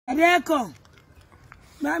There come.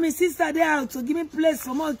 My sister there out to give me place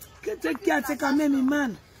for more. Take care, take care, me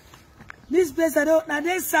man. This place I don't. Now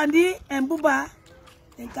there's Sandy and Buba.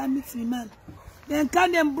 They can't meet me man. Then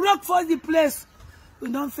can them broke for the place.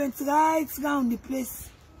 We don't fence right around the place.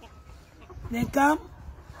 They come.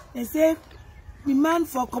 They say, the man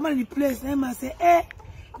for command the place. Then I say, hey,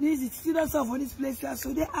 this is serious for this place.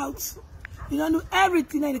 So they out. You don't do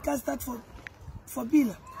everything and they can start for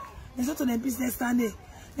bill. They say to the business Sunday.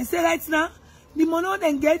 They say right now, the money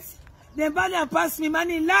they get, they buy and pass me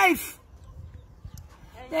money in life.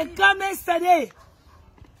 They come yesterday.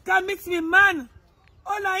 Come meet me man.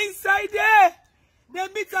 All are inside there. They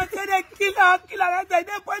meet and say they kill her at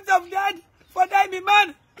the point of death. For them, me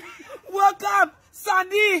man. Welcome,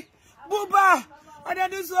 Sandy, Buba. And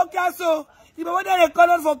then this okay, so the people they call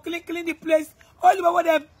out for clean the place. All the people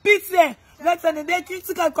they beat there. That's an they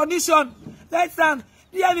critical condition. That's an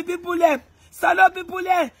the people there. Salon people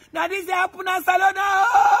there. Now this happen at salon. No,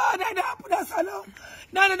 they happen at salon.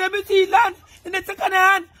 Now they meet in land. And they take on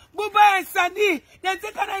hand. Buba and Sandy. They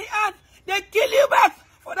take on hand. They kill you back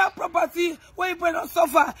for that property where you put on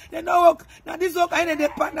suffer. They don't work. Now this work I they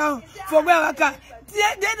part now for where I can.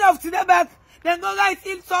 They of today back. They go right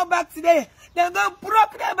in some back today. They go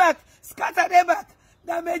broke their back. Scatter their back.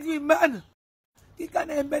 That made me man. He can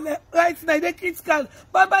right now they critical.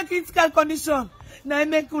 Baba critical condition. Now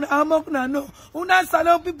make una amok na no. Una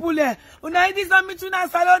salon people there. Una this and me una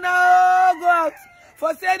salon now go out.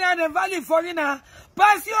 For saying that the valley foreigner.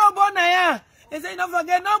 Pass your bonaya. They say don't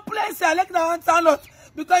forget no place. I like the one salon.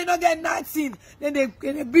 Because you don't get nothing. Then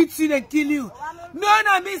they beat you, they kill you.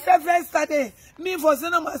 No, me say first today. Me for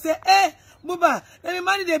saying I say, hey, Buba, let me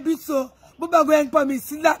money they beat so. Buba going for me,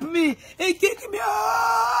 slap me, he kick me.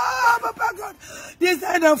 Oh, Papa God. This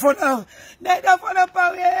I don't for now. They don't for the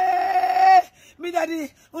power. Me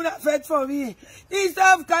daddy, una fed for me. East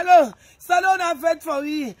of Kalo, salon a fed for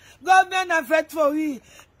me. Government a fed for me.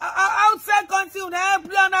 Outside country, una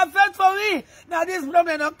plan a fed for me. Now this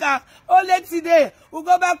problem no car. Only today, we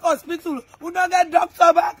go back hospital. We don't get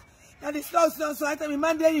doctor back. And it's so I tell me,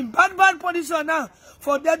 man, they're in bad position now.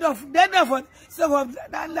 For death of so of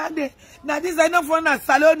that day. Now this is not for a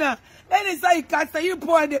salon now. Then it's like you can't say you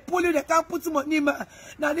poor and they pull you, they can't put some money.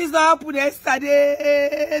 Now this is what happened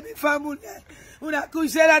yesterday. The family. Una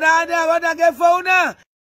kushera na what I get for una.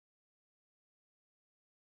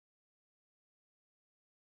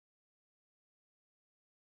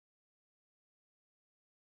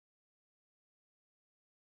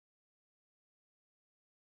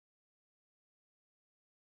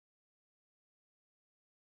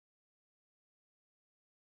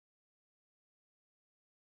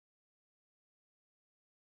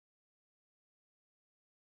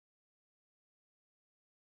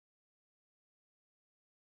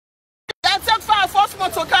 First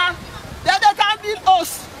motorcar, then they can't build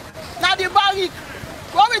us. Now the barrick.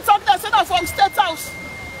 When we talk to the from State House,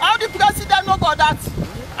 how the president know about that?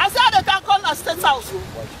 I said they can call a State House.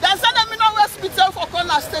 They said they may not hospital for calling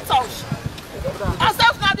a State House. I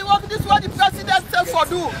said now the work this is what the president said for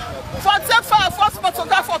do. For take fire first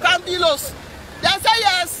motorcar for can build us. They say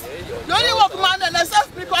yes. The only work man and they say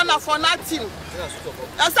speak on for nothing.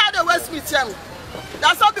 That's how they waste with them.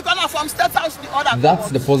 That's not because I'm from State House, the other. That's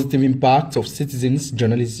the positive impact of citizens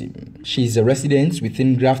journalism. She is a resident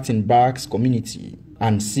within Grafton Barracks community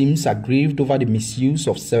and seems aggrieved over the misuse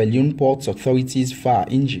of Sierra Leone Ports Authority's fire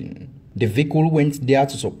engine. The vehicle went there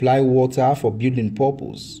to supply water for building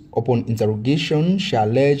purpose. Upon interrogation, she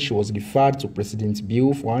alleged she was referred to President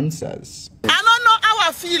Bill for answers. I don't know how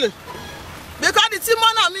I feel because the team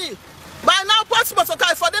on me. By now, Portsmouth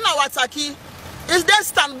okay for the Nawataki is there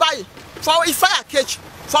standby. For if fire catch,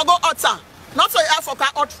 for go outside. Not so you have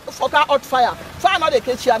for out fire. Fire not the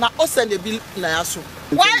catch here, now send the bill na yasu.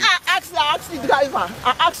 Why I asked the driver,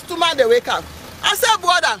 I asked two man the wake up. I said,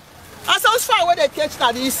 brother, I said, what's fire where they catch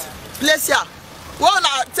na this place here? Well,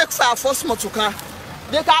 now take fire first motorcar.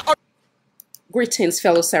 They can. Greetings,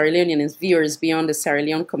 fellow Sierra Leoneans, viewers beyond the Sierra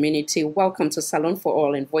Leone community. Welcome to Salon for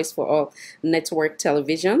All and Voice for All Network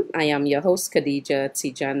Television. I am your host, Khadija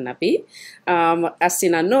Tijan Nabi. As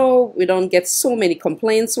in I know, we don't get so many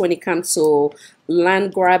complaints when it comes to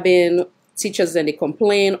land grabbing. Teachers then they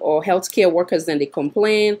complain, or healthcare workers then they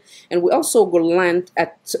complain, and we also go land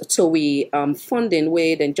at so we funding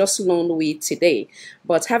way than just loan we today.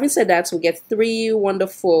 But having said that, we get three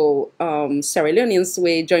wonderful Sierra Leoneans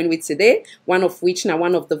we join with today. One of which now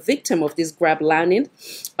one of the victim of this grab landing.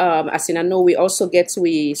 As in I know, we also get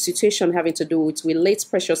we situation having to do with we late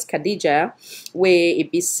precious Khadija, where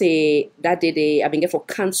it be say that day they have been get for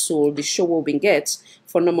cancel the show will been get.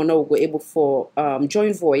 For no more, we're able for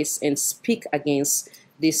join voice and speak against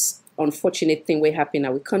this unfortunate thing will happen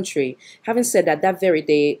in our country. Having said that, that very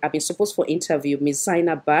day, I've been supposed for interview Miss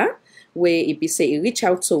Zainab Ba, where it be say reach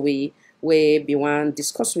out to we, where be one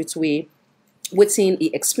discuss with we, within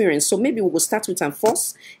the experience. So maybe we will start with them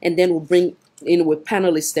first, and then we'll bring in with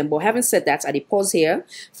panelists then. But having said that, at the pause here,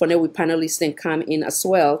 for now with panelists then come in as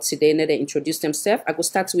well today, and they introduce themselves. I go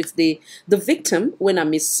start with the victim when I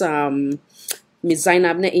miss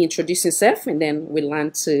Zainab introduce himself, and then we'll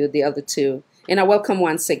land to the other two. And I welcome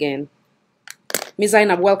once again. Ms.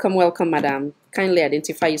 Zainab, welcome, madam. Kindly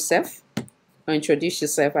identify yourself, or introduce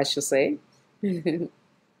yourself, I should say.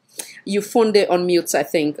 You phoned it on mute, I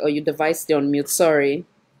think, or your device it on mute, sorry.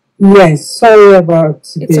 Yes, sorry about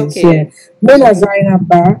it's this. Okay. Yeah. Zainab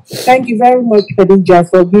Ba, thank you very much, Khadija,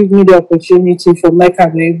 for giving me the opportunity for my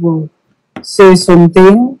able say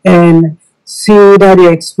something and see that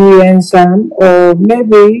the experience or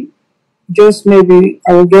maybe, just maybe,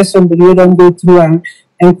 I will get somebody who don't go through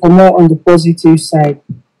and come out on the positive side.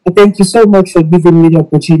 But thank you so much for giving me the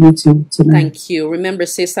opportunity tonight. Thank you. Remember,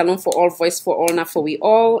 say Salon for all, voice for all, not for we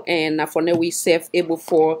all, and now for now we safe able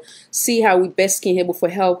for see how we best can able for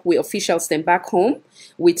help with officials then back home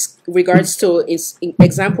with regards to in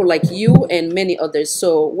example like you and many others.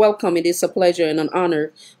 So welcome. It is a pleasure and an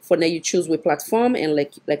honor for now you choose with platform, and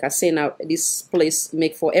like I say now, this place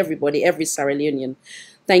make for everybody, every Sierra Leonean.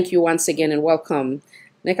 Thank you once again and welcome.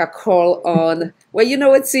 Make a call on, well, you know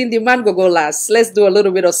what's in the man go last. Let's do a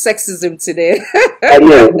little bit of sexism today.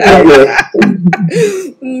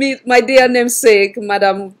 Meet my dear namesake,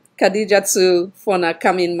 Madam Khadija to Fona.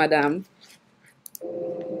 Come in, Madam.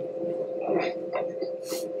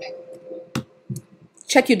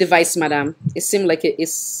 Check your device, Madam. It seems like it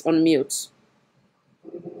is on mute.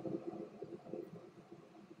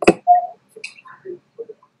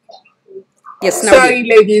 Yes, now. Sorry,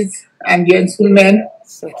 ladies and gentlemen.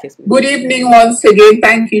 Okay. Good evening once again.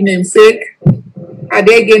 Thank you, namesake. Are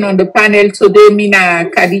they again on the panel today?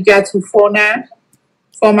 Mina Khadija Tufona,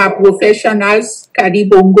 former professionals,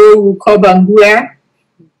 Kadibongo Rukobangua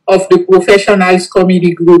of the Professionals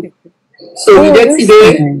Committee Group. So we did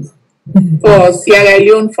today for Sierra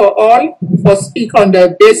Leone for all, for speak on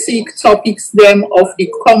the basic topics them of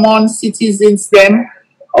the common citizens them,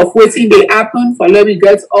 of waiting they happen, for let we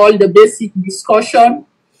get all the basic discussion,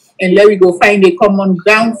 and let we go find a common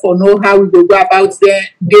ground for know how we go about the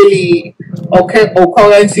daily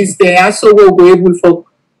occurrences there. So we'll be able to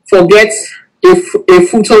get a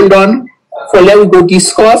foothold on, for let we go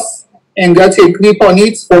discuss and get a grip on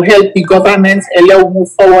it, for help the government and let we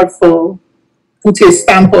move forward for put a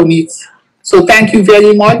stamp on it. So thank you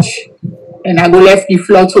very much. And I go left the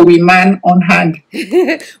floor to a man on hand.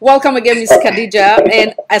 Welcome again, Miss Khadija.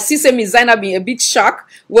 And I see Miss Zainab being a bit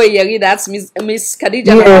shocked where you read that Miss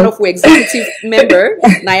Khadija, one of our executive member,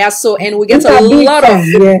 Nayaso, and we get a lot of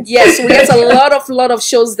yes, we get a lot of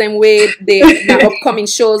shows them where they upcoming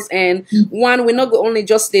shows, and one we not only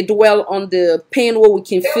just they dwell on the pain what we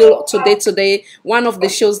can feel today. One of the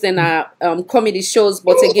shows then are comedy shows,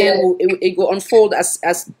 but again it will unfold as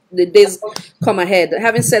the days come ahead.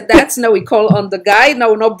 Having said that, now we call on the guy. Now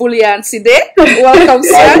we're not bully and see there. Welcome,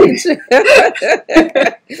 sir.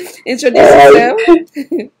 Introduce yourself.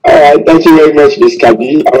 Thank you very much, Miss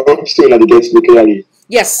Kadi. I hope still navigates me clearly.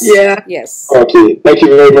 Yes. Yeah. Yes. Okay. Thank you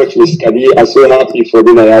very much, Miss Kadi. I'm so happy for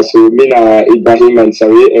being here. So, Mina Ibrahim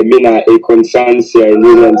Ansari, and Mina a concerned Sierra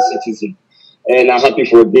Leonean citizen. And I'm happy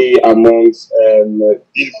for being amongst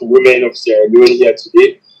beautiful women of Sierra Leone here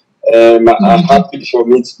today. I'm happy for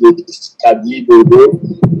me to meet Kadi Bodo.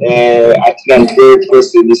 I think I'm very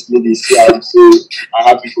close to this lady, so I'm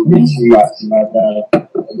happy for meeting you,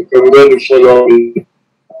 because we're going to follow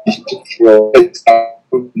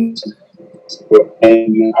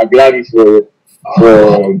and I'm glad for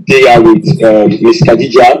being here with Miss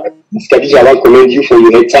Khadija. Miss Khadija, I want to commend you for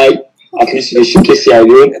your head tie. At least you showcase Sierra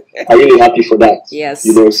Leone. I'm really happy for that. Yes.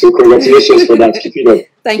 You know, so congratulations for that. Keep it up.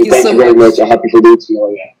 Thank you so very much. I'm happy for doing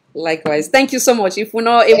tomorrow. Yeah. Likewise. Thank you so much. If we're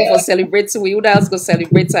not able to celebrate, we would else go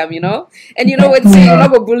celebrate time, you know. And you know what? We're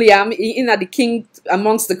not go bully him in at the king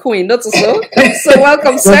amongst the queen, not so. So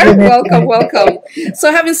welcome, sir. Welcome.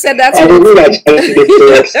 So having said that,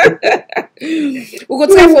 we're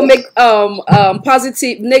going to make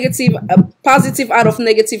positive out of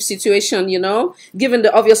negative situation, you know, given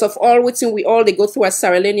the obvious of all within we all they go through as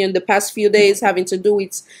Sierra Leonean the past few days, having to do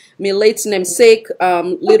with my late namesake,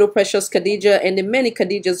 little precious Khadija, and the many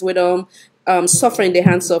Khadijas with suffer in the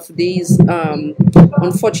hands of these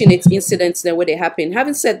unfortunate incidents that where they happen.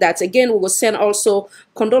 Having said that, again, we will send also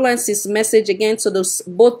condolences message again to those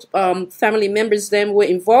both family members them were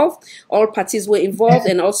involved, all parties were involved,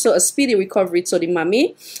 and also a speedy recovery to the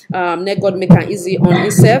mommy. May God make her easy on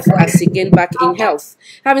himself as he gain back in health.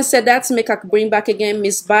 Having said that, make her bring back again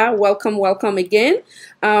Miss Ba. Welcome again.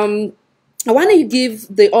 I want to give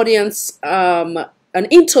the audience an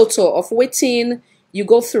in total of waiting you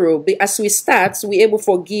go through. As we start, we able to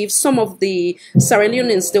forgive some of the Sierra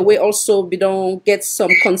Leoneans the way also we don't get some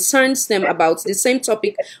concerns them about the same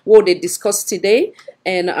topic what they discussed today.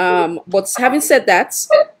 And but having said that,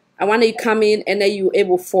 I want you come in and then you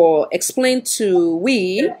able for explain to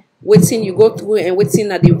we waiting you go through and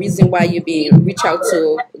waiting at the reason why you being reach out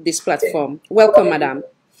to this platform. Welcome, madam.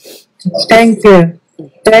 Thank you.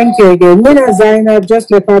 Thank you again. Mina Zainab, just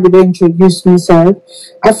let me introduce myself.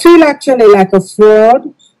 I feel actually like a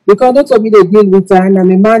fraud because not only they deal with her and I'm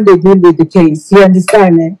a man they deal with the case. You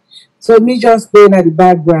understand? Eh? So me just playing at the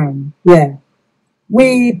background. Yeah.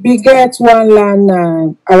 We beget one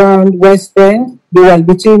land around West End, well,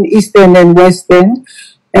 between East End and West End.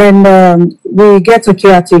 And we get a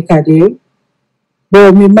caretaker there.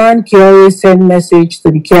 But my man can always send message to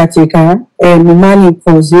the caretaker and my man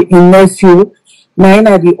impose it in nephew. Nine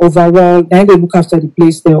are the overall, nine they look after the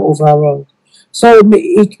place there overall. So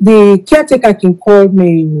the caretaker can call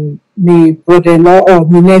me brother-in-law or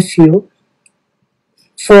my nephew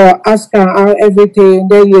for asking how everything.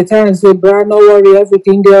 Then you tell and say, "Bro, no worry,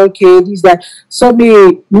 everything they okay, this, that." So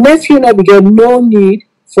my nephew now began no need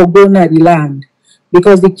for going at the land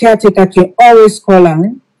because the caretaker can always call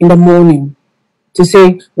her in the morning to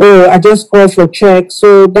say, "Oh, I just called for check."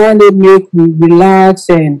 So then they make me relax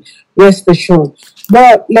and rest assured.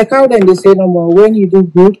 But like how then they say no more, when you do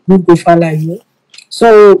good, good go follow you.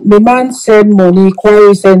 So the man sent money quite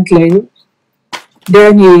recently.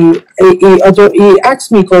 Then he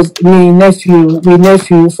asked me because my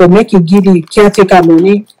nephew for making give the caretaker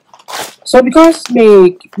money. So because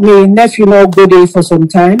my nephew now go there for some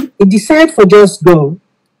time, he decided for just go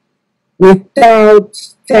without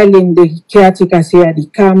telling the caretaker say he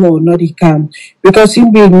come or not he come because he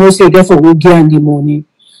be no say therefore will give the money.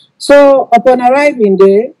 So upon arriving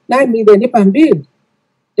there, now me they nip and build.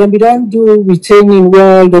 Then we don't do retaining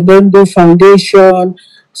wall, they don't do foundation.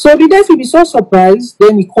 So the nephew be so surprised,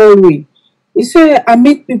 then he called me. He said, I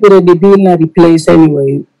meet people that they build at the place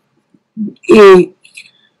anyway.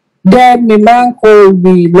 Then my man called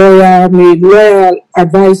my lawyer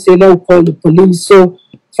advised say let's call the police. So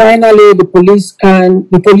finally the police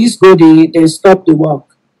go there, they stop the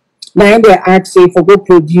work. Now they ask if I go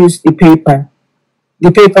produce the paper.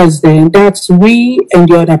 The papers then, that's we and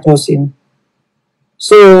the other person.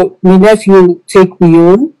 So my nephew take me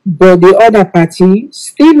on, but the other party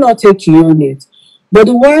still not take you on it. But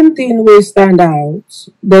the one thing we stand out,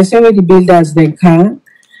 they say where the builders they can,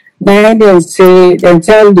 then they say, they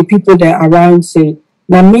tell the people that around say,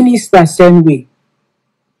 the minister send we.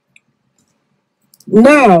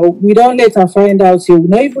 Now we don't let her find out, so we're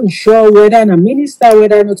not even sure whether a minister,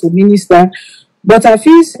 whether not a minister. But I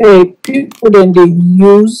feel say people then they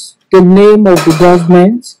use the name of the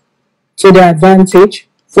government to their advantage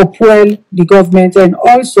for fuel the government and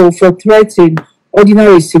also for threatening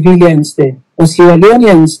ordinary civilians there or Sierra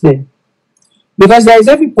Leoneans there. Because there is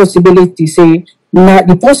every possibility say now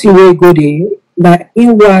the person will go there, now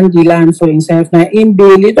in one the land for himself, now in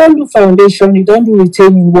bill, you don't do foundation, you don't do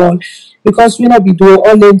retaining wall, because we not be doing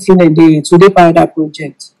all them thing and they to the powder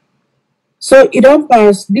project. So it don't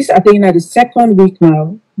pass this I think at the second week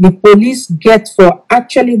now, the police get for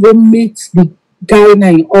actually go meet the guy in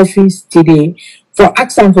the office today for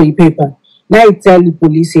asking for the paper. Now I tell the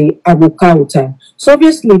police say I will counter. So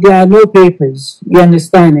obviously there are no papers, you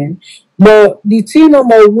understand it? But the thing on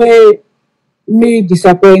my way me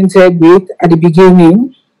disappointed with at the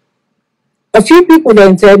beginning, a few people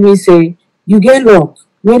then tell me say, you get luck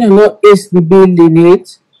when you not ace the building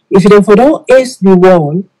it. If you don't ace the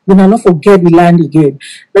wall, you will not forget the land again.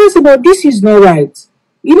 Now I say, but this is not right.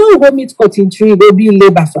 You know, when meet cutting tree, will be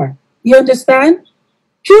labor for. You understand?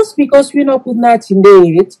 Just because we not put that in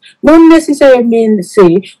there, not necessarily mean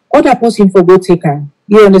say other person for go take her.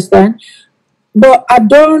 You understand? But I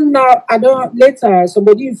don't later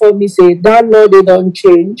somebody informed me say that law they don't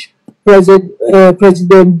change.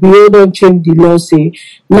 President Bill don't change the law say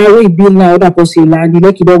now we build now other person land, you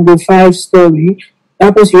like you don't go 5-story.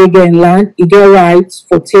 That person will get land, you get rights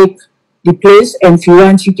for take the place, and if you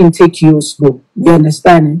want, you can take yours go. You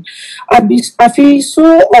understand? I feel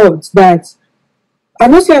so odd that I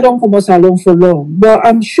know say I don't come us along for long, but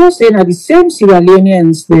I'm sure saying that the same Sierra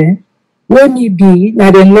Leoneans there, when you be, now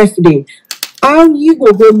they left there. How you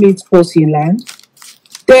go meet person land,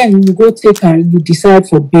 then you go take and you decide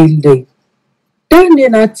for building. Then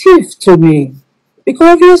they're a thief to me.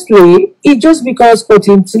 Because obviously, it just because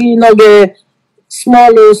cutting tree no get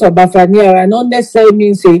small house or bafania and not necessarily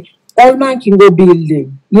mean say all man can go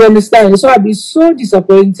building. You understand? So I'll be so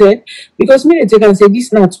disappointed because me they can say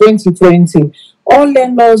this now 2020. All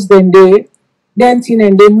landlords then thing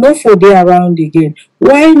and they know for they around again.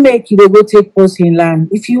 Why make you go take person land?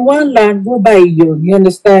 If you want land, go buy your own. You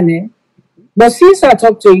understand? Eh? But since I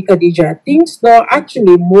talked to you, Khadija, things don't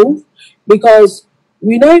actually move because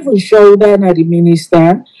we're not even sure that not the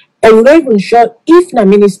minister, and we're not even sure if the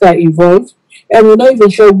minister involved, and we're not even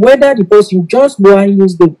sure whether the person just go and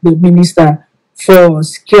use the minister for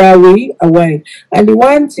scary away. And the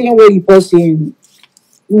one thing where the person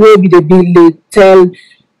will be the bill, they tell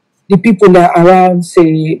the people that are around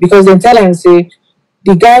say, because they tell and say,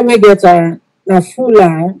 the guy will get a full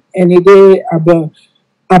land and a day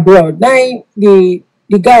abroad. Now the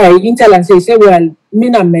guy in tell and say, well, me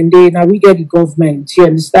and Mende, now we get the government. You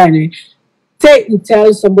understand? Eh? Say you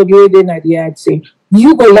tell somebody within at the ad say,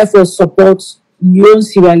 you go left for support your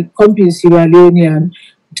own company Sierra Leonean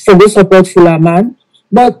for go support full man.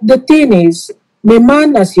 But the thing is, the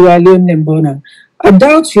man as Sierra Leone Nembona, I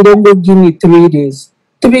doubt you don't go Guinea 3 days,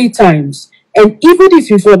 3 times. And even if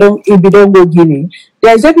you don't go Guinea,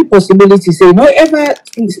 there's every possibility say no ever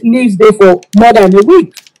live there for more than a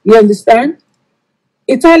week. You understand?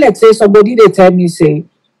 It's all like say somebody they tell me say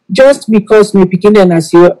just because me picking them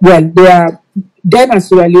as well they are then as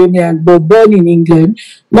Sierra Leonean but born in England,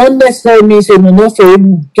 not necessarily means say no for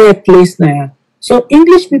him get place now. So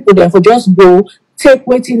English people therefore just go take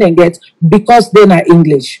waiting and get because they are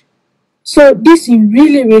English. So this is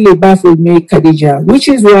really, really baffled me, Khadija, which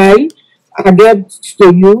is why I get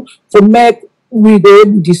to you to make we go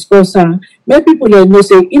discuss and make people know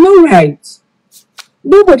say, you know right.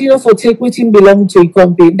 Nobody know for take waiting belong to a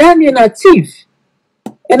company. That mean a thief.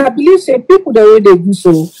 And I believe say people the way they do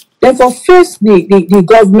so, then for first the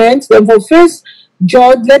government, then for first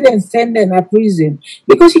judge, let them send them to prison.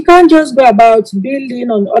 Because you can't just go about building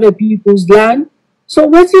on other people's land. So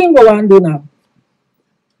what thing go on do now?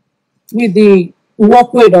 With the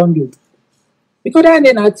walkway don't do. Because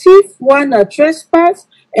then a thief, one a trespass,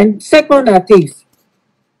 and second a thief.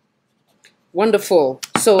 Wonderful.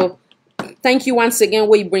 So thank you once again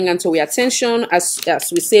what you bring into our attention. As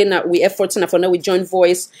we say now, we effort for now we join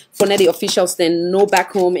voice for now the officials then know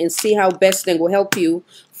back home and see how best then will help you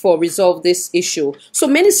for resolve this issue. So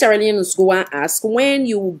many Sierra Leoneans go and ask when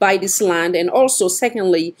you buy this land, and also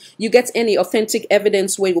secondly, you get any authentic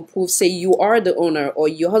evidence where you prove say you are the owner or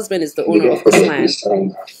your husband is the owner of this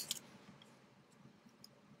land.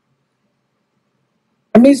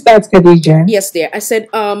 I missed that, Khadija. Yes, there. I said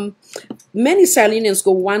many Sierra Leoneans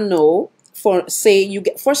go one know for say you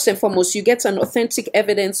get first and foremost you get an authentic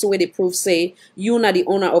evidence where they prove say you're not the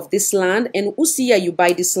owner of this land and usia you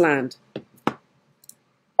buy this land.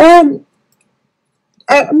 I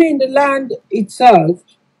mean the land itself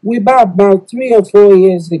we bought about 3 or 4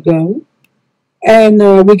 years ago,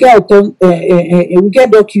 and we get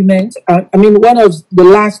documents. I mean one of the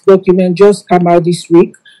last documents just came out this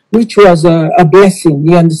week, which was a blessing.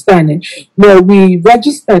 You understand it? But we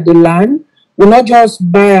registered the land. We not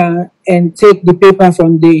just buy and take the paper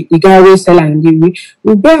from the guy who sell and give me.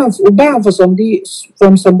 We buy for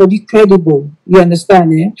somebody credible. You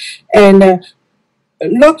understand it? And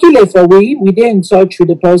luckily for we did in touch with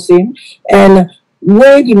the person, and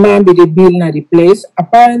where the man be the building at the place,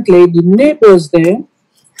 apparently the neighbors there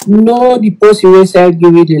know the person who sell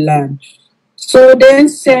give you the land. So then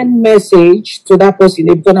send message to that person.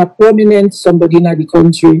 They've got a prominent somebody in the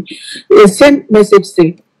country. They send message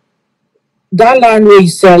say that land where you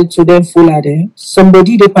sell to them full of them,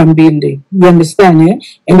 somebody they can build it. You understand it?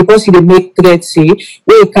 And the person they make threats say,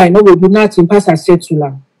 well, kind of will do nothing pass a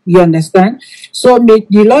settle. You understand? So the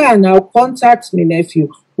lawyer now contacts my nephew,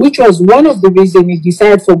 which was one of the reasons he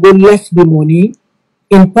decided for go left the money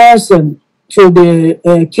in person to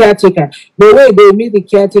the caretaker. The way they made the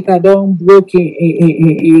caretaker don't broke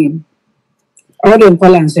in how do you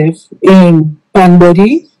call themselves in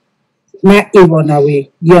Panbody, not even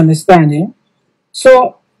away. You understand it?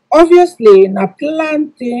 So obviously in a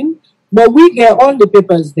planting, but we get all the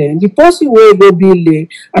papers then. The person will go build it.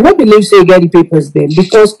 I don't believe say get the papers then,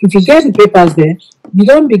 because if you get the papers then, you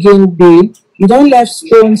don't begin build. You don't left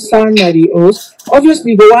stone, sand, or the house.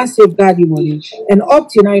 Obviously, you go and safeguard the money. And up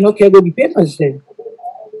to now, you don't care about the papers then.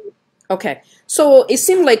 Okay, so it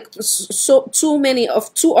seemed like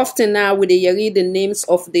too often now with the read the names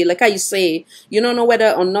of the, like how you say, you don't know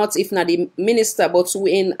whether or not if not the minister, but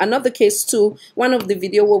in another case too, one of the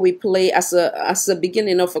video where we play as a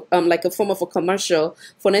beginning of like a form of a commercial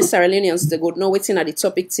for next Sierra Leoneans they would know waiting at the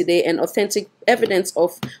topic today, and authentic evidence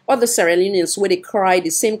of other Sierra Leoneans where they cry the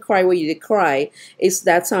same cry where they cry is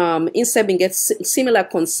that Insebin gets similar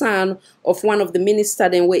concern of one of the minister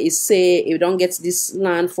then where it say you don't get this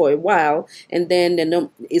land for a while, and then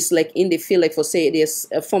it's like in the feel like for say there's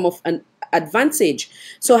a form of an advantage.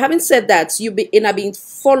 So having said that, you be in a being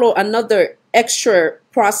follow another extra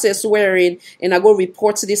process wherein and I go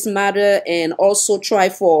report this matter and also try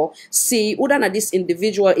for see whether this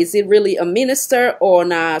individual is it really a minister or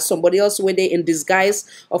somebody else where they in disguise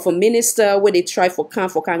of a minister where they try for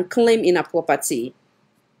can claim in a property.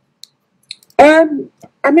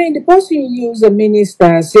 I mean, the person use a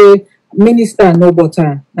minister, say, minister no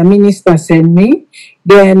butter, a minister send me,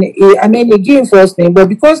 then, I mean, he give first name, but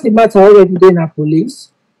because the matter already done a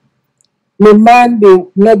police, the man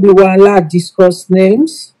will not be one allowed discuss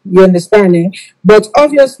names, you understand it? But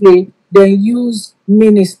obviously, they use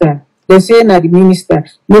minister. They say na the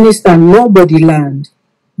minister nobody land,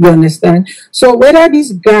 you understand? So whether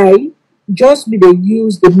this guy just be they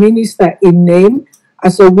use the minister in name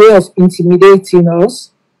as a way of intimidating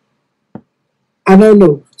us, I don't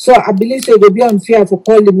know. So I believe it will be unfair to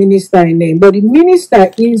call the minister a name. But the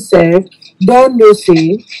minister himself don't know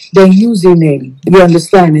say they use a name. You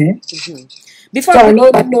understand it? Mm-hmm. Before so I don't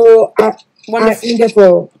know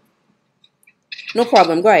for no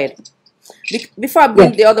problem, go ahead. Before I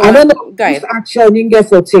bring the other I one, don't know go ahead. action in get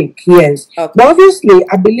for take, yes. Okay. But obviously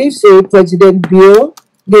I believe say President Bill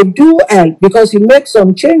they do help because he makes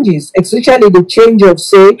some changes, especially the change of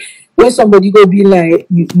say when somebody go be like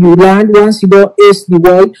you land once you don't ace the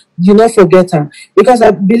world, you not forget her. Because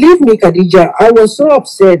I believe me, Khadija, I was so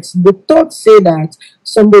upset. The thought say that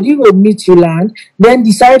somebody will meet you land, then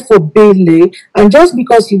decide for Bailey, and just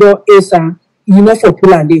because you don't ace her, you not for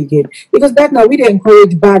pull and again. Because that now we they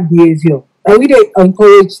encourage bad behavior. And we they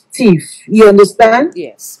encourage thief. You understand?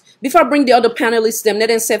 Yes. Before I bring the other panelists, them let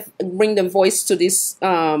them bring them voice to this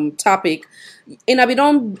topic. And we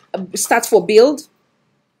don't start for build.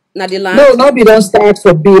 Na the land? No, we don't start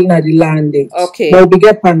for bill na the land. Okay. But we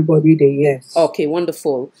get pan body there, yes. Okay,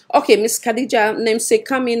 wonderful. Okay, Miss Khadija, namesake,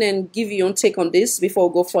 come in and give your own take on this before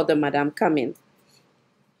we go further, madam. Come in.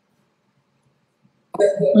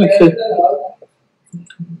 Okay.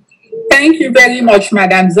 Thank you very much,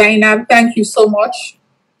 Madam Zainab. Thank you so much.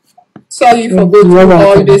 Sorry for going through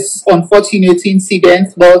all this unfortunate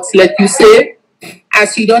incident, but like you say,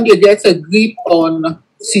 as you don't get a grip on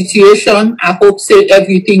situation, I hope say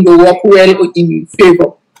everything will work well in your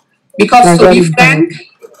favor. Because to be frank,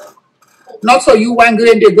 not so you one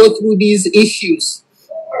grade they go through these issues.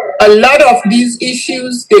 A lot of these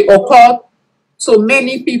issues they occur to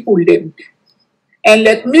many people them. And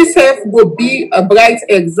let me say go be a bright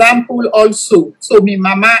example also to me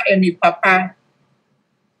mama and me papa.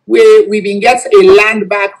 Where we been get a land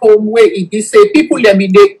back home where it is say people them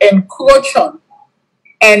in they encroach on.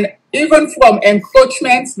 And even from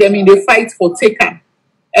encroachments, them in the fight for taken.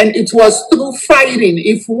 And it was through fighting.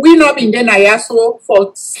 If we not been then I also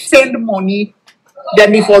for send money,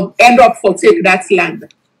 then we for end up for take that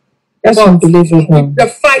land. That's but unbelievable. The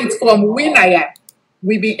fight from Winaya,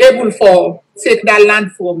 we be able for take that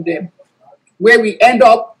land from them. Where we end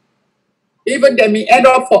up, even then we end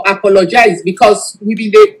up for apologize because we be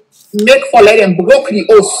they make for let them broke the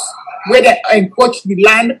oath. Where they encroach the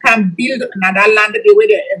land, can build another land the way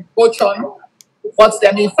they encroach on, but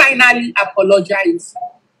then we finally apologize.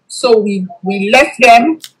 So we left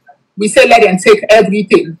them, we say let them take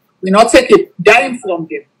everything. We not take a dime from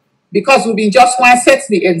them. Because we been just one set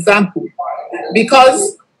the example.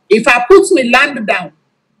 Because if I put my land down,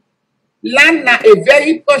 land na a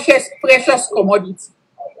very precious commodity.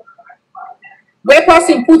 Where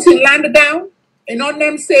person putting land down, and on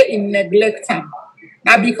them say in neglect time.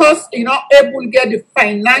 Now, because you're not able to get the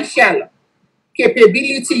financial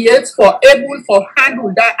capability yet for able to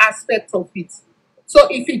handle that aspect of it. So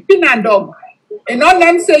if you pin and dog, and all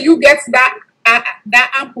them say you get that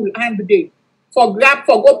ample hand day, for grab,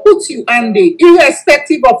 for go put you hand day,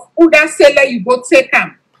 irrespective of who that seller you go take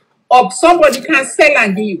them, or somebody can sell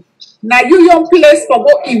and give you. Now you young place for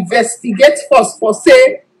go investigate first for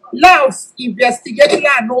say, Laos investigate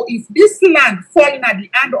land, know if this land fall in the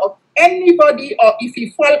hand of anybody or if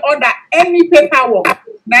it fall under any paperwork,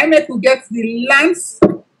 now make to get the lands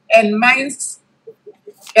and mines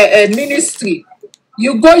ministry.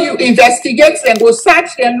 You go, you investigate, then go search,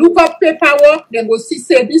 then look up paperwork, then go see,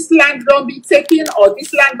 say, this land don't be taken, or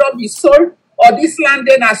this land don't be sold, or this land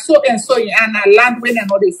then are so and so, and a land when and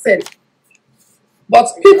not they sell. But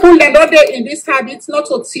people, they know they in this habit, not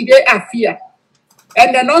to see they are fear.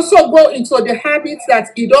 And then also go into the habits that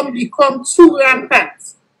it don't become too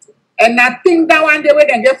rampant. And I think that one day when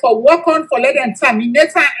they get for work on for let them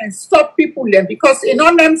terminate and stop people then, because in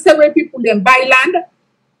all them say where people then buy land,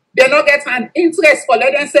 they not get an interest for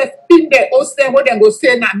let them say pin the host them where they go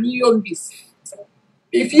say na me own this.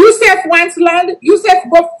 If you say want land, you say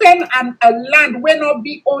go fend and a land where not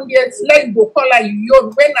be owned yet, let go call you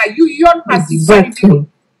own when are you own Exactly.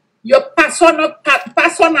 your personal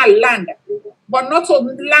land, but not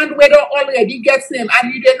on land where don't already get them,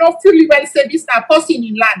 and you they not fully well say this a person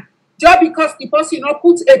in land. Just because the person not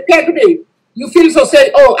put a peg there, you feel so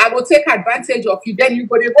say, oh, I will take advantage of you. Then you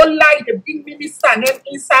go lie the big minister name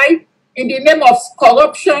inside in the name of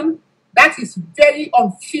corruption. That is very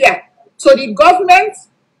unfair. So the government,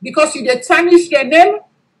 because you they tarnish their name,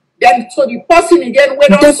 then so the person again we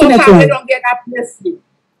don't suffer, we don't get that place.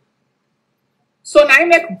 So now I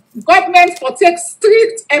make government for take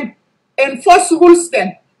strict and enforce rules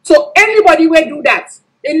then. So anybody will do that.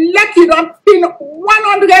 Elect you don't pin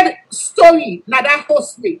 100 story na that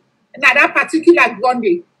host way, na that particular ground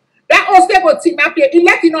day. That host day go team up here.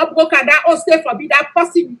 Elect you not broke and that host day forbid that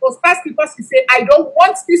person because past people say, I don't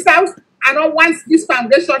want this house, I don't want this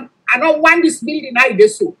foundation, I don't want this building. I do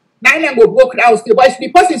so. Now you go broke the house day. But if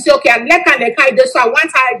the person say, okay, I like I do so, I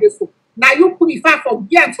want I do so. Now you prefer for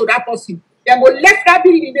again to that person. Then go left that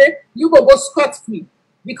building there, you go scot free.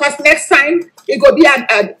 Because next time, it will be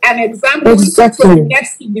an example to the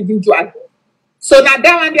next individual. So now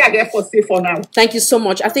that one they are there for safe for now. Thank you so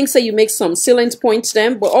much. I think so you make some salient points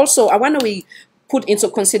then, but also I want to put into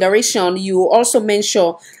consideration, you also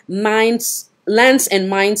mention lands and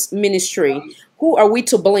mines ministry. Who are we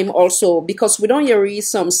to blame also? Because we don't hear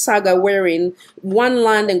some saga wherein one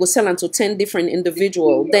land and go sell unto 10 different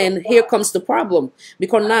individuals. Then here comes the problem.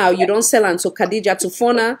 Because now you don't sell unto Khadija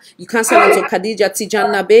Tufona, you can't sell unto Khadija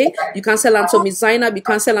Tijan Nabe, you can't sell unto Miss Zainab, you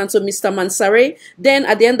can't sell unto Mr. Mansare. Then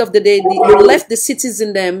at the end of the day, you left the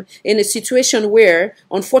citizen them in a situation where,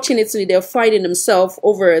 unfortunately, they're fighting themselves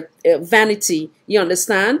over vanity. You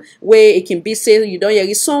understand? Where it can be said, you don't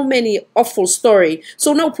hear so many awful stories.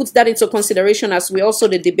 So now put that into consideration as we also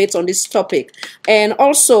the debate on this topic. And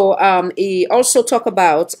also, he also talk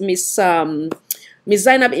about Miss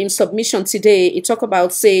Zainab in submission today. He talk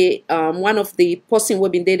about say one of the person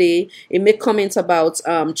we've been there. He make comments about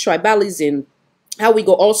tribalism. How we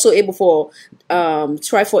go also able for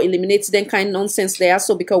try for eliminate that kind of nonsense there.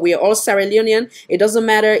 So because we are all Sierra Leonean, it doesn't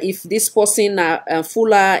matter if this person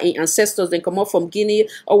Fula ancestors then come up from Guinea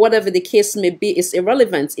or whatever the case may be. It's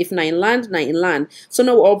irrelevant. If not in land, not in land. So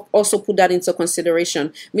now we'll also put that into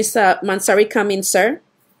consideration. Mr. Mansari, come in, sir.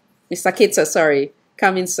 Mr. Keita, sorry,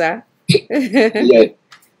 come in, sir. Yeah.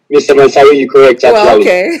 Mr. Mansari, you correct. Well,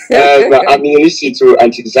 okay. I'm listening to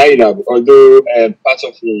Auntie Zainab, although part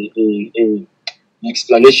of the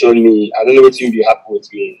explanation I don't know what you'll be happy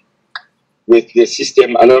with me with the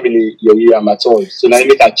system. I don't really am at all. So now I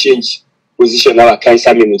make a change position now. I can't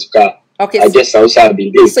say okay. I guess I also have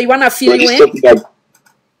been there. So you wanna feel in?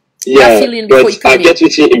 Yeah, but I get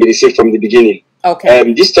with you in the same from the beginning.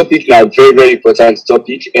 Okay. This topic is a very, very important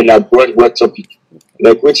topic and a broad topic.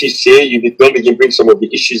 Like what you say, you don't begin bring some of the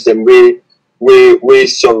issues them we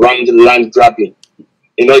surround land grabbing.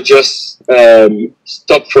 You know, just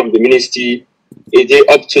stop from the ministry. It is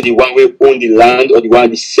up to the one who own the land or the one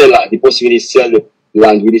the seller, the person who sell the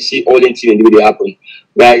land. We see all the things that happen.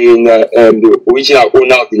 Where in the original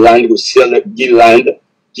owner of the land will sell the land,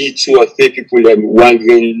 give 2 or 3 people one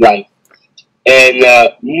green land.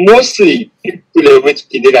 And mostly people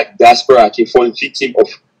in the diaspora can fall victim of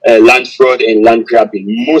land fraud and land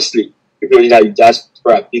grabbing. Mostly people in the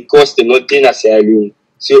diaspora because they're not in a Sierra Leone.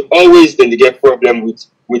 So always then they get problem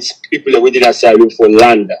with people within a Sierra Leone for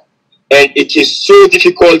land. And it is so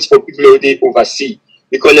difficult for people who oversee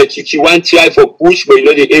because like you want to try for push, but you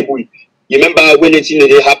know they're able. You remember when anything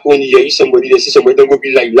that happened, you hear somebody, they see somebody don't go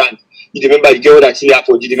be like land. You remember the girl that thing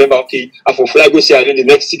happened. You remember okay, I for flag go say I know the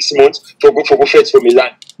next 6 months for go fetch from a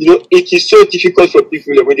land. You know it is so difficult for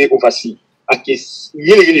people who they oversee. I can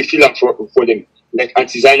really feel like for them. Like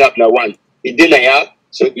Auntie Zainab now one. It didn't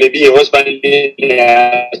so maybe your husband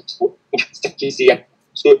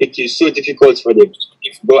so it is so difficult for them.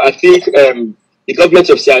 But I think the government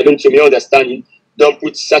of Sierra Leone, to me understanding, don't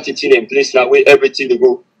put certain things in place now where everything they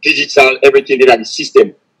go digital, everything in the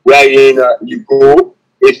system. Wherein you go,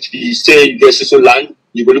 if you say there's also land,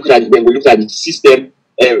 you go look at it, then go look at the system,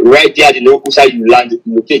 right there, you know, outside you land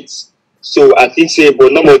locates. So I think say,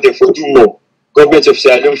 but no more them for do more. Government of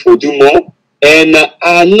Sierra Leone for do more. And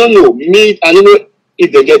I don't know, I don't know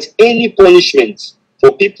if they get any punishment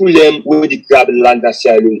for people where they grab land at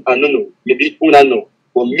Sierra Leone. I don't know, maybe una know,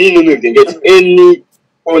 but me no know if they get any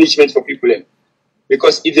punishment for people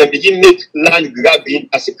because if they begin make land grabbing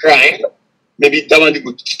as a crime, maybe that one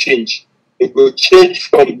will change. It will change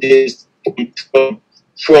from this from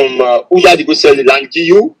who that they go sell the land to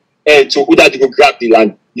you and to who that they go grab the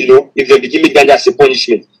land. You know, if they begin make that as a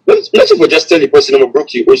punishment. Not for just tell the person I'm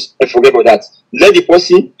broke you and forget about that. Let the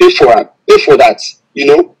person pay for that. You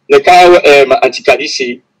know, like how Antikadi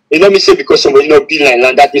say, you know me say because somebody not build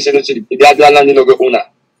land, that means the other land no go owner.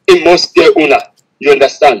 It must get owner. You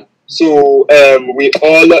understand? So we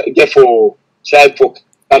all therefore try to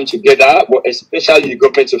come together, but especially the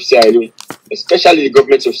government of Sierra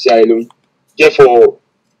Leone, therefore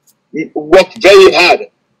work very hard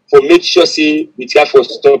for make sure say we try to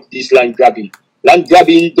stop this land grabbing. Land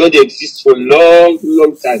grabbing don't exist for long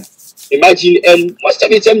time. Imagine, and most of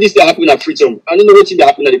the time this they happen at Freetown. I don't know what they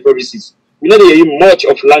happen at the provinces. We don't hear much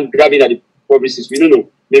of land grabbing at the provinces. We don't know.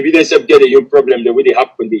 Maybe they get a young problem the way they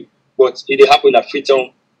happen there. But it happen at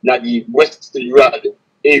Freetown, na the western rural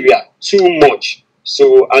area too much.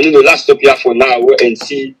 So I don't know, last stop here for now and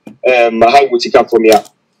see how we take up from here.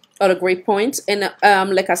 A great point. And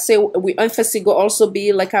like I say, we emphasis go also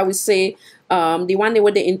be like I would say the one they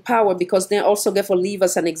were in power because they also get for leave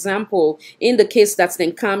us an example in the case that's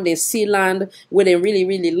then come they see land where they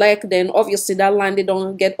really like, then obviously that land they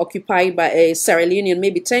don't get occupied by a Sierra Leonean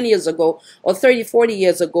maybe 10 years ago or 30-40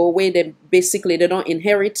 years ago where they basically they don't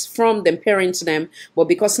inherit from them parents them, but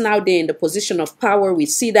because now they're in the position of power, we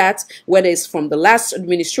see that whether it's from the last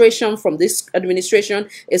administration, from this administration,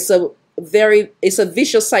 it's a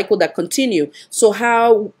vicious cycle that continue. So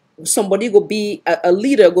how somebody will be a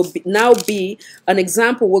leader will now be an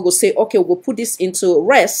example, we'll go say, okay, we'll put this into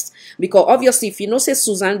rest, because obviously if you know say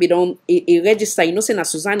Suzanne we don't register, you know say na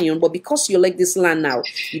Suzanne, but because you like this land now,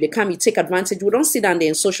 you take advantage. We don't see that there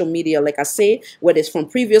in social media, like I say, whether it's from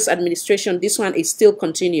previous administration, this one is still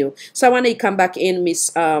continue. So I want to come back in,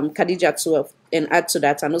 Miss Khadija, to and add to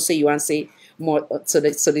that. I know say you want to say more to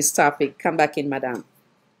this topic. Come back in, madam.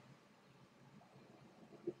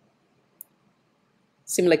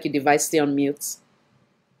 Seem like your device stay on mute.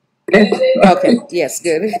 Okay, yes,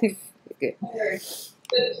 good. Good.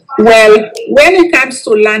 Well, when it comes to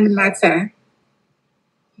land matter,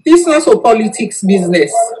 this is not a politics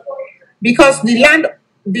business. Because the land,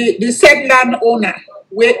 the said landowner,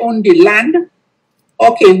 we own the land.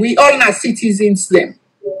 Okay, we all are citizens then.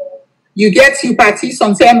 You get your party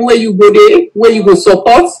sometimes where you go there, where you go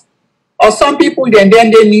support, or some people then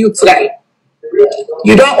they neutral.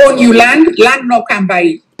 You don't own your land no can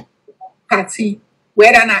buy party,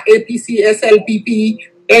 whether na APC, SLPP,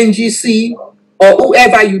 NGC, or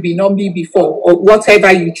whoever you be not be before, or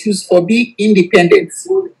whatever you choose for, be independent.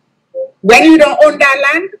 When you don't own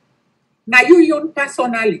that land, now you own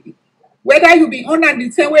personally. Whether you be on the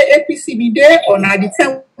same way APC be there or na the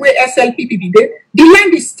same way SLPP be there, the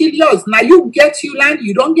land is still yours. Now you get your land,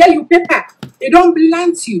 you don't get your paper. They don't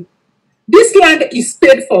belong to you. This land is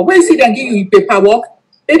paid for. When you see them give you paperwork,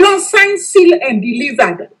 they don't sign, seal, and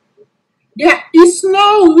delivered. There is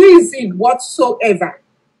no reason whatsoever.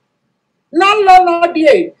 No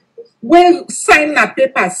day when sign a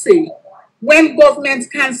paper say when government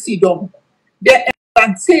can see them, the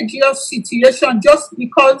advantageous situation just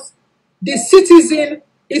because the citizen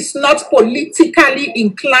is not politically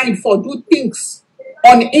inclined for do things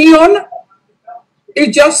on Eon,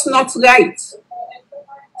 it's just not right.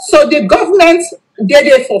 So the government did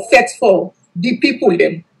a forfeit for the people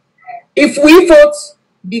them. If we vote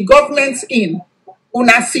the government in,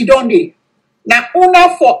 una sidonde, now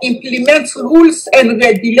una for implement rules and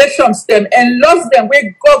regulations them and laws them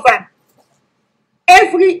will govern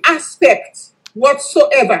every aspect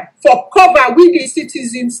whatsoever for cover with the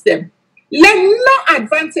citizens them. Let no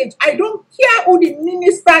advantage. I don't care who the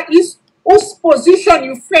minister is, whose position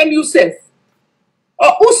you friend yourself,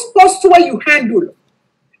 or whose post where you handle.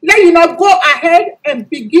 Let you not go ahead and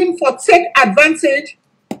begin for take advantage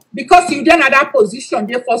because you then at that position.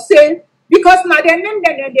 Therefore say, because now their name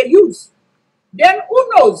then they use. Then who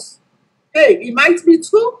knows? Hey, it might be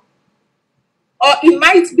true. Or it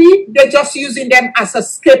might be they're just using them as a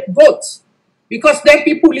scapegoat. Because then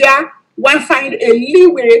people here want find a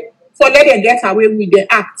leeway for let them get away with their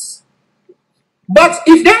acts. But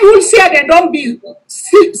if they will say they don't be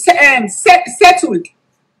settled,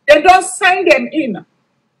 they don't sign them in,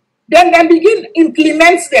 then they begin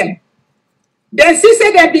implement them. Then see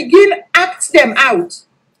say they begin act them out.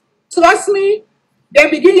 Trust me, Then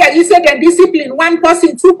begin here, you say then discipline one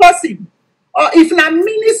person, two person. Or if na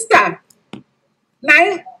minister,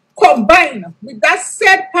 now combine with that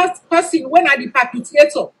said person when are the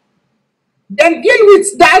perpetrator, then deal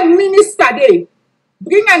with that minister there.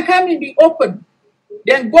 Bring and come in the open.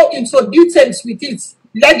 Then go into details with it.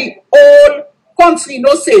 Let the whole country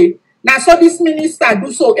know say, now so this minister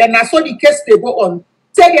do so, and now so the case they go on.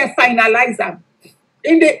 Say they finalize them.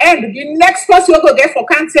 In the end, the next person you go get for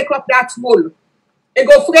can't take up that role. He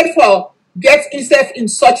go afraid for get himself in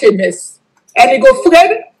such a mess. And he go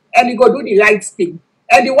afraid and he go do the right thing.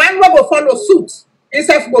 And the one who go follow suit,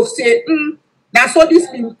 himself go say, now so this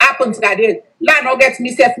thing happens that day. Let not get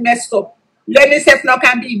myself messed up. Let myself not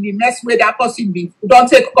can be in the mess where that person be. Don't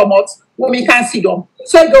take come out when we can see them.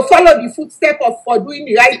 So you go follow the footstep of for doing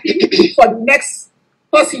the right thing for the next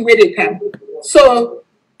person where they can. So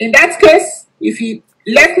in that case, if he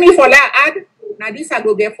left me for that ad, now this I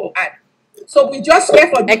go get for ad. So we just get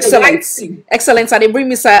for the right thing. Excellent. And they bring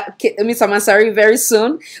Mr. Mansari very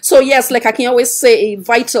soon. So yes, like I can always say,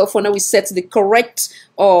 vital for now we set the correct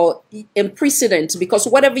or precedent, because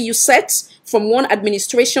whatever you set from one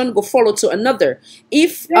administration go follow to another.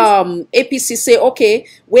 If APC say okay,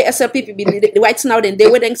 where SLPP be right now, then they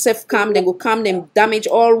would then self come, then go come, then damage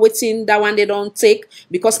all waiting that one they don't take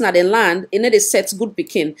because now they land and then they set good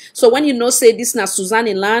picking. So when you know say this now Suzanne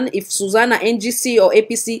in land, if Susanna NGC or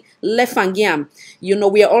APC left and gam, you know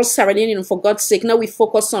we are all Sierra Leonean, for God's sake. Now we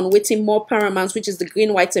focus on waiting more paramount, which is the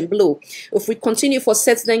green, white, and blue. If we continue for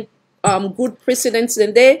sets then good precedents,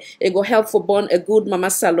 then it go help for born a good mama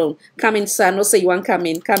salon. Come in, sir. No say you want come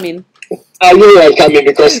in. I know you are coming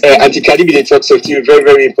because Auntie Kadibi they talk something very,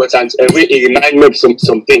 very important. Where it remind me of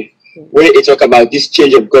something. Where it talk about this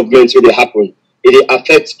change of government where they happen. It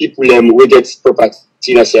affects people who get property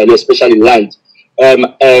in Sierra Leone, especially land.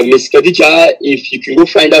 Miss Khadija, if you can go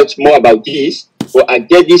find out more about this, or I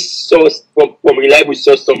get this source from reliable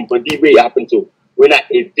source, somebody where it happened to when I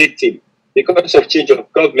a victim because of change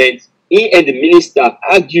of government. He and the minister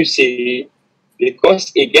argue say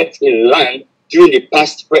because he gets in land during the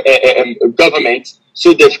past government,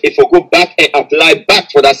 so that if we go back and apply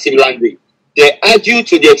back for that same land, they argue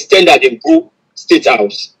to the extent that they go state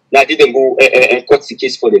house. Now they didn't go and cut the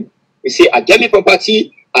case for them. We say I get me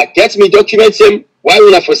property, I get me documents them. Why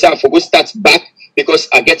will I for say I for go start back because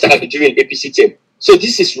I get to during APC term? So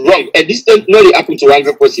this is wrong, and this don't only happen to one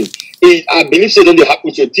person. I believe so. Don't they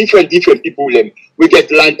happen to different people? We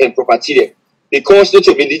get land and property there because not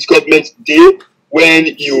only this government deal when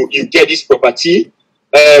you get this property.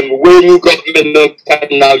 When new government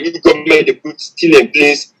now new government they put still in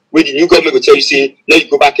place. When the new government will tell you say let you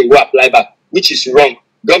go back and go apply back, which is wrong.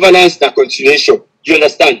 Governance and continuation. You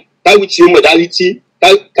understand? That with your modality,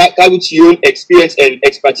 that with your own experience and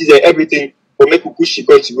expertise and everything will make you push to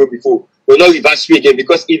go before. Will not reverse you again,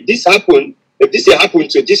 because if this happen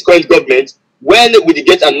to this current government, when we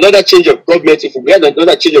get another change of government, if we get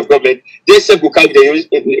another change of government, they say will come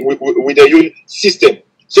with their own system.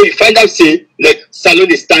 So you find out say like Salon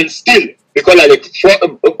they stand still because like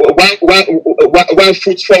one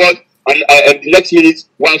foot forward and the next minute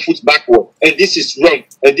 1 foot backward, and this is wrong.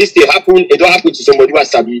 And this they happen. It don't happen to somebody who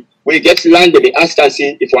has sabi. When you get to land, they ask and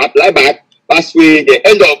say if you apply back, pass way they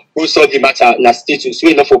end up go solve the matter na status.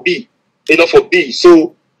 We enough for B.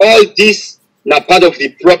 So all this now part of the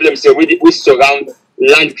problems that we surround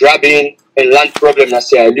land grabbing and land problem na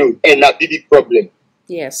Sierra Leone, and a big problem.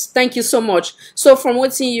 Yes, thank you so much. So from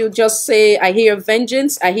what you just say, I hear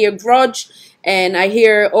vengeance, I hear grudge, and I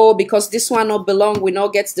hear, oh, because this one not belong, we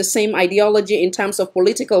not get the same ideology in terms of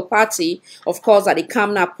political party. Of course, that they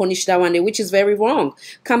come now punish that one, which is very wrong.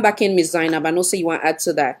 Come back in, Ms. Zainab, I know say you want to add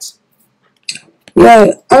to that.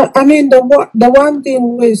 Yeah, I mean, the one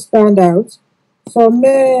thing we stand out, for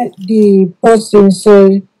me, the person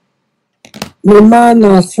say, the man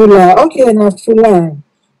na Fula, okay, na Fula,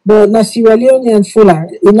 but na Sierra Leonean Fula,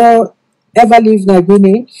 you know, ever live na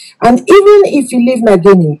Guinea. And even if you live na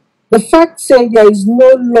Guinea, the fact say there is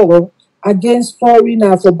no law against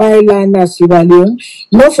foreigner for buy land na Sierra Leone,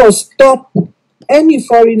 no for stop any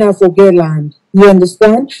foreigner for get land. You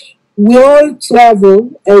understand? We all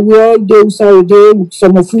travel and we all do Saturday,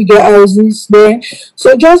 some of we get houses there.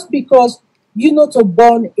 So just because you're not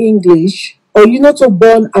born English or you're not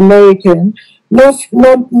born American, not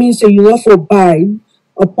means that you're not for buy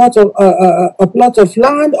a plot of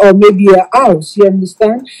land or maybe a house. You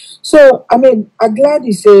understand? So I mean, I'm glad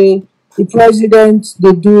you say the president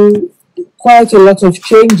they do quite a lot of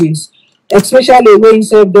changes, especially when you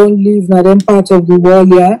say don't live in that part of the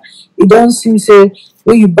world. Yeah, you don't see say.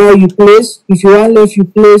 When you buy your place, if you want left your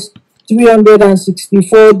place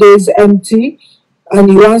 364 days empty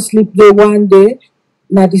and you want sleep there one day,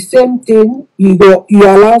 now the same thing, you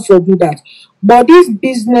allow for do that. But this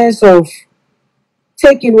business of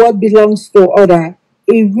taking what belongs to other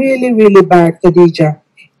is really, really bad, Khadija.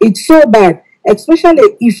 It's so bad,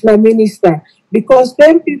 especially if na minister, because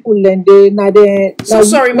then people then they So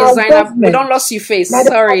sorry, Miss Zainab, we government. don't lost your face. Now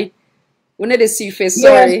Sorry. We need to see your face.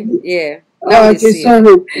 Yes. Sorry. Yeah. Now we Okay, see. sorry.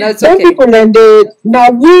 No, it's Then okay. people then they now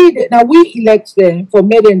we elect them for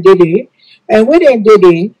Meden Dede, and when they did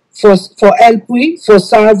it for LP, for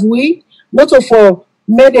Savwe, not for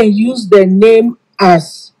Meden use their name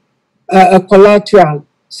as a collateral.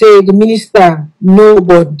 Say the minister know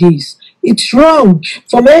about this. It's wrong.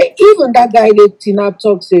 For me, even that guy that Tina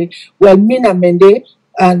talk say, well, me na Mende,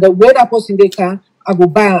 and the way that person they can, I go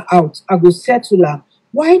buy her out. I go settle her.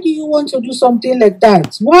 Why do you want to do something like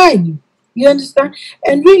that? Why? You understand?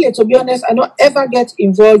 And really, to be honest, I don't ever get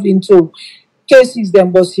involved into cases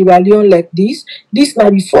them but Sierra Leone like this. This now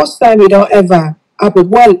the first time we don't ever happen.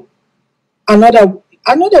 Well, another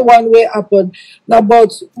one way happen. Now,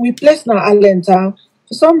 but we place now Allentown.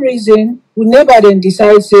 For some reason, we never then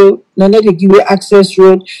decide say no they give you access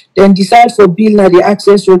road, then decide for bill now the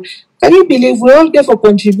access road. Can you believe we all get for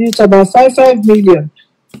contribute about 5 million?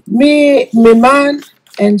 Me man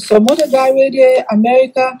and some other guy where they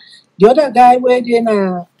America, the other guy where they in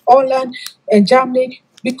Holland and Germany,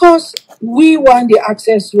 because we want the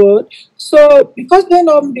access road. So because they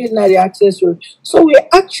don't build now the access road, so we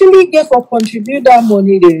actually get for contribute that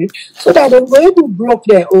money there so that they're going to block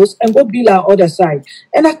their house and go build our other side.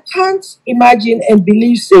 And I can't imagine and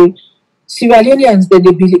believe say Sierra Leoneans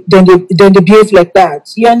then they behave like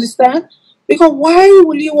that. You understand? Because why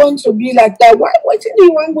will you want to be like that? Why do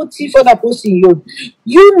you want to go see for that person you?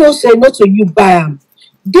 You know say not so you buy them.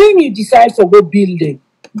 Then you decide for go build it.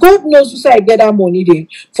 God knows who say I get that money there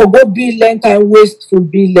for go build land and wasteful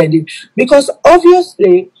building. Because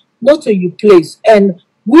obviously not to you place. And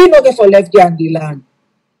we not get for left there on the land.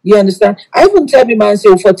 You understand? I even tell me man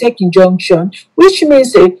say for take injunction, which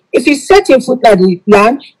means say if he set him foot at the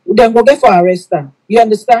land, then go get for arrest him. You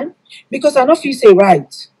understand? Because I know if you say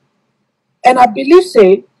right. And I believe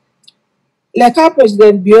say like our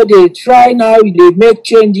President Bio, they try now, they make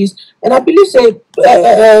changes. And I believe say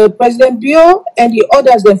President Bio and the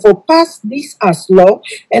others then for pass this as law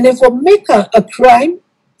and then for make a crime,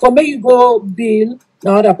 for make you go bill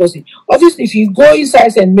the other person. Obviously, if you go inside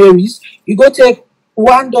St. Mary's, you go take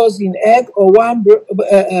 1 dozen egg or one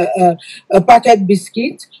a packet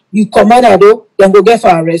biscuit, you command a door, then go get for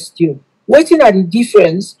arrest you. Waiting at the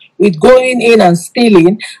difference with going in and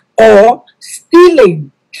stealing or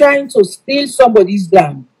stealing, trying to steal somebody's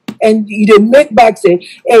land, and you don't make back say,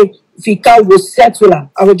 hey, if you can't go settle,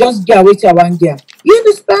 I will just get away to one gear. You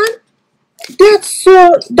understand? That's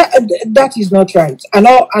so that is not right. I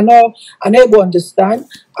never understand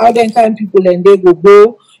how then kind people and they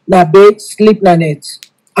go na bed, sleep na net.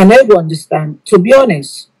 I never understand, to be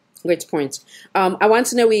honest. Great point. I want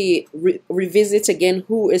to know we revisit again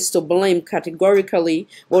who is to blame categorically.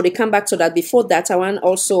 Well, they come back to that. Before that, I want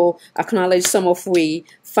also acknowledge some of we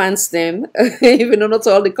fans them, even though not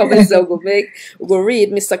all the comments they'll go make. We'll go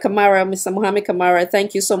read Mr. Kamara, Mr. Mohammed Kamara.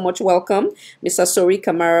 Thank you so much. Welcome. Mr. Sori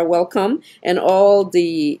Kamara, welcome. And all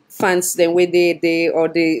the fans then where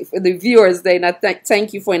the viewers then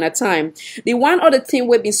thank you for in a time. The one other thing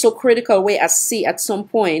we've been so critical where I see at some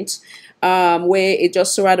point where it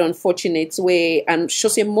just so rather unfortunate way and show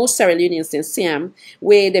say most Sierra Leoneans in Siam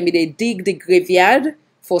where they dig the graveyard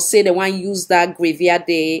for say they want use that graveyard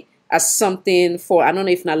day as something for I don't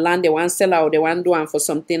know if na land they want sell out or they want do one for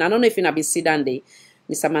something. I don't know if in a be see that day.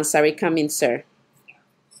 Mr. Mansari, come in, sir.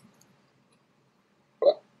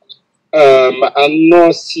 I'm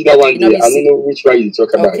not see that one day. I don't know which one you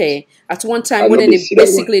talk about. Okay. At one time, when they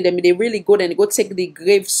basically they really go and they go take the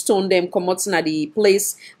gravestone them come out na the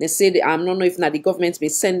place. They say I don't know if na the government may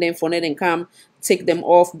send them for them and come take them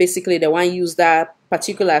off. Basically, they want to use that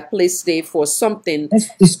particular place there for something. That's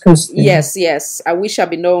disgusting. Yes. I wish I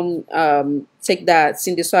be known take that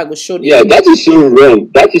Cindy so I go show you. Yeah, that is so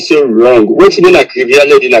wrong. That is so wrong. Waiting in a graveyard,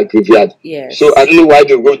 not in a graveyard. Yes. So I don't know why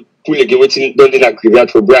they go pull again waiting don't in a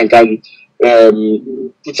graveyard for Brian can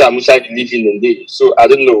put our inside living in there. So I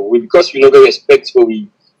don't know. Because we not very respect for we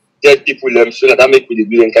dead people so that make we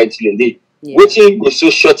do them kind of thing in there. Yeah. Waiting go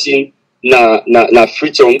so short in na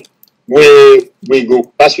freedom where we go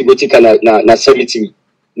pass we go take na cemetery.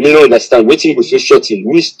 Me don't understand. Waiting go so short in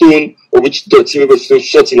which stone or which dirty we go so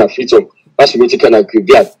short in a freedom. Pass we go take na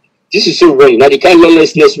graveyard. This is so wrong. Now the kind of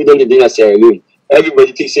lawlessness we don't do in Sierra Leone.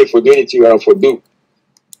 Everybody thinks say for doing it around for do.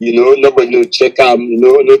 You know, nobody no check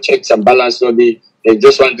no checks and balance. No, they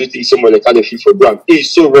just want to do things somewhere like how they feel for do.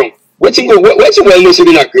 It's so wrong. Waiting well no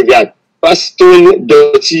sitting in a graveyard. pass stone,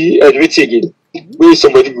 dirty, and everything again. Where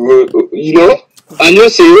somebody go, you know, and you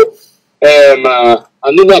say, I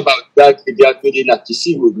don't know about that graveyard where they not to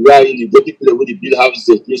see wood, where you get people with the build houses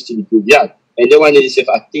that close to the graveyard. And then one day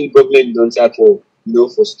I think government don't have for, you know,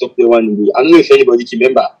 for stop the one. I don't know if anybody can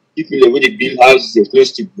remember people with the build houses that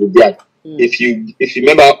close to the graveyard. If you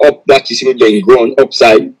remember up that you see what they grown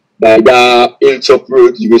upside by the hilltop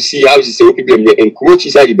road, you will see houses say people they encroach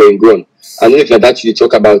inside the being grown. I don't know if that you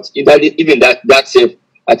talk about even that safe.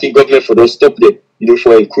 I think government for don't stop them, you know,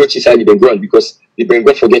 for encroach inside the being grown because the being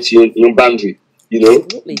grown forget your boundary. You know,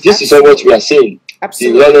 Absolutely. this is all what we are saying.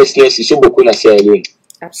 Absolutely. The lawlessness is so bokuna say.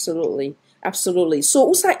 Absolutely. Absolutely.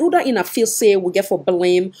 So Uda in a feel say we get for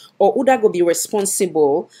blame or Uda go be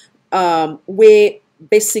responsible where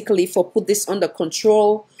basically for put this under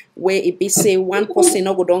control where it be say one person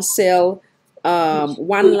no go don't sell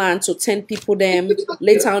one land to 10 people them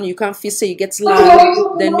later on you can't feel say you get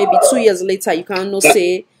land then maybe 2 years later you can't no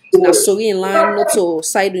say na sorry in land not to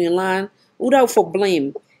side in land Uda for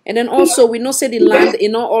blame. And then also, we know say the land is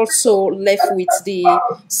not also left with the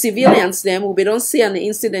civilians them. We don't see an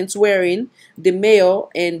incident wherein the mayor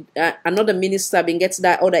and another minister been gets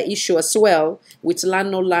that other issue as well with land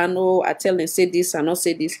no, I tell them say this and not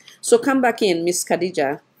say this. So come back in, Miss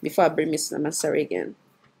Khadija, before I bring Miss Namasari again.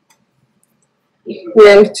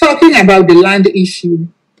 Well, talking about the land issue,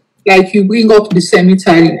 like you bring up the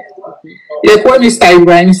cemetery, like what Mr.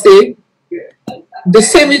 Ibrahim said, the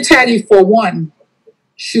cemetery for one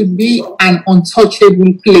should be an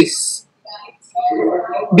untouchable place.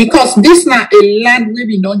 Because this now a land we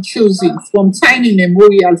be not chosen from time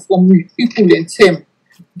immemorial from people in term.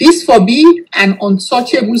 This for be an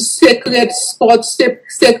untouchable sacred spot,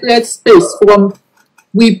 sacred space from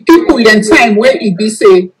we people in time where it be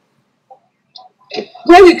say,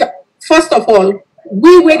 where we first of all,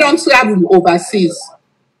 we don't travel overseas.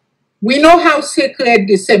 We know how sacred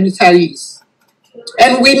the cemetery is.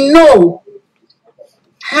 And we know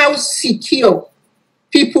how secure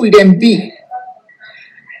people then be.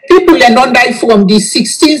 People then don't die from the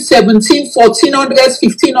 16, 17, 1400s,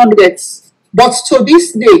 1500s. But to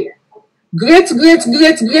this day, great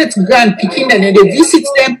grand picking and they visit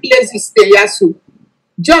them places they yasu.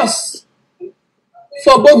 Just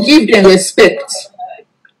for go give them respect.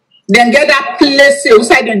 Then get that place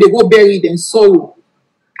outside and they go buried in sorrow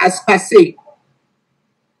as per se.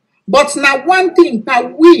 But now one thing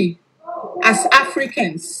that we as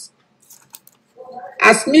Africans,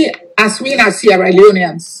 as we as Sierra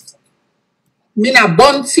Leoneans, me na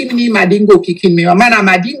born timini madingo kicking me, man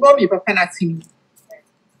madingo me papa na timini.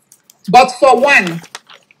 But for one,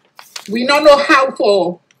 we don't know how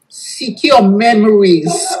to secure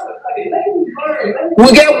memories.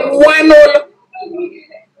 We get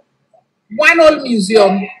one old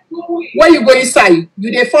museum where you go inside,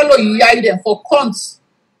 you they follow you hide them for cons.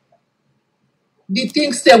 The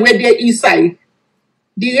things that were there inside.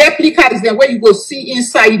 The replicas that where you go see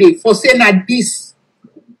inside it for saying that this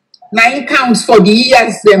 9 counts for the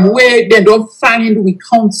years them where they don't find we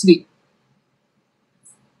country.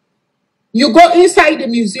 You go inside the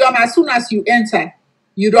museum as soon as you enter,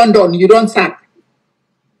 you don't tap.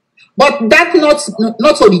 But that's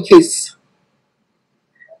not all the case.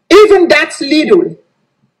 Even that little,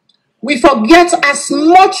 we forget as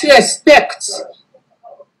much respect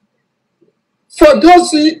for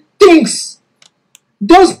those things,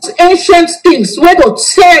 those ancient things, where go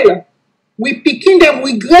tell, we picking them,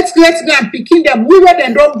 we great grand picking them, we were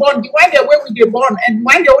then don't born, the one they were we they born, and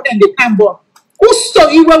one they when they can't born. Whose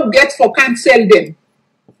story will get for can't sell them?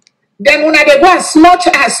 Then when they go as much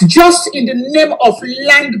as just in the name of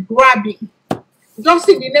land grabbing, just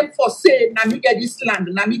in the name for say, na me get this land,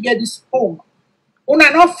 na me get this home. Una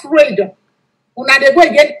not afraid. Una they go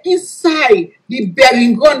again inside the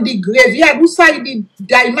burying ground, the graveyard, inside the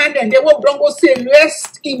diamond, and they will don't go say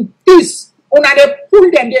rest in peace. Una they pull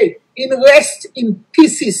them there in rest in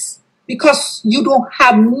pieces because you don't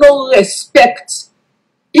have no respect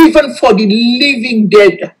even for the living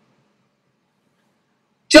dead.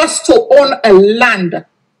 Just to own a land,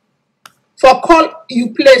 for call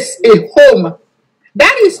you place a home.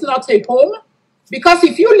 That is not a home. Because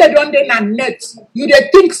if you lay down there and net, you they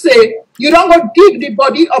think say, you don't go dig the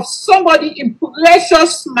body of somebody in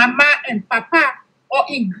precious mama and papa or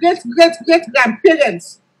in great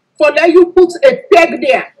grandparents. For that you put a peg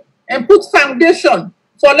there and put foundation.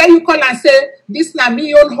 For that you call and say, this na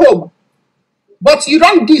me own home. But you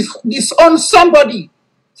don't disown somebody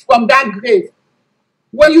from that grave.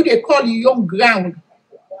 When you they call you young ground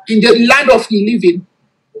in the land of the living,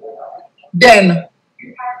 then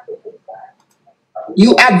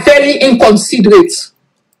you are very inconsiderate.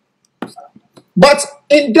 But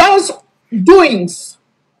in those doings,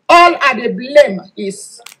 all are the blame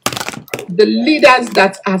is the leaders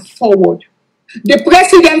that are forward. The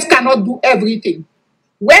president cannot do everything.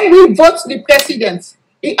 When we vote the president,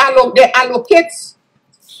 they allocate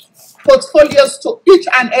portfolios to each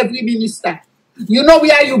and every minister. You know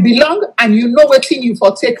where you belong and you know what thing you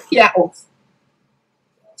for take care of.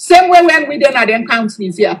 Same way when we then are then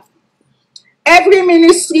countries here. Every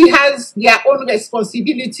ministry has their own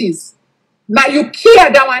responsibilities. Now you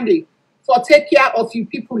care that one day for take care of you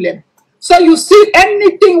people them. So you see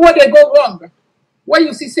anything where they go wrong, where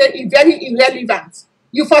you see say it's very irrelevant,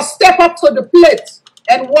 you first step up to the plate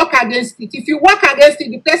and work against it. If you work against it,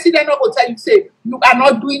 the president will tell you, say, you are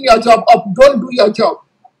not doing your job or don't do your job.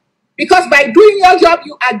 Because by doing your job,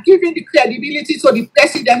 you are giving the credibility to the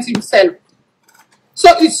president himself. So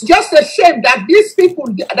it's just a shame that these people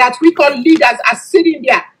that we call leaders are sitting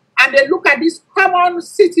there and they look at these common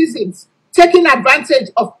citizens taking advantage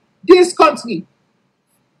of this country,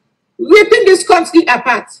 ripping this country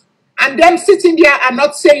apart, and them sitting there and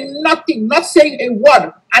not saying nothing, not saying a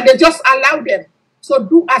word, and they just allow them to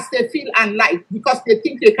do as they feel and like because they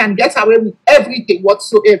think they can get away with everything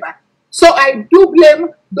whatsoever. So I do blame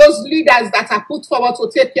those leaders that are put forward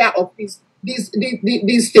to take care of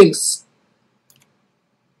these things.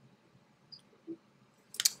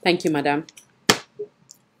 Thank you, madam.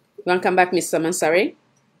 You want to come back, Mr. Mansari?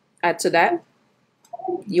 Add to that?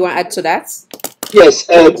 You want to add to that? Yes.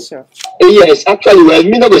 Sure. Yes, actually, well,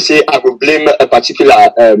 me not going to say I will blame a particular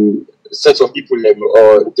set of people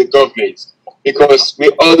or the government because we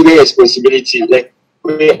all the responsibility. Like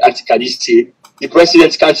we at Kadisi, the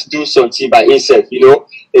president can't do something by himself. You know,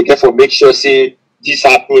 he can for make sure say this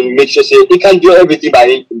happen, make sure say he can't do everything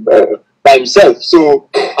by himself. So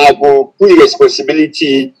I will put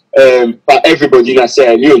responsibility by everybody in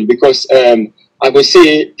Sierra Leone because I will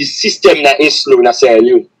say the system that is slow in Sierra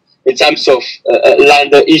Leone in terms of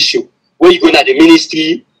land issue. When you go to the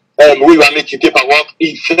ministry, we will make your paperwork,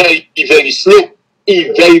 it's very slow.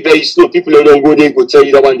 It's very slow. People don't go there, go tell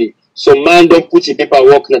you that one day. So man don't put in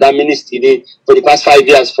paperwork in that ministry there for the past 5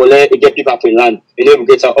 years for let get people for land and then we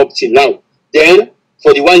get up till now. Then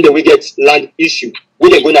for the one that we get land issue, we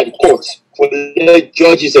then go to the court for the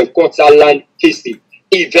judges and courts that land case.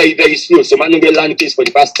 It's very slow. So man don't get land case for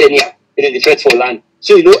the past 10 years and then the fight for land.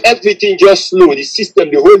 So you know everything just slow. The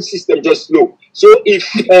system, the whole system just slow. So if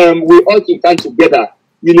we all can come together,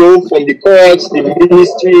 you know, from the courts, the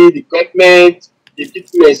ministry, the government, the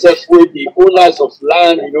people themselves, the owners of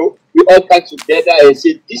land, you know, we all come together and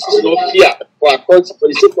say this is not fair for our country, for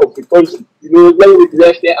the sake of the country. You know, when we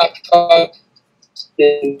left there after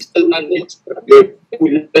we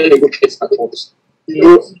let them go get support. You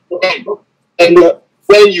know, and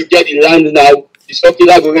when you get the land now, it's okay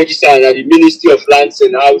that go register at the Ministry of Lands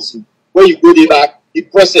and Housing. When you go there back, the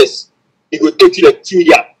process it will take you like 2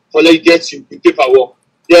 years for let you get to the paperwork.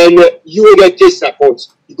 Then you will get case support.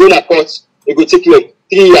 You go to court, it will take you like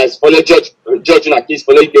 3 years for the judge in a case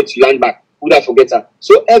for let you get your land back. Who that forget that?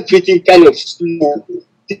 So everything kind of slow,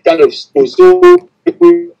 So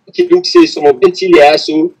people look say some of them till they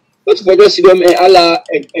so not to forget see them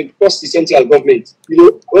and cost the central government. You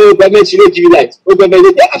know, when government you know give you that. When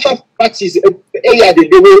government they have parties area they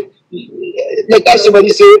will like how somebody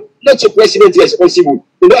say not your president is responsible.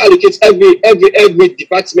 You don't allocate every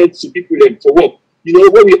department to people to work. You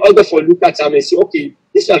know, when we order for look at them and say, okay,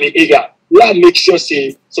 this is an area. Let's make sure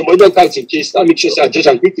say somebody don't count in case. Let's make sure say judge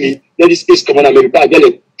and quickly let this case come on America. I get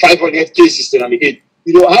like 500 cases in America.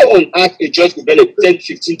 You know, how on earth a judge could get like 10,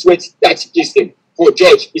 15, 20, 30 cases for a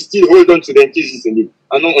judge, he still hold on to them cases in it.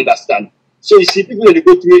 I don't understand. So you see, people they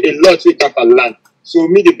go through a lot to cap and land. So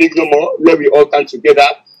me the big no more, let we all come together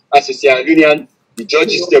as a Sierra Leonean, the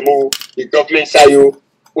judges demo, the government side,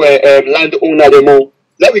 where landowner demo.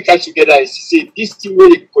 Let we come together and say this thing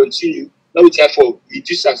will continue. Let we try for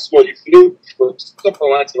reduce as small. If you know, stop for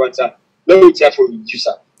one time, let we try for reduce.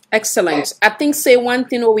 Excellent. I think say one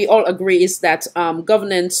thing we all agree is that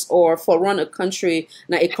governance or for run a country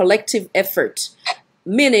now a collective effort.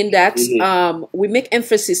 Meaning that we make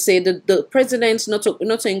emphasis say that the president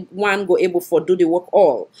not in one go able for do the work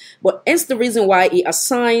all, but hence the reason why he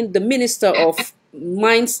assigned the minister of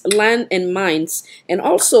mines, land and mines, and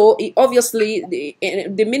also obviously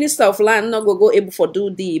the minister of land not go able for do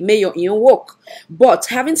the mayor in work. But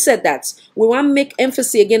having said that, we want to make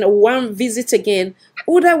emphasis again, we want visit again.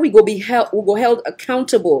 Or we go held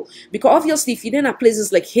accountable, because obviously if you then have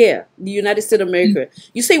places like here, the United States of America,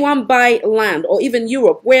 you say one buy land or even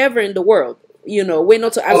Europe, wherever in the world, you know, way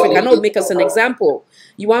not to Africa. Now make us an example.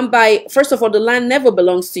 You want buy, first of all, the land never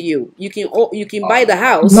belongs to you. You can buy the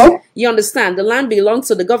house. No. You understand? The land belongs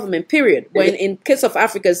to the government, period. When in case of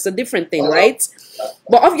Africa, it's a different thing, right?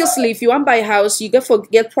 But obviously, if you want buy a house, you get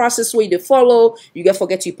forget process where you follow. You get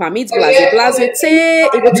forget your permits, blase.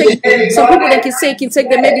 It will take some people that can say it can take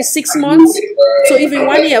them maybe 6 months to even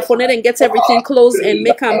 1 year for them and get everything closed and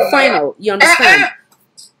make them final. You understand?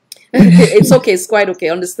 It's okay. It's quite okay.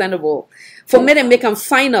 Understandable. For me to make them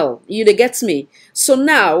final, you they get me. So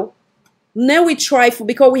now we try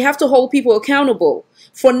because we have to hold people accountable.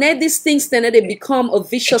 For now these things then they become a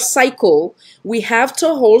vicious cycle. We have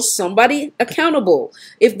to hold somebody accountable.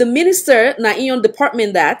 If the minister now in your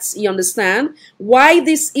department that you understand why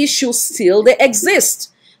these issues still they exist.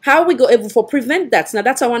 How we go able to prevent that? Now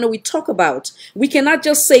that's what we talk about. We cannot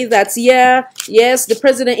just say that, yes, the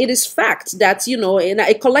president, it is fact that, you know, in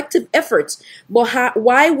a collective effort, but how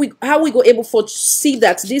we go able to see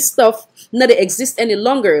that this stuff not exist any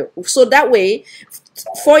longer. So that way,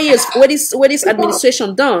 4 years, where this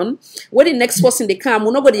administration done, where the next person they come,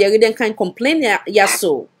 nobody again can complain,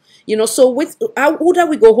 so. You know, so who do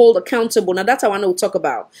we go hold accountable? Now that's what I want to talk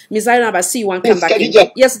about. Ms. Zainab, I see you want to come back in.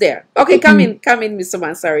 Yes, there. Okay, come in, Mr.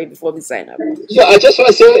 Mansari, before Ms. Zainab. Yeah, I just want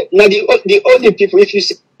to say, now the only people, if you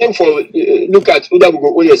aim for, look at who that will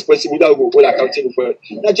go all responsible, who that will go all accountable for,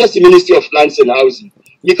 not just the Ministry of Lands and Housing,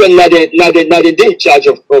 because now they in charge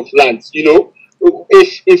of lands, you know.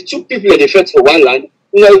 If two people are the first for one land,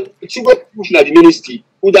 you know, two go from the ministry,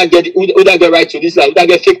 who that get right to this land, who that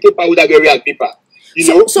get fake paper, who that get real paper. You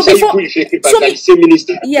know, so before,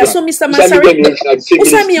 minister. Yeah, so Mr. Mansari,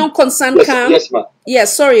 Usami on concern cam. Yes, ma'am.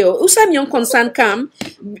 Yes, sorry, Usami on concern cam.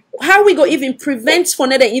 How we go even prevent for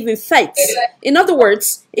another even fights? In other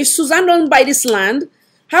words, if Suzanne don't buy this land,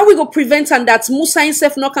 how we go prevent and that Musa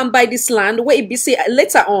himself not can buy this land? Where it be say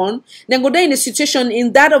later on, then go there in a situation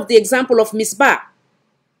in that of the example of Mrs.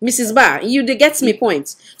 Bar, you they get me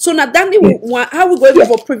point. So now that how we go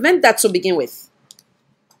able to prevent that to begin with?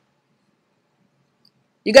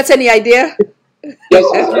 You got any idea? Yes.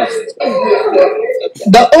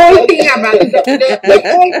 The whole thing about the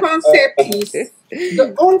whole concept is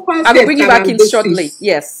the whole concept. I will bring you back in shortly.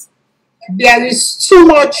 Yes. There is too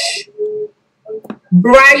much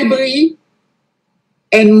bribery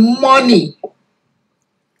and money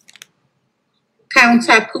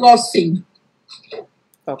countercrossing.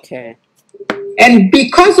 Okay. And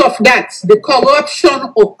because of that, the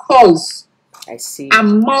corruption occurs I see.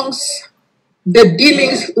 amongst the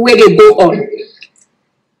dealings where they go on.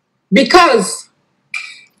 Because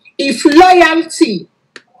if loyalty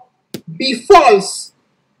befalls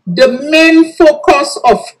the main focus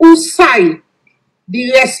of whose side,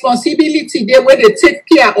 the responsibility they where they take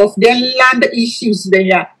care of their land issues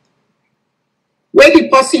there. Where the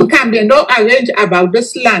person come, they don't arrange about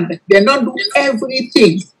this land. They don't do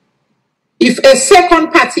everything. If a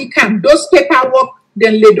second party come, those paperwork,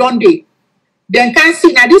 then they don't do. Then can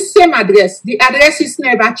see now this same address, the address is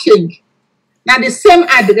never changed. Now the same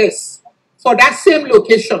address for that same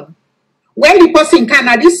location. When the person can,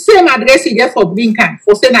 now this same address he get for Blinken,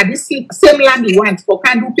 for say now this same land he wants for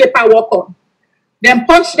can do paperwork on. Then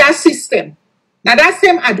punch that system. Now that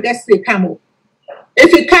same address they come up.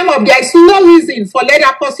 If it come up, there is no reason for let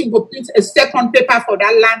that person go print a second paper for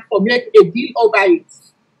that land for make a deal over it.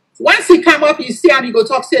 Once he come up, he see and he go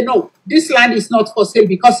talk, say no, this land is not for sale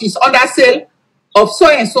because it's under sale of so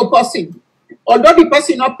and so person. Although the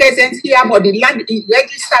person not present here, but the land is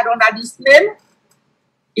registered under this name.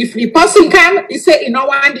 If the person come, he say, you know,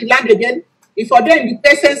 want the land again. If for them the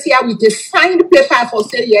presence here with a signed paper for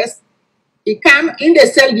say yes, he come in they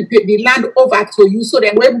sell the land over to you, so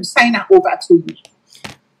then we will sign it over to you.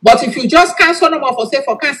 But if you just cancel them off or say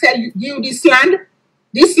for cancel you this land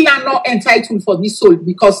not entitled for this sold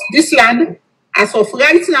because this land, as of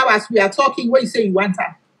right now, as we are talking, where you say you want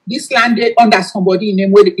it. This land they under somebody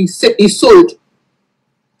name where is sold.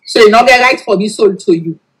 So you not get right for this sold to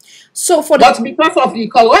you. So for but because of the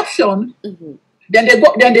corruption, then they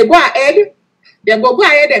go ahead,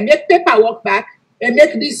 and make paperwork back and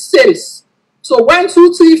make these sales. So 1,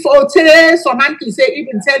 2, 3, 4, 10, some man can say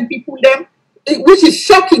even 10 people them, which is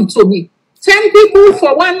shocking to me. 10 people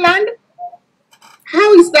for one land?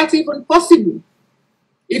 How is that even possible?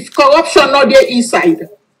 If corruption not there inside.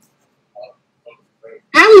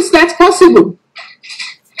 How is that possible?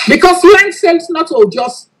 Because land sales not all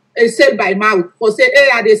just a sale by mouth. For say,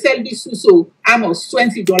 hey, they sell this so almost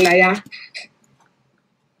 $20, yeah.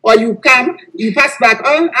 Or you come, you pass back,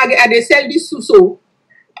 oh, they sell this so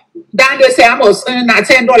then they say almost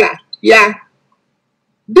 $10. Yeah.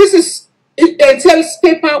 This is it entails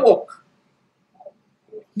paperwork.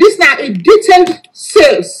 This now a detailed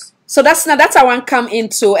sales. So that's I want come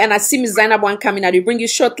into, and I see Ms. Zainab want coming. I will bring you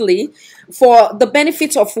shortly for the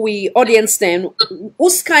benefit of we audience. Then,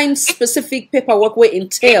 whose kind specific paperwork will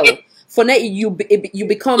entail for now you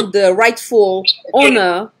become the rightful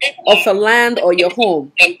owner of a land or your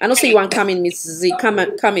home. I know say you want come in, Ms. Z. Come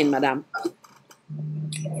in, madam.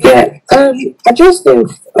 Yeah, I just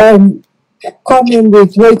come in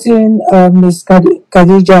with waiting Ms.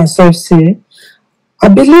 Khadija herself say. I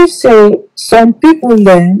believe say some people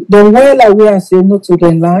then they well aware say no to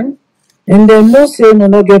the land and they no say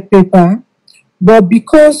no get paper, but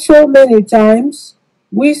because so many times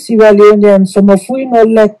we Sierra Leoneans, some of we no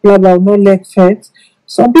like blabber, no like fet,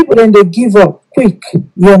 some people then they give up quick,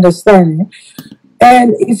 you understand?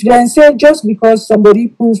 And if they say just because somebody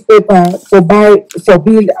proves paper for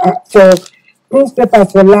proof paper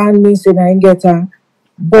for land means they ain't get a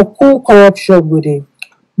but cool corruption with it.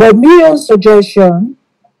 But me own suggestion,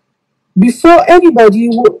 before anybody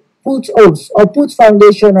put oath or put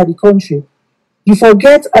foundation at the country, you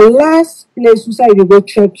forget a last place where you go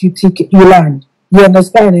check you take your land. You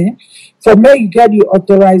understand? Eh? From where you get your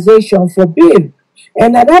authorization for bill.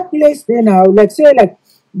 And at that place there now, let's say like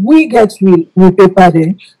we get we paper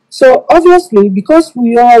there. So obviously because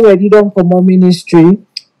we already don't come on ministry,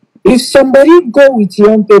 if somebody go with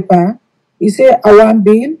your own paper, he say I want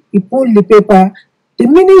bill, he pull the paper, the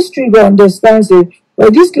ministry will understand say, well,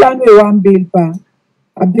 this land we want bill pa,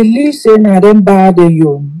 I believe say na them bad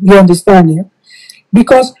you understand? Eh?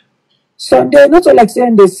 Because Sunday not like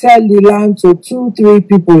saying they sell the land to 2-3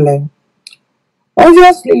 people. Eh?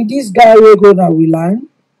 Obviously, this guy will go now we land.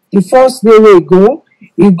 The first day we go,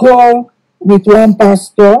 he go with one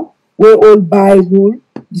pastor, we all Bible,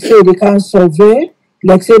 say they can survey,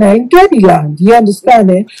 like say na get the land. You understand?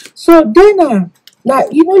 Eh? So then now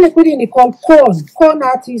you know like what they call corn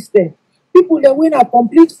artist there. People that win a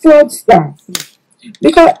complete fraudster.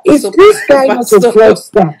 Because if so, this guy not a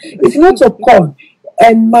fraudster, if not a con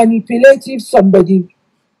and manipulative somebody,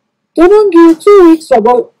 they don't give 2 weeks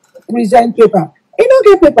ago present paper. He don't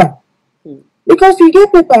get paper. Because if you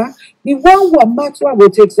get paper, the one who matter will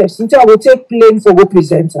take substance, will take plane for go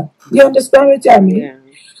presenter. You understand what I mean? Yeah.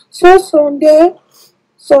 So Sunday,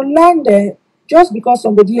 some land there, just because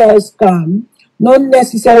somebody else come, not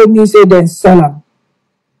necessarily means say then sell them.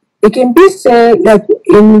 It can be said like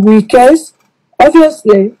in we case,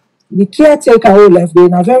 obviously, the caretaker who left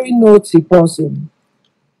being a very naughty person.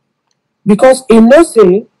 Because he know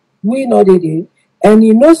say we know they did, and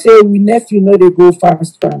he know say we nephew know they go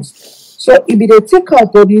fast. So if they take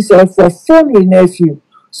out for this for phone with nephew.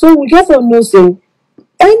 So we get to know say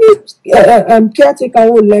any caretaker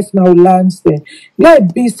who left now lands there.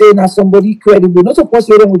 Let be saying as somebody credible. Not supposed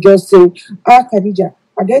to them will just say, Khadija,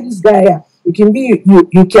 I get this guy here. It can be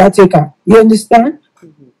you caretaker. You understand?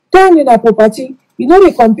 Then in a property, you know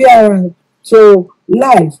they compare to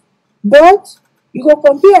life, but you go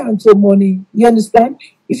compare to money. You understand?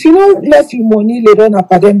 If you don't left you money later on at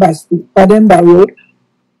Pademba Road,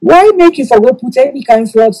 why make you forget put any kind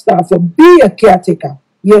of fraud stuff for be a caretaker?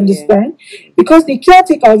 You understand? Yeah. Because the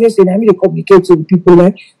caretaker obviously I mean they communicate to the people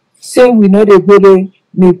like say we know they go there,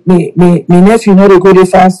 me nephew know they go there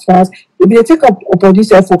fast. If they take up upon this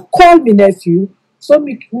for call me nephew, so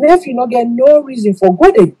me nephew not get no reason for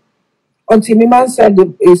go there until me man send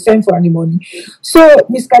for any money. So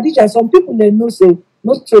Miss Khadija, some people they know say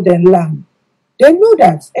not to their land. They know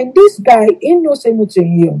that. And this guy ain't no say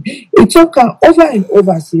nothing here. He took her over and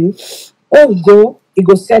over say, oh he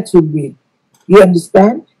go settle with. You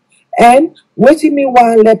understand? And waiting me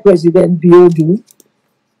while let President Bio do,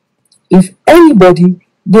 if anybody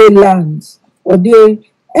they lands or they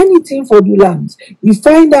anything for the lands, you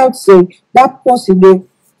find out say that person they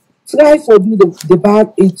try for do the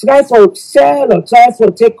bad, try for sell or try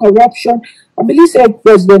for take corruption. I believe said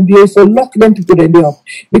President Bio for lock them people in there up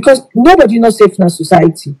because nobody not safe in a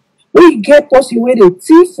society. We get person where they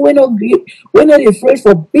thief, we not afraid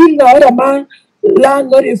for building the other man land,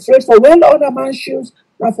 not afraid for well other man's shoes,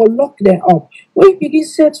 and for lock them up. We begin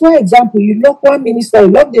set for example, you lock one minister, you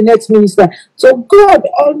lock the next minister. So God,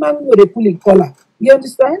 all man will they pull in collar. You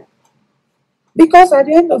understand? Because at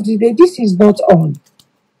the end of the day, this is not on.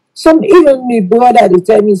 Some even me brother they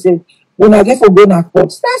tell me say, when I get for going to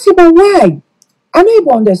court, that's about why. I don't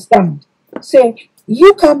even understand. Say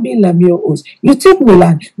you can't be in your house. You take me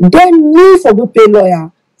land, then me for go pay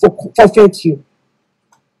lawyer for forfeit you.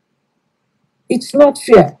 It's not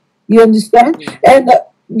fair. You understand? And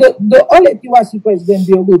the only PYC president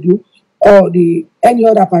they will do, or the any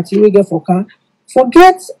other party we get for car,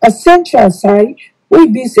 forget a central side. We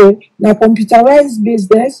be say na computerized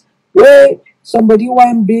business where somebody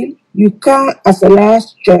want bill, you can as a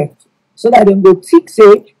last check so that dem go tick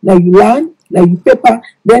say na you land, na you paper,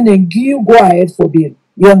 then dem give you go ahead for bail.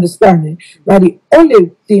 You understand? Na the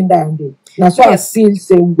only thing that I do. That's why Yes. I feel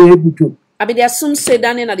say we able to. I mean, they assume say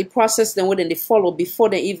that in the process then when they follow before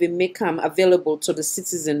they even make them available to the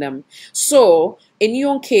citizen them. So in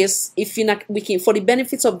your case, if you not we can for the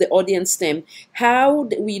benefits of the audience them, how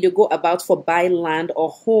do we go about for buy land or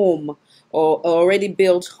home or already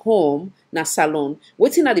built home na salon?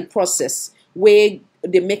 Waiting at the process where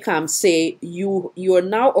they make them say you are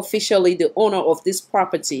now officially the owner of this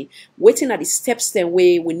property. Waiting at the steps then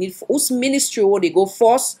way we need for whose ministry will they go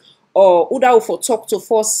first or who that will for talk to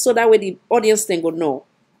first so that way the audience then go know.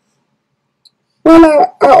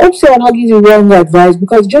 Well, I hope so. I'm not giving wrong advice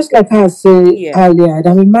because just like I said earlier,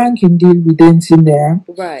 that a man can deal with anything there.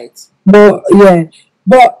 Right. But yeah,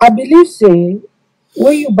 but I believe say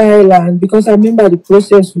when you buy land, because I remember the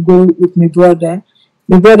process we go with my brother.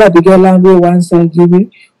 My brother they get land where once I give it,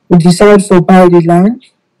 we decide for buy the land.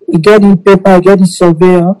 He get the paper, get the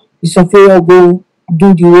surveyor go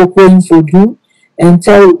do the work going for do and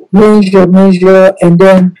tell measure, and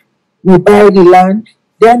then we buy the land.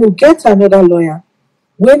 Then we get another lawyer.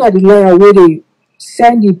 When are the lawyer where they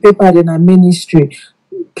send the paper in a ministry?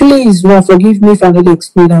 Please, well, forgive me if I don't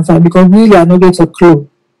explain and fine because really I don't get a clue.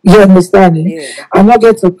 You understand? Yeah. I don't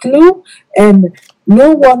get a clue, and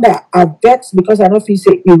no wonder I vex because I don't feel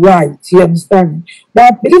say it right. You understand? But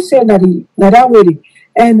I believe saying that way.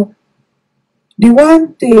 And the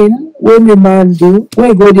one thing when the man do, when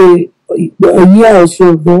he go a year or so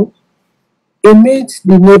ago, he meets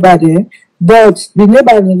the neighbor there, but the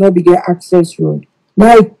neighbor will not be get access road.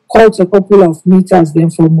 Now he calls a couple of meters then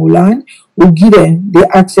from Mulan, will give them the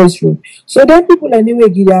access road. So then people anyway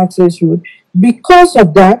give the access road. Because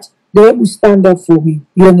of that, they will stand up for me.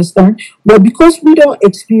 You understand? But because we don't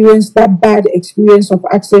experience that bad experience of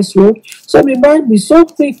access road, so we might be so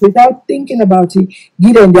quick without thinking about it,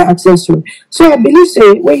 give them the access road. So I believe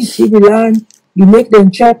say when you see the land, you make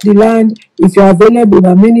them check the land if you're available in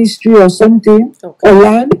a ministry or something or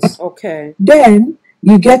land. Okay. Then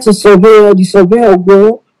you get a surveyor, the surveyor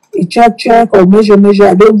go, a check or measure.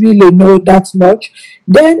 I don't really know that much.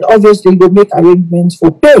 Then obviously you make arrangements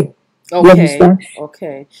for pay. Okay. You understand?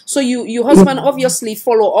 Okay. So your husband obviously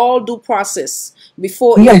follow all due process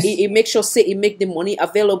before Yes. he make sure say he make the money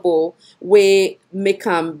available where make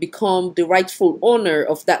him become the rightful owner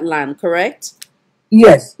of that land, correct?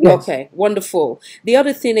 Yes. Okay, wonderful. The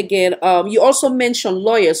other thing again, you also mentioned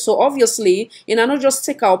lawyers. So obviously, not just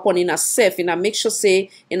take out upon in a safe, make sure say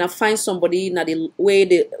find somebody in the way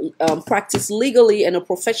they practice legally and a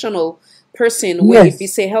professional person where if you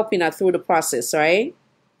say helping her through the process, right?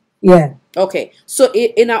 Yeah. Okay. So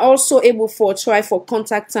I also able for try for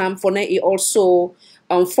contact time for now. It also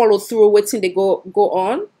follow through waiting they go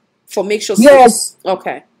on for make sure. Yes.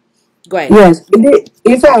 Okay. Go ahead. Yes.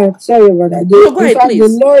 If I sorry about that, No, go ahead, please.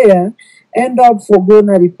 The lawyer end up for going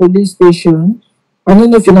at the police station, I don't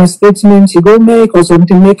know if in a statement you go make or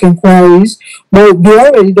something, make inquiries, but they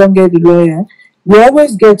already don't get the lawyer. We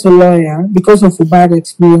always get a lawyer because of a bad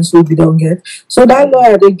experience we don't get. So that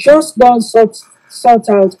lawyer, they just don't sort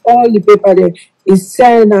out all the paper there. Is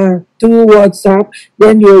sent through WhatsApp,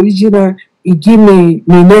 then the original, he give me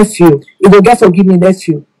my nephew. He will get for give me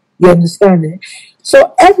nephew. You understand it?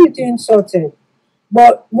 So everything sorted.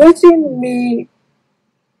 But waiting me,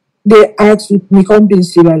 they asked with me come in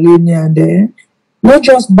Sierra Leone and then not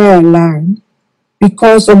just buy a land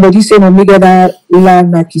because somebody said I'm get that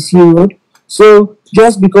land at Kisi Road. So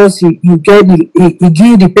just because you get he give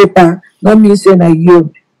you the paper, not me saying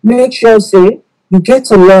you make sure say you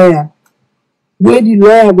get a lawyer where the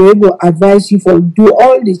lawyer will able to advise you for do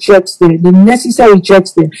all the checks there, the necessary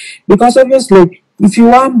checks there. Because obviously if you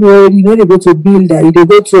want bread, you know they go to builder, they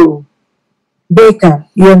go to baker,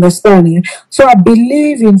 you understand? So I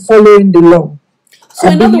believe in following the law. So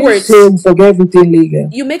in other words, forget everything legal.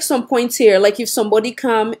 You make some points here, like if somebody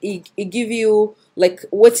come, he give you like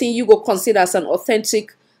what you go consider as an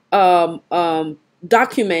authentic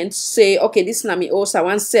document, say, okay, this is me also I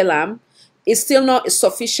want sell them. It's still not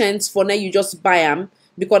sufficient for now you just buy them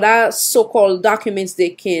because that so-called documents they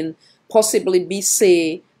can possibly be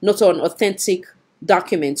say not an authentic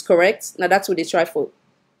documents, correct? Now that's what they try for.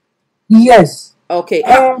 Yes. Okay.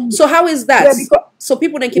 So how is that? Yeah, so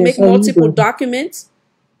people then can make multiple documents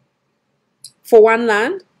for one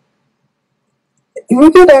land?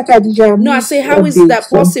 No, I say how is that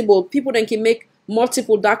possible? People then can make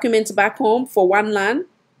multiple documents back home for one land?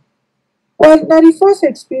 Well, now the first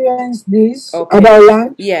experience this Okay. about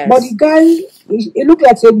land, Yes. but the guy, it looked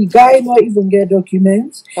like say the guy not even get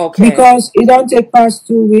documents Okay. because it don't take past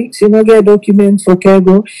 2 weeks. He not get documents for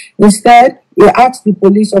Kego. Instead, he asked the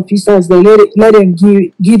police officers they let them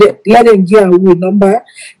give a number.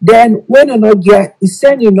 Then when you not get, he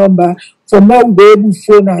send a number for more we able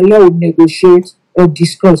phone and let him negotiate or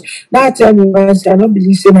discuss. Now tell me, man, I don't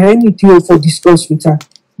believe saying anything for discuss with her.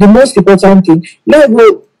 The most important thing, let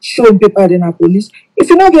go show him paper then a police. If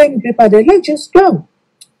you not get any paper, then let's just go.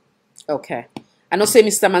 Okay. I know say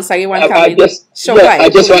Mr. Mansari one I coming. just want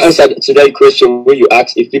to answer to that question where you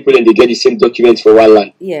ask if people and they get the same documents for one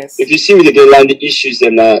land. Yes. If you see with the land issues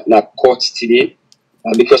them na court today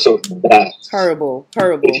because of that. Horrible.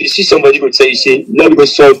 If you see somebody go tell you say let me go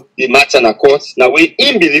solve the matter in a court, now when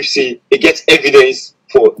him believe say he gets evidence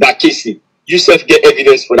for that case, you self get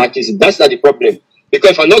evidence for that case. That's not the problem.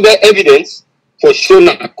 Because if I not get evidence for showing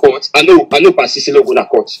a court, I know Pasisilo go na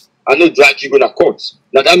court. I know drag you go na court.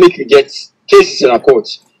 Now that make you get cases in a court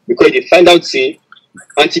because they find out say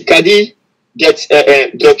Antikadi gets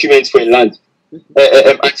documents for a land.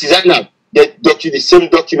 Artisanal get the same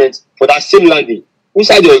documents for that same land. Who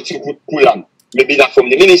side the two pull them? Maybe that from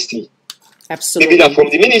the ministry. Absolutely. Maybe that from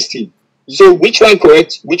the ministry. So which one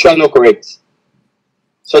correct? Which one not correct?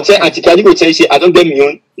 So say Antikadi go tell you say I don't get me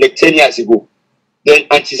on like 10 years ago. Then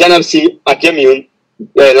Artisanal say I get me on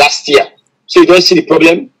last year. So you don't see the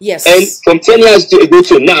problem? Yes. And from 10 years ago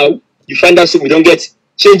to now, you find out so we don't get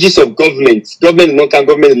changes of government. Government no can,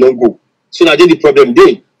 government no go. So now the problem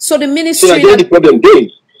day. So the ministry. So now the problem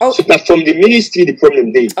day. Oh. So now from the ministry the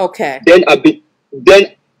problem day. Okay. Then I don't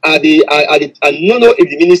know if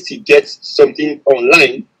the ministry gets something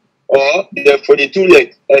online or therefore they do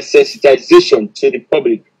like a sensitization to the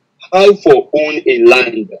public. How for own a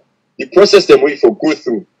land? The process them way for go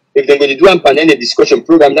through. If they're going to do a panel discussion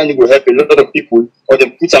program, then it will help a lot of people, or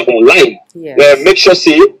them put them online. Yes. Make sure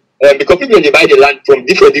say because people when they buy the land from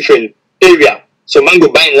different area. So man go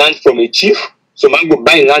buy land from a chief, so man go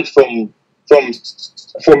buy land from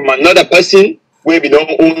another person where we don't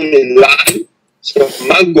own a land. So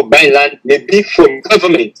man go buy land maybe from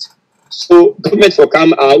government. So government will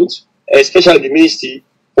come out, especially the ministry,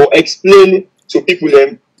 or explain to people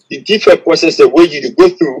them the different process the way you go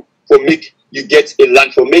through for make you get a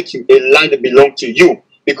land, for make you a land belong to you.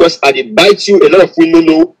 Because at the bite you, a lot of women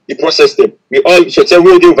know the process them. We all should say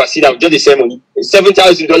we do oversee now just the same money.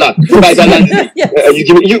 $7,000 you buy that land. Yes. We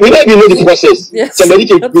don't even know the process. Yes. Somebody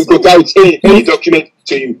can go out any document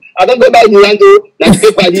to you. I don't go buy the land though, like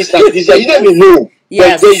paper this, like this. You don't even know.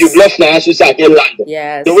 Yes. But then you bluff now, so say I get land.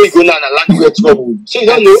 Yes. The way you go now, and land get trouble. So you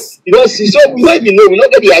don't know. You don't see. So we don't even know. We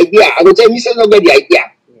don't get the idea. I will tell you, say not get the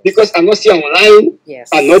idea. Because I'm not seeing online, Yes.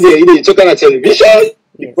 I'm not there, you talking on television,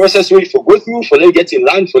 the Yes. process where you for go through, for let you get a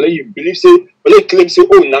land, for let you believe, say, for let you claim, say,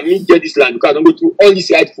 oh, now me get this land, because I don't go through all this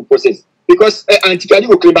rightful process. Because Antikadi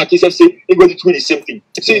will claim back himself, say, he go through the same thing.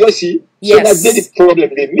 So you don't see, Yes. so that's the problem.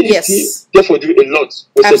 The ministry, Yes. therefore, do a lot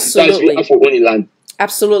for Absolutely. sensitizing for owning land.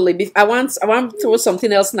 Absolutely. I want to throw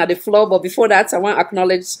something else on the floor, but before that, I want to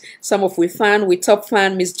acknowledge some of we top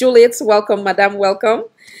fan, Miss Juliet. Welcome, Madam. Welcome.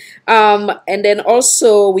 And then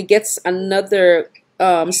also we get another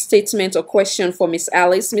statement or question for Miss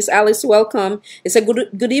Alice. Miss Alice, welcome. It's a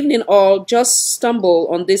good evening all. Just stumble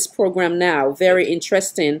on this program now. Very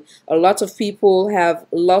interesting. A lot of people have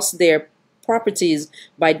lost their properties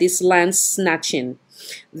by this land snatching.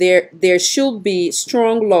 There should be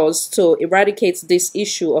strong laws to eradicate this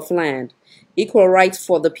issue of land. Equal rights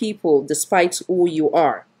for the people despite who you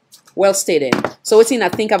are. Well stated. So what do you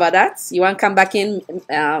think about that? You want to come back in,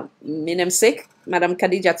 Minem Sik? Madam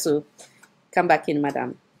Khadija to come back in,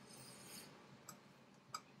 Madam.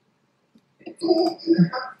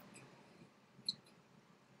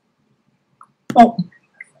 Oh,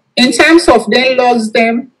 in terms of then laws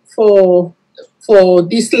them for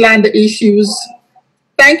these land issues,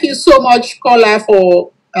 thank you so much, Kola,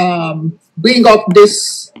 for bring up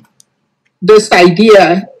this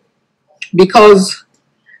idea, because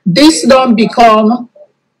this don't become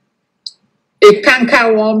a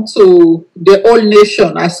cankerworm to the whole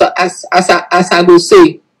nation, as I will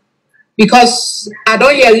say, because I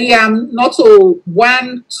don't hear not to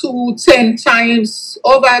 1, 2, 10 times,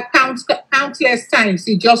 over countless times.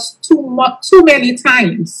 It's just too many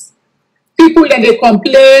times. People then they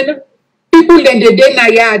complain. People then they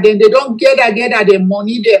deny, then they don't get the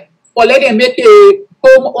money them for let them make a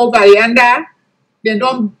home over yonder. They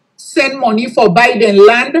don't send money for buy the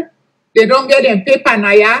land. They don't get them paper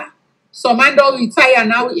naya. Some man don't retire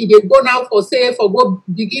now. If they go now for say for go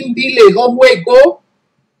begin build a home where go.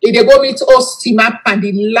 If they go meet us team up and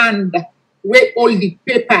the land where all the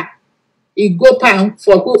paper. he go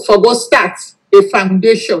go start a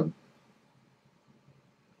foundation.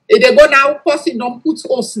 If they go now, person don't put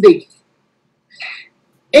us there.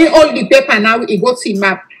 In all the paper now, he got him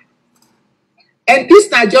map. And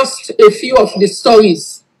these are just a few of the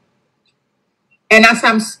stories. And as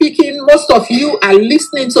I'm speaking, most of you are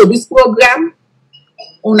listening to this program.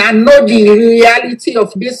 Una know the reality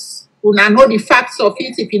of this. Una know the facts of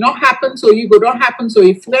it. If it not happen to you, it don't happen to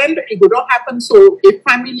a friend. It don't happen to a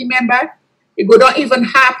family member. It don't even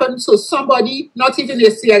happen to somebody, not even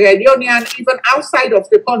a Sierra Leonean, even outside of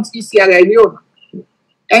the country, Sierra Leone.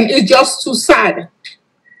 And it's just too sad.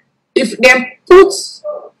 If they put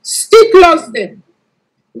sticklers them,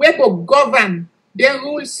 we go govern the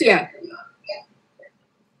rules here.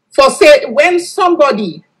 For say, when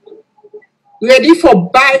somebody ready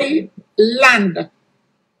for buy land,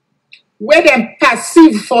 where them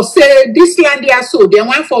perceive for say this land here, so they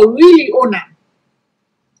want for really owner.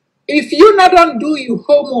 If you not don't do your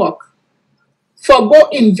homework, for go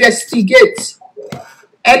investigate,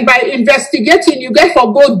 and by investigating you get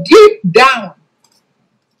for go deep down.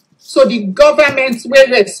 So the government were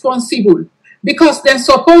responsible because they're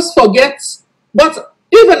supposed to forget. But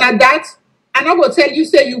even at that, I'm not going to tell you,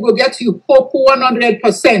 say you go get you hope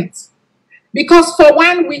 100%. Because for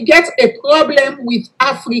one, we get a problem with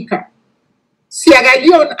Africa, Sierra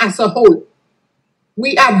Leone as a whole.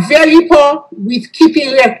 We are very poor with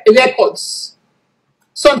keeping records.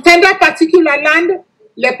 Some tender particular land,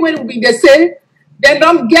 like when we they say, they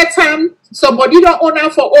don't get them, somebody don't own them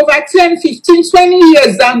for over 10, 15, 20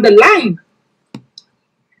 years down the line.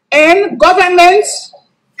 And government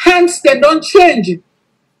hands, they don't change.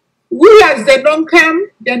 Rulers, they don't come,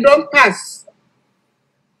 they don't pass.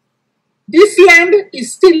 This land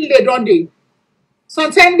is still the don't do.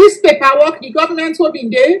 Sometimes this paperwork, the government will be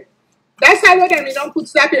there. That's how they don't put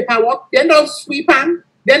that paperwork. They don't sweep them.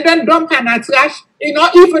 They don't dump and trash. You know,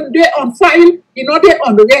 even they on file, you know, they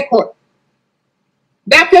on the record.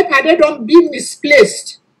 That paper, they don't be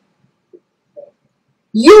misplaced.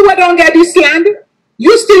 You who don't get this land,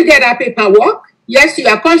 you still get that paperwork. Yes, you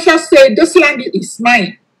are conscious, say, this land is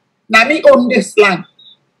mine. Now me own this land.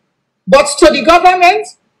 But to the government,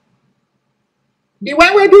 the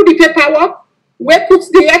one we do the paperwork, we put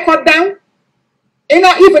the record down, you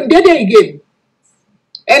know, even they again.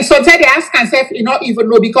 And sometimes they ask themselves, you know, even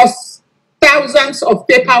know, because thousands of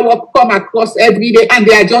paperwork come across every day and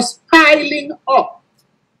they are just piling up.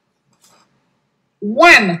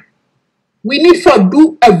 One, we need to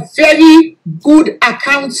do a very good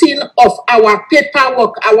accounting of our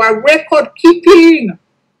paperwork, our record keeping.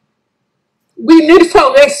 We need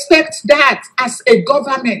to respect that as a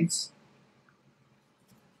government.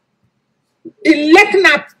 Elect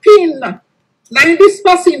na pin, now this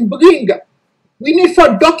person bring. We need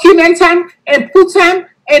to document them and put them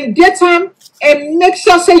and date them and make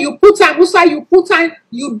sure say you put them, you put them,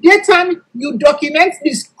 you date them, you document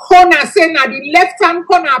this corner, say now the left hand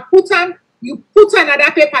corner, put them, you put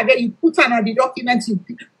another paper there, you put another document.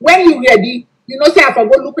 When you ready, you know say I for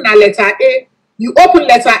go looking at letter A, you open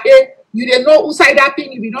letter A, you don't know who side that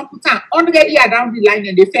pin, you don't put them already down the line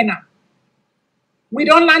and they fail now. We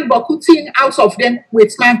don't learn but putting out of them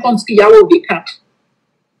with man country, how they can.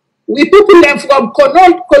 We people them from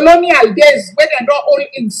colonial days when they don't all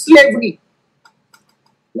in slavery.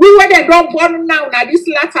 We when they don't born now this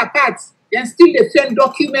latter part, then still they send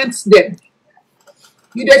documents them.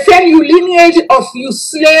 You defend your lineage of your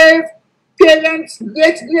slave parents,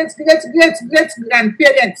 great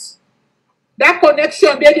grandparents. That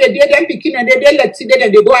connection they them picking and they let see they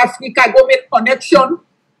go Africa, go make connection.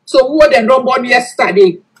 So who they don't born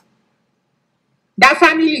yesterday. That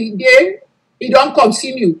family there, it don't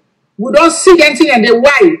continue. We don't see anything and the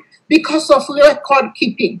why because of record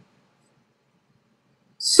keeping.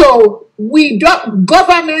 So we don't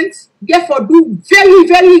government therefore do very,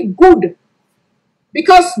 very good.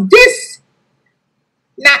 Because this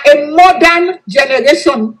now a modern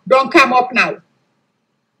generation don't come up now.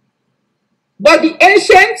 But the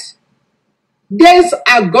ancient days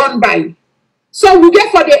are gone by. So we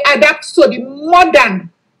therefore they adapt to the modern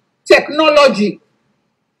technology.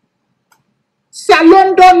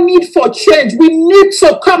 Salon don't need for change. We need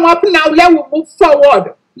to come up now. Let we move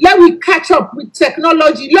forward. Let we catch up with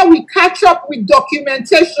technology. Let we catch up with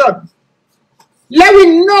documentation. Let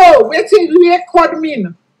we know what record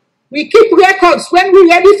mean. We keep records. When we're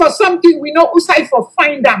ready for something, we know who's side for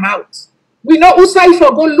find them out. We know who's side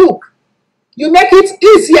for go look. You make it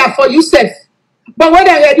easier for yourself. But when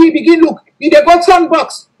they're ready, begin look. You they go turn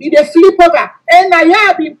box. You they flip over. And now you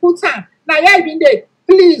have been put on. Now you have been there.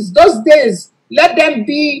 Please, those days, let them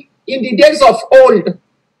be in the days of old.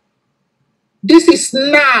 This is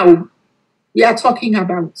now. we are talking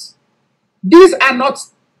about. These are not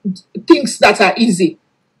things that are easy.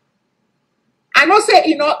 I don't say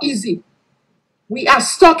it's not easy. We are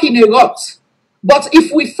stuck in a rut. But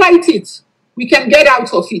if we fight it, we can get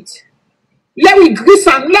out of it. Let we grease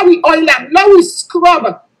and let we oil and let we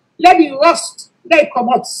scrub, let we rust, let it come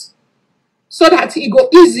out. So that it go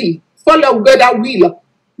easy, follow God will.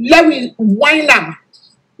 Let we wind them.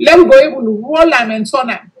 Let we go able to roll them and turn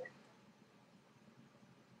them.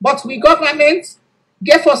 But we government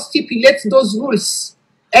gave us stipulate those rules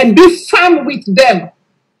and be firm with them,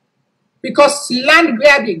 because land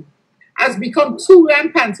grabbing has become too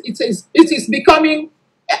rampant. It is becoming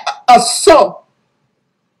a sore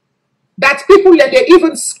that people are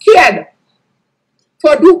even scared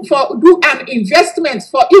for do an investment,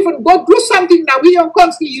 for even go do something that we don't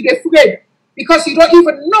country, you're afraid because you don't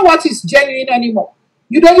even know what is genuine anymore.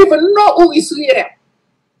 You don't even know who is real.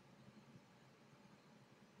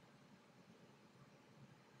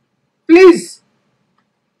 Please,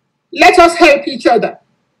 let us help each other.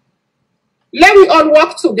 Let we all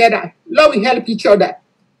work together. Let we help each other.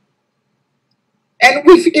 And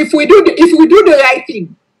if we do the right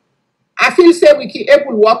thing, I feel say we can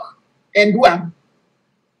able to work and do them.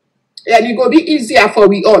 And it will be easier for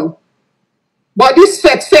we all. But this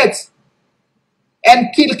fet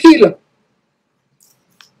and kill,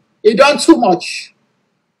 it done too much.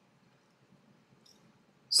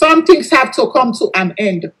 Some things have to come to an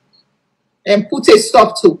end and put a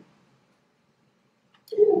stop to.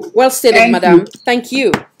 Well stated, madam. Thank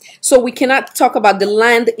you. So we cannot talk about the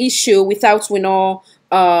land issue without we know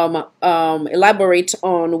elaborate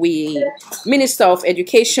on we Minister of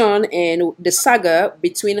Education and the saga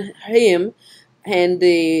between him and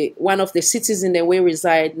one of the citizens that we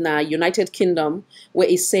reside in the United Kingdom, where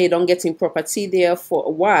he say don't get in property there for a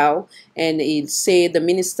while, and he say the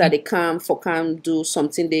minister they come do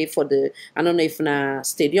something there for the, I don't know if in a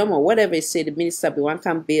stadium or whatever. He say the minister be one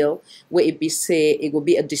can bill where it be say it will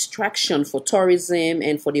be a distraction for tourism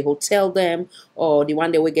and for the hotel them or the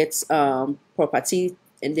one that will get property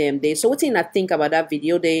in them day. So what I think about that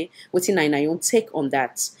video day? What I own take on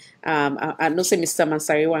that? I know say Mr.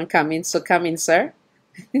 Mansari want come in, so come in, sir.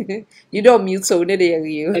 You don't mute, so we need to hear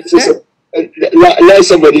you. Let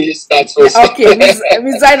somebody start first. Okay, Miss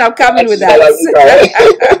Zainab, come in with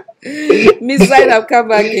that. Miss Zainab, come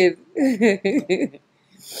back in.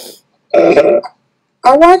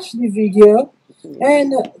 I watched the video,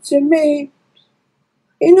 and to me,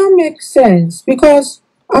 it don't make sense, because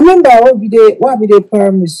I remember what we did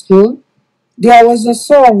primary school. There was a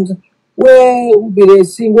song where they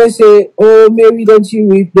sing, we say, "Oh Mary, don't you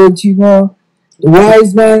weep, don't you know? The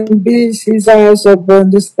wise man builds his house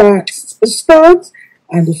upon the stones,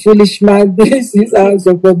 and the foolish man builds his house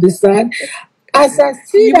upon the sand." As I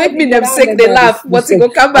see you that, make me them sick, they laugh, but you go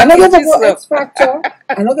come back. I'm not going to go X Factor.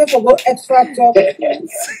 I'm not going to go X Factor.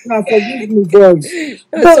 Now forgive me, God.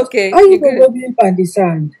 It's okay. How you going to go build on the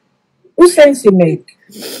sand? Who sense you make?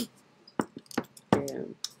 Yeah.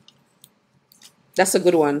 That's a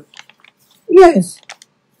good one. Yes.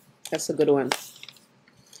 That's a good one.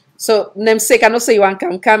 So, namesake, I know say you want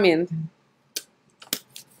come in.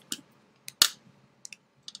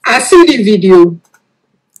 I see the video.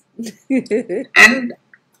 And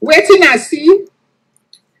waiting I see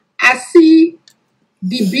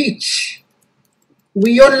the beach.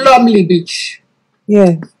 We on Lumley Beach.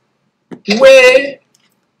 Yeah. Where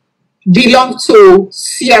belong to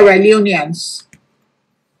Sierra Leoneans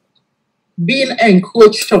being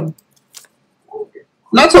encroached on.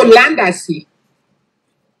 Not a land I see.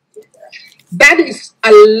 That is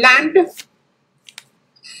a land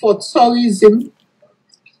for tourism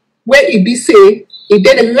where it be say it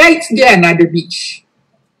did right there at the beach.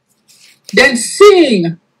 Then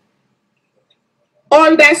seeing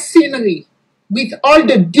all that scenery with all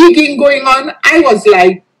the digging going on, I was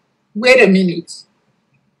like, wait a minute.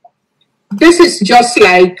 This is just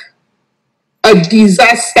like a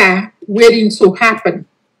disaster waiting to happen.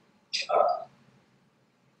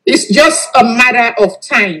 It's just a matter of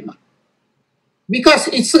time because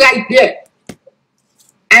it's right there.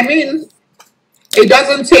 I mean, it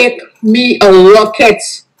doesn't take me a rocket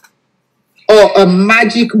or a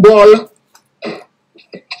magic ball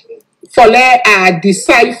for let I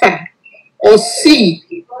decipher or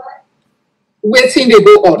see waiting to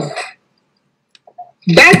go on.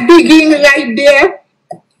 That digging right there,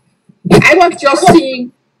 I was just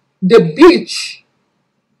seeing the beach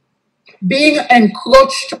being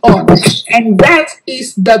encroached on, and that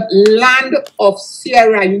is the land of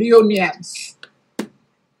Sierra Leoneans.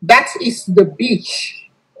 That is the beach,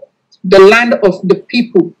 the land of the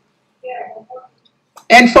people.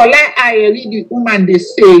 And for like I read the woman, they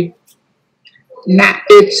say, na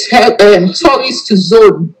a tourist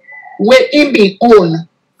zone where him be own.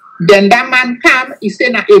 Then that man come, he say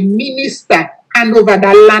na a minister hand over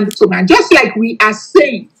that land to man. Just like we are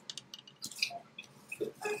saying,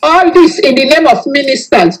 all this in the name of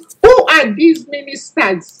ministers. Who are these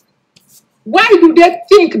ministers? Why do they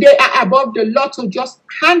think they are above the law to just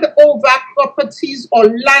hand over properties or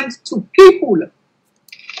land to people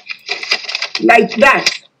like that?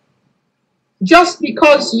 Just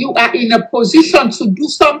because you are in a position to do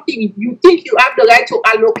something, you think you have the right to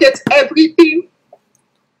allocate everything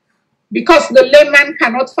because the layman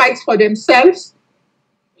cannot fight for themselves?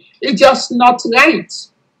 It's just not right.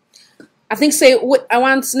 I think I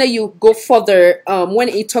want to know you go further when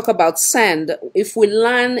you talk about sand. If we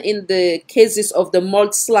learn in the cases of the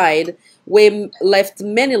mudslide, we left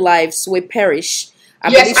many lives, we perish.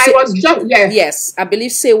 Yes, I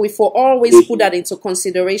believe we for always put that into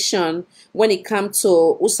consideration when it comes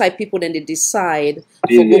to outside people, then they decide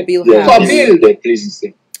for go build houses.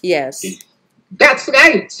 Yes, that's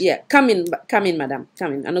right. Yeah, come in, madam,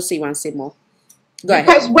 come in. I know you want to say more. Go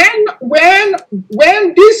because ahead.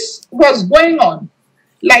 when this was going on,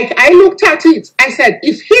 like I looked at it, I said,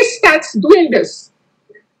 if he starts doing this,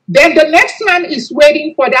 then the next man is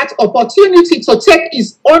waiting for that opportunity to take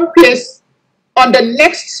his own place on the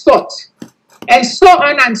next spot, and so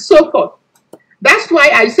on and so forth. That's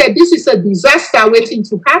why I said this is a disaster waiting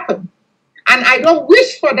to happen. And I don't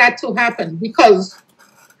wish for that to happen, because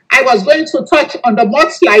I was going to touch on the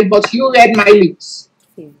mudslide, but you read my lips.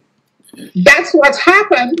 That's what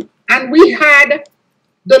happened, and we had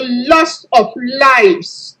the loss of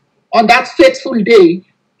lives on that fateful day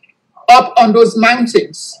up on those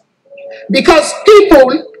mountains, because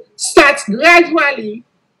people start gradually,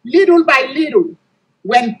 little by little,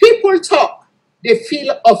 when people talk, they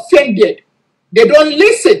feel offended. They don't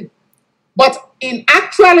listen. But in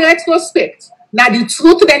actual retrospect, now the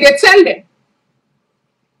truth, then they tell them.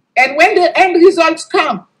 And when the end results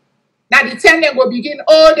come, now the ten them will begin,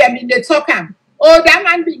 oh, them in the talk. Oh, that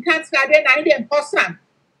man be cancer, then I them person.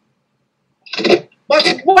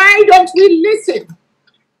 But why don't we listen?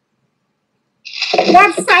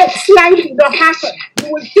 What slide will not happen?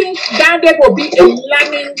 You will think that there will be a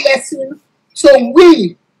learning lesson to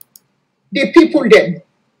we, the people then.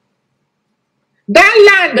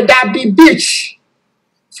 That land that be beach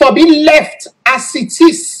for being left as it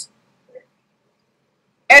is,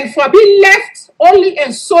 and for being left only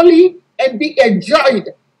and solely and be enjoyed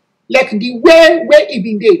like the way where it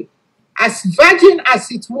been there, as virgin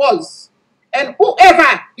as it was. And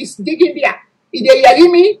whoever is digging there, if they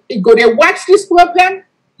hear me, if go they watch this program,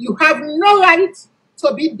 you have no right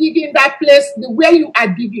to be digging that place the way you are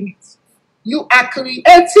digging it. You are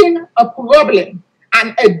creating a problem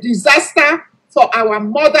and a disaster for our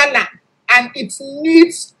motherland, and it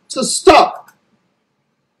needs to stop.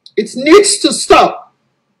 It needs to stop.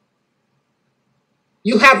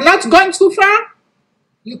 You have not gone too far.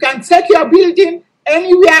 You can take your building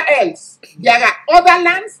anywhere else. There are other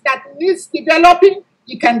lands that needs developing.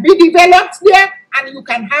 You can be developed there, and you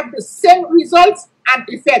can have the same results and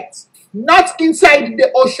effects. Not inside the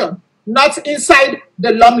ocean, not inside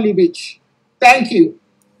the lonely beach. Thank you.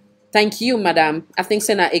 Thank you, madam. I think it's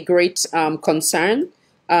a great concern,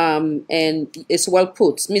 and it's well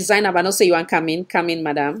put. Ms. Zainab, I know say you want to come in. Come in,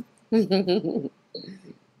 madam.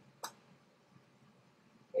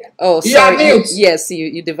 Oh, sorry. You are mute. Yes,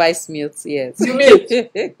 you device mute. Yes. You mute.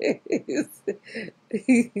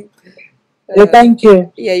 Thank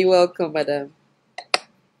you. Yeah, you're welcome, madam.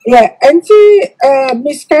 Yeah, Auntie,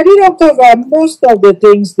 Miss Carino cover most of the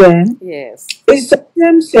things then. Yes. It's the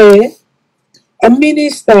same say a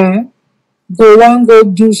minister go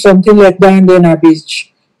do something like that in a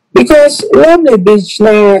beach. Because Romney Beach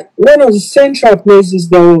now one of the central places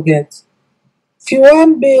they will get. If you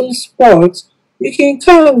want build sports, you can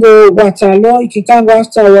go Waterloo, you can go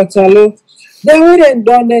after Waterloo. Then when they're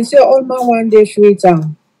done, then say all man one day free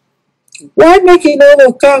town. Why make it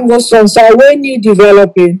over can go somewhere when need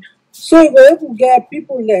developing? So we will get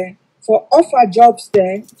people there for offer jobs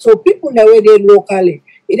there. So people there where they locally.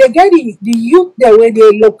 If they get the youth there where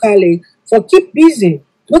they locally, so keep busy.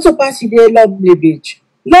 Not to pass it there Lovely Beach.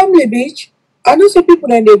 Lovely Beach, I know some people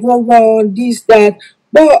then they go on this, that,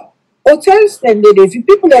 but hotels then if you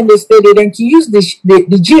people then they stay there, then can use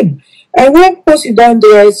the gym. And when post it down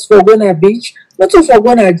there is for Gona Beach, not for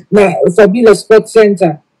Gona for build a sports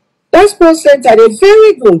center. That sports center, they're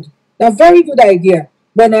very good. They're very good idea,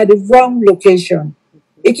 but at the wrong location.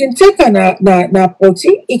 It can take na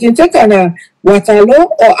Poti, it can take a Waterloo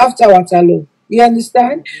or after Waterloo. You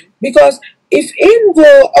understand? Because if in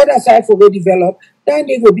go other side for go develop, then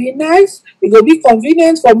it will be nice, it will be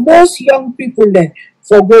convenient for most young people then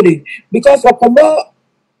for going. Because for Combo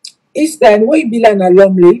Eastern, where be an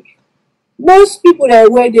alumni, most people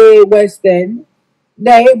that where they Western,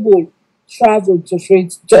 they're able to travel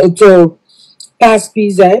to past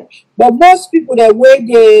PZ, but most people that where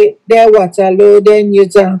they're Waterloo, then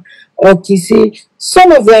Newtown or Kisi,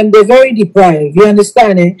 some of them they're very deprived. You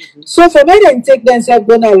understand it? Mm-hmm. So for me, then take themselves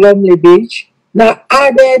going to Lumley Beach, now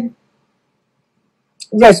added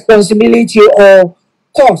responsibility or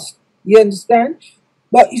cost. You understand?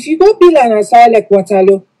 But if you go build an asylum like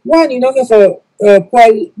Waterloo, one, you know, for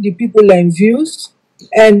the people in views,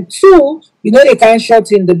 and two, you know, they can't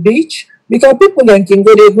shut in the beach because people then can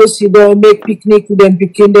go there, go sit down, make picnic with them,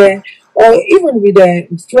 picking there, or even with their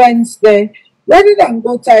friends there, rather than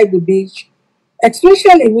go tie the beach,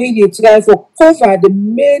 especially when you try to cover the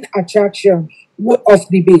main attraction of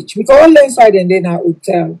the beach, because all inside and then our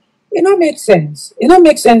hotel. It don't make sense. It don't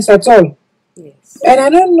make sense at all. Yes. And I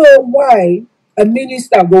don't know why a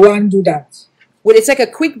minister go and do that. Would they take a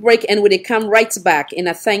quick break and would they come right back in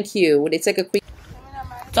a thank you? Would they take a quick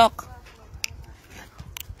talk?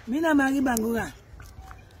 Mina Mari Bangura.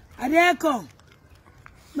 I dare come.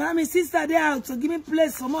 My sister there out to give me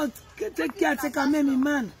place for more. Take care, take a me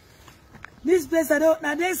man. This place I don't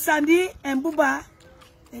now there's Sandy and Buba.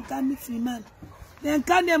 They can't mix me man. Then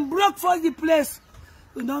can them broke for the place.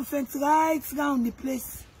 We don't fence right around the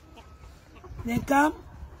place. They come,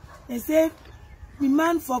 they say, the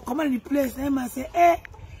man for command the place, they must say, hey,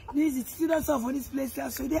 this is the students of for this place,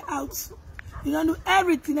 so they're out. You don't do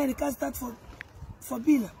everything and they can start for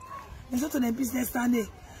bill. They say to them business standing.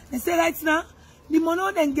 They say right now, the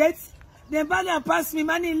money they get, they buy and pass me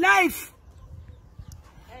money in life.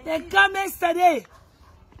 They come yesterday,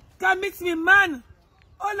 come meet me man,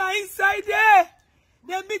 all are inside there.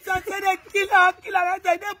 They meet and say they kill her, at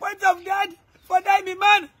the point of death for them, me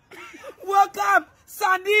man. Woke up,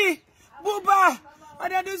 Sandy, Buba,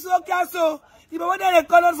 and then this whole castle. The people they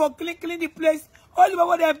call on for clean the place. All the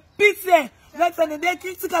people they beat there. That's an they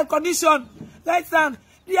critical condition. That's an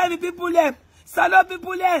the people there. Salon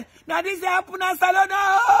people there. Now this happen at salon.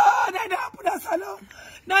 No, they happen at salon.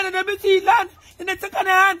 Now they beat you land. Then they take on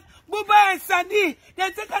hand. Buba and Sandy, they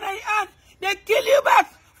take on hand. They kill you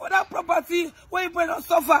back. For that property, where you don't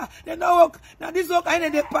suffer, they don't work. Now this work I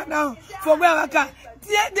need a part now for where I can.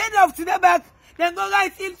 Then of today back, then go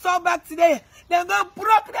right in so back today. Then go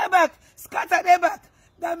broke their back, scatter their back.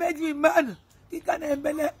 That made me man. He can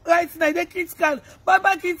right now the critical,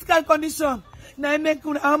 baba critical condition. Now make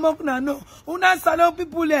una amok na no. Una salon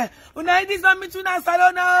people there. Una this one meet una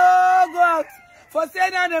salon now go out. For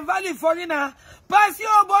saying that the valley foreigner. Pass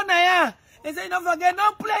your bona. They say don't forget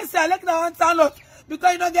no place I like na one salon.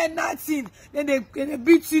 Because you don't get nothing, then they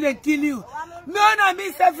beat you, they kill you. No,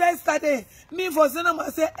 me say first Saturday. Me for saying I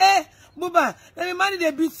say, hey, Buba, let me money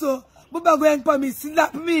they beat so. Buba go and for me,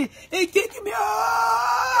 slap me, he kick me.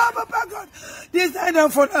 Oh, Papa God, this I know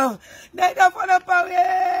for now. They don't for the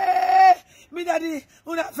power. Me daddy,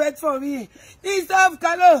 una fed for me. This of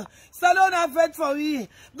Kalo, salon a fed for me.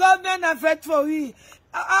 Government a fed for me.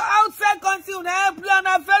 Outside country, we have plan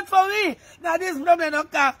a fed for me. Now this problem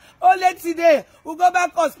don't come. Only today, we go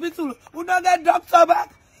back hospital. We don't get doctor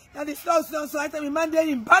back. Now the so I tell me man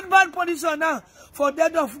they in bad position now for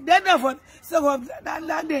dead of so that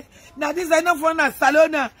land. Now this is not for a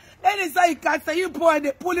salon now. Anytime you can't say you poor and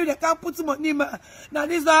they pull you, they can't put some money man. Now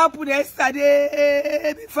this not happen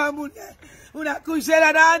yesterday. Me family. Una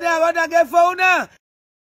kushela na what I get for una.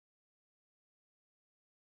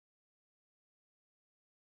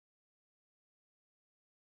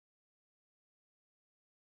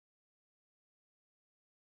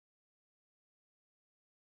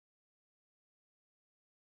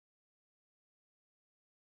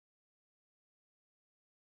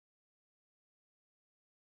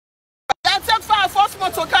 Take for first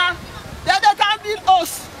motorcar, then they can build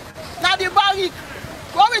us. Now the barrick.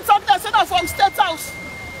 When we talk the senator from State House,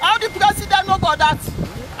 how the president know about that?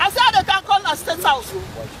 I said they can call a State House.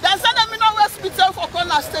 They said they may not hospital for calling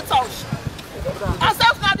a State House. I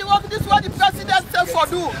said now the work this is what the president said for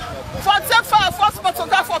do. For take for first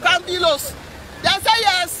motorcar for can build us. They say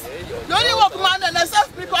yes. The only work man and they say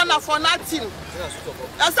people are for nothing.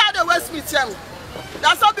 That's how they waste me them.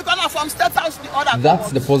 That's not because I'm from State House, the other.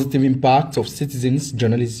 That's the positive impact of citizens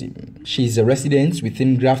journalism. She is a resident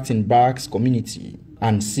within Grafton Barracks community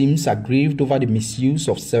and seems aggrieved over the misuse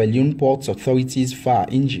of Sierra Leone Ports Authority's fire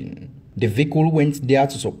engine. The vehicle went there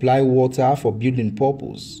to supply water for building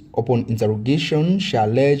purpose. Upon interrogation, she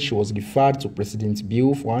alleged she was referred to President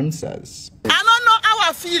Bill for answers. I don't know how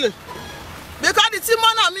I feel because the team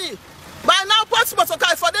on me. By now, Ports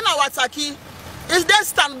Motokai for the Nawataki. Is there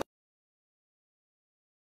stand?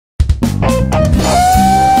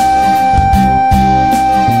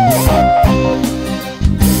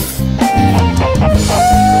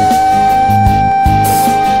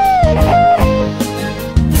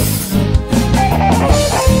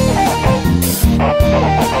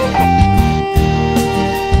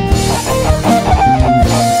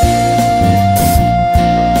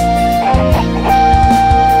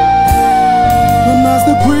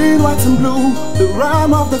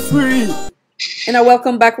 And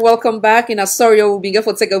welcome back. And sorry, we'll be going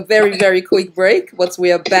to take a very, very quick break, but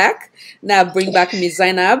we are back. Now bring back Ms.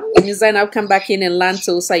 Zainab. Ms. Zainab, come back in and land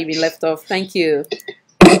to us you've been left off. Thank you.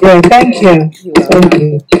 Yeah, thank you.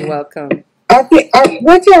 You're welcome. I think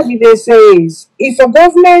what they say is, if a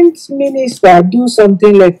government minister do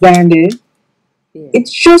something like that,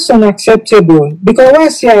 it's just unacceptable. Because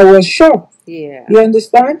last year I was shocked. Yeah. You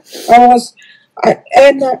understand?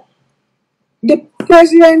 The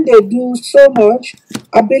president, they do so much.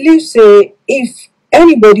 I believe, say, if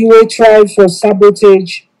anybody will try for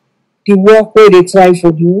sabotage the work where they try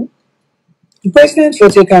for do, the president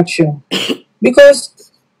will take action.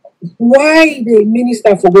 Because why the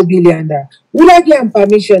minister for go billionaire? Will I give him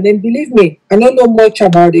permission? And believe me, I don't know much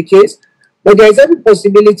about the case, but there's every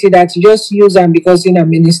possibility that you just use him because he's a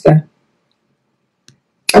minister.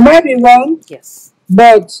 I might be wrong. Yes.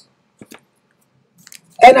 But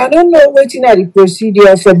and I don't know waiting at the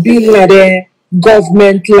procedure for building at the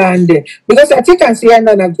government land. Because I think I see on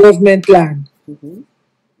a government land. Mm-hmm.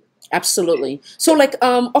 Absolutely. So, like,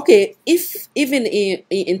 okay, if even in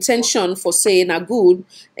intention for saying a good,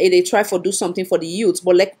 they try for do something for the youth,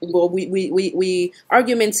 but like, we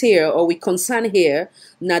argument here or we concern here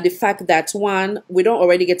now the fact that one, we don't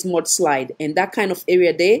already get mudslide, and that kind of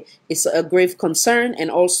area there is a grave concern,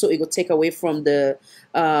 and also it will take away from the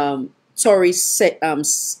tourist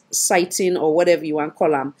sighting or whatever you want to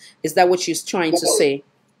call them. Is that what she's trying to say?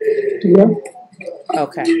 Yeah.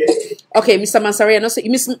 Okay. Okay, Mr. Mansari, I know.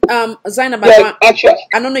 Miss Zainab,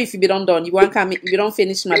 I don't know if you be done. You want come? You don't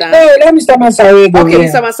finish, madam. No, let Mr. Mansari go. Okay,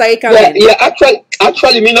 Mr. Mansari, come in. Yeah.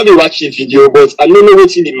 Actually, me not be watching video, but I don't know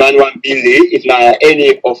what in the man want build if now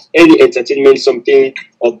any entertainment something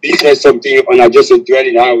or business something on a just a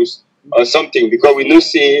dwelling house or something, because we know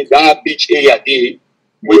say that beach area there,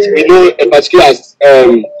 which we know a particular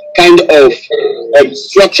kind of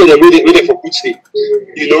structure that we for put it.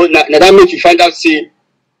 You know, now that make you find out say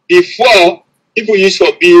before people used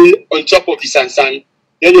for build on top of the sansan,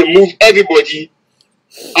 then they move everybody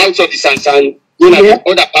out of the sansan, going to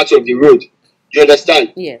other parts of the road. You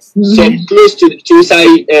understand? Yes. Some close to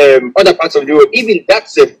side other parts of the road. Even that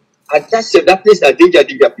place that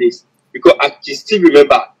danger place. Because I can still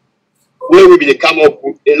remember when we they come up,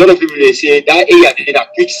 a lot of people they say that area they a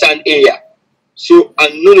quicksand area. So I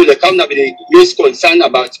know they come up with the most concern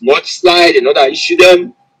about mudslide and other issue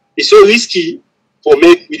them. It's so risky for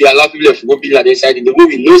me with the allow people to go build at the side in the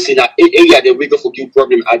movie. No say that area they will go for give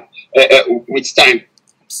problem at with time.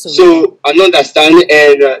 So I understand,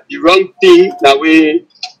 and the wrong thing that way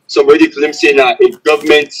somebody claims saying a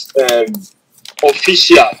government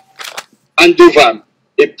official hand over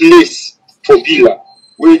a place for villa.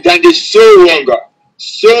 That is so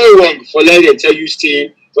wrong for let them tell you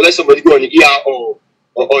say for let somebody go on the ear or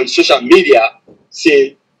on social media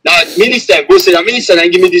say now minister go say that minister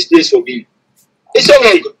and give me this place for villa. It's so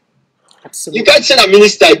wrong. Absolutely. You can't say that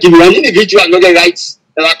minister give me an individual another rights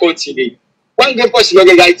that I continue. One great person not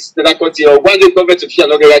get rights that I continue, or one great government official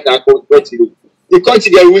not get rights that I continue. The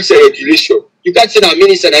country there rules and regulation. You can't say that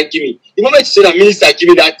minister and give me. The moment you say that minister give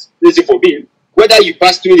me that place for bill, whether you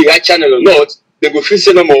pass through the right channel or not, they go feel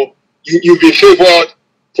say no more. You've been favored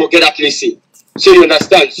for get that place in. So you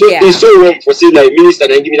understand? So it's so wrong for saying that minister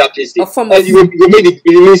and give me that place in. And you go make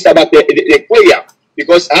the minister back the prayer.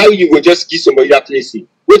 Because how you go just give somebody that place in?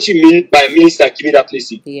 What you mean by minister give me that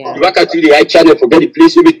place in? Yeah. You work out through the right channel, forget the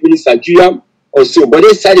place you make minister do you or so. But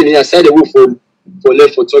inside and inside the way for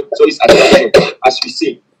left for tourist attraction, as we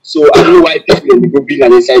say. So I don't know why people in the go big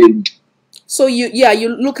and inside the. So you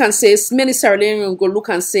look and say many Sierra Leoneans go look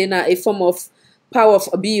and say now a form of power of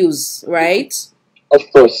abuse, right? Of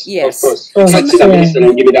course. Yes. Of course. You can't say the minister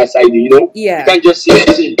and give me that side, you know? Yeah. You can't just say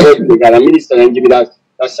the minister and give me that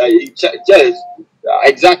side. Just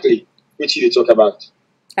exactly what you talk about.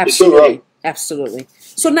 Absolutely. It's so wrong. Absolutely.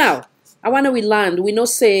 So now, I want to land. We know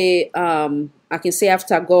say I can say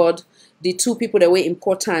after God, the two people that were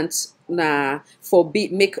important for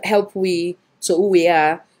help we to who we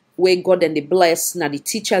are. where God and they bless now the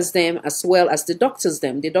teachers them as well as the doctors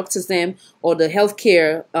them or the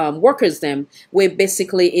healthcare workers them, where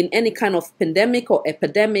basically in any kind of pandemic or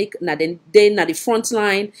epidemic now then they now the front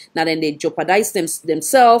line, now then they jeopardize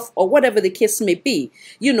themselves or whatever the case may be.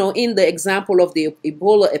 You know, in the example of the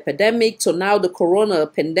Ebola epidemic to now the corona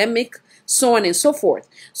pandemic, so on and so forth.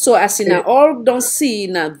 So as in all don't see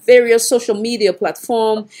in various social media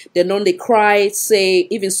platform, they don't they cry, say,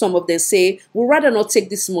 even some of them say, we'd rather not take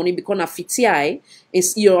this money because of FTI,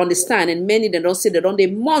 is you understand, and many they don't say they don't they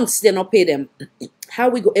months they not pay them. How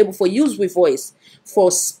we go able for use with voice, for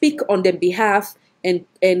speak on their behalf and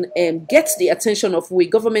get the attention of we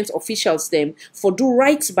government officials them for do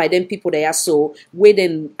right by them people they are so where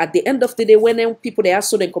then at the end of the day when them people they are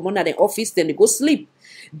so then come on at the office then they go sleep.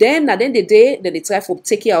 Then at the end of the day, then they try for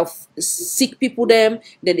take care of sick people them,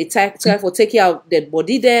 then they try for take care of dead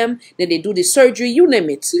body them, then they do the surgery, you name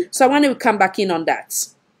it. So I want to come back in on that.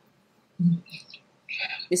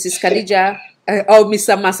 Mrs. Khadija,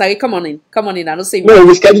 Mr. Masari, come on in. I don't say no,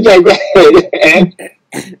 Miss Khadija, go ahead.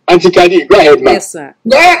 Auntie Khadija, go ahead, ma'am. Yes, sir.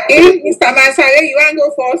 Go ahead, Mr. Masare, you want to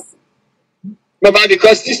go first? No, but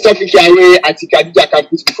because this topic here, where Auntie Khadija can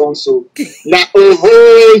put before, so now a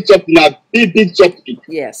whole topic, now big topic.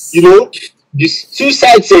 Yes. You know, there's two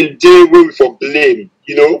sides and day where we for blame.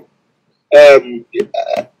 You know,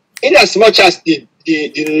 in as much as the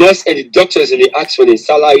nurse and the doctors and they ask for their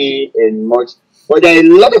salary and much, but there are a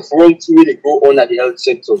lot of wrong things where they go on at the health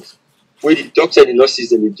sectors, where the doctors and the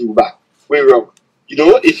nurses and they do back. Way wrong. You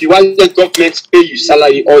know, if you want the government to pay you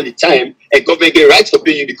salary all the time, and government get right to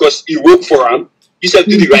pay you because you work for them, you have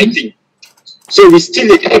to do the right thing. So we still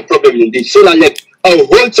have a problem in this. So like our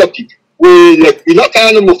whole topic, we not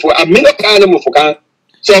kind of for I mean not kind of for can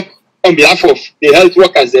talk on behalf of the health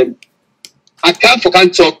workers them. I can't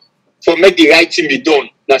talk for make the right thing be done.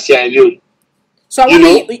 That's Sierra Leone. So you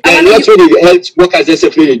know, there are lots where the health workers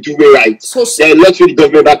themselves they do it right. So there are lots where the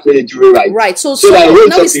government back where they do it right. Right. So now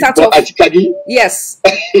we start off. Yes,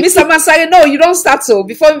 Mr. Masari, no, you don't start so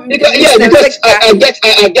before. Because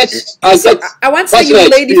I get. I want to you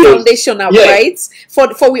lay the foundation up, right?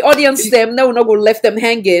 For we audience them, now we're not gonna left them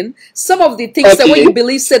hanging. Some of the things that what you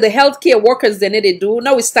believe say the healthcare workers they do.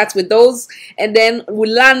 Now we start with those, and then we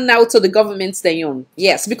learn now to the governments they own.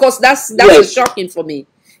 Yes, because that's shocking for me.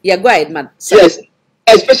 Yeah, go ahead, man. Sorry. Yes,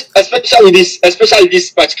 especially this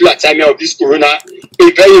particular time of this corona,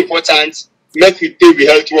 it's very important. Make we pay with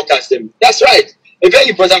health workers them. That's right. It's very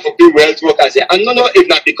important for pay with health workers them. And no, if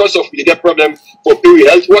not because of we get problem for pay with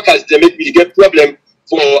health workers, they make we get problem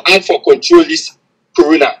for control this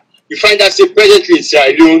corona. You find that say presently in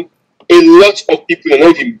Sierra Leone, a lot of people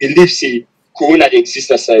don't even believe say corona exists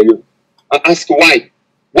in Sierra Leone. I ask why.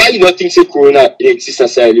 Why you not think say corona exists in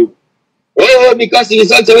Sierra Leone? Oh, because the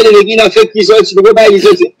results are when they give fake results, you go buy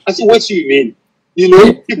results. I say, what do you mean? You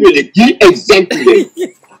know, people they give example.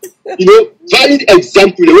 You know, valid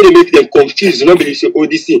example when they make them confused. You know, they say, oh,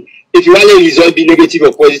 this thing. If you want a result be negative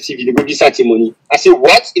or positive, you go give certain money. I say,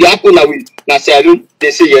 what? It happened now with Nasser.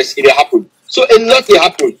 They say yes, it happened. So a lot will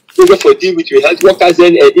happen. We go for deal with your health workers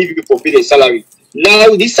then and if you for pay the salary.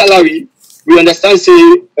 Now this salary, we understand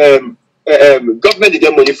say government they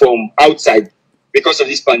get money from outside. Because of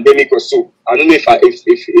this pandemic or so, I don't know if I'm doing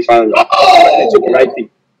the right thing.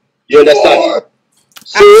 You understand?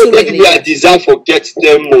 So maybe we are designed for get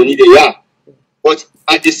them money they are, but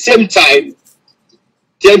at the same time,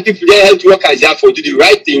 then people their health workers are for do the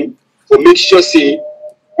right thing for make sure say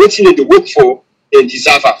what thing they work for and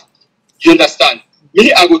deserve her. You understand?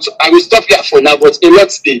 Me, I will stop here for now, but a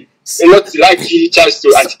lot like chance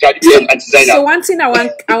to anti-cardiac and anti-designer. So one thing I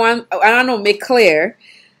want to make clear.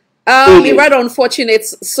 It's rather unfortunate.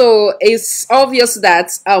 So it's obvious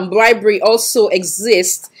that bribery also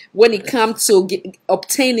exists when it comes to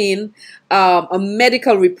obtaining a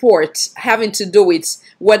medical report having to do with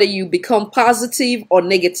whether you become positive or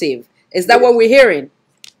negative. Is that what we're hearing?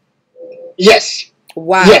 Yes.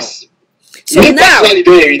 Wow. Yes. So me now, personally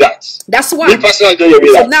don't hear that. That's why. Me personally don't hear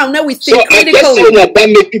that. So now we think critically. So I guess that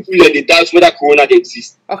make people in the doubt whether corona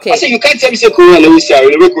exists. Okay. I say you can't tell me say corona no is here.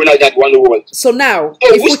 No corona that one world. So now,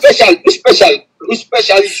 so who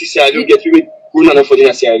speciality Sierra Leone get with corona no for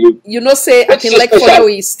the Sierra Leone? You know, say I can like for how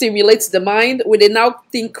it stimulates the mind. We they now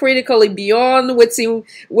think critically beyond what's you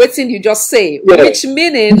just say, which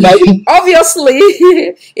meaning obviously,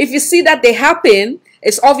 if you see that they happen.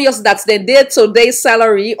 It's obvious that's their day-to-day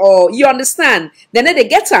salary, or you understand. Then they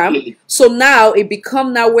get them. So now it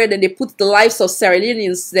become now where then they put the lives of Sierra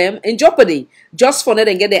Leoneans them in jeopardy just for them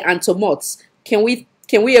and get their antomots. Can we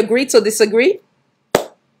agree to disagree?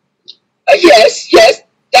 Yes.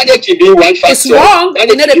 That can be one factor. It's wrong.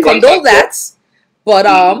 They condone that.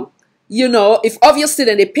 But you know, if obviously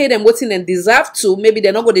then they pay them what they deserve to, maybe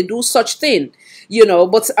they're not going to do such thing, you know.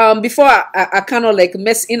 But before I kind of like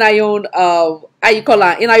mess in our own how you call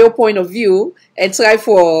her in our point of view and try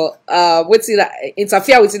for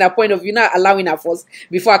interfere with in our point of view, not allowing her first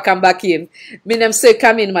before I come back in. Me them say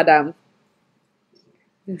come in, madam.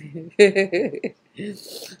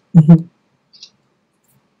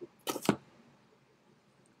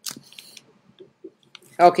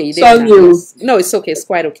 Okay, you didn't. No, it's okay. It's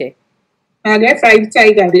quite okay. I guess I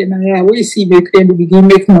tiger then I will see make them begin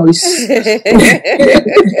make noise.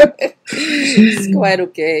 It's quite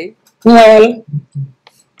okay. Well,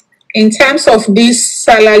 in terms of this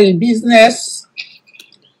salary business,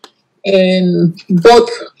 in both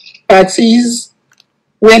parties,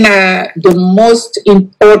 when the most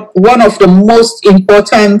one of the most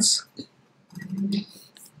important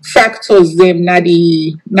factors them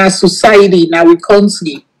na society, na we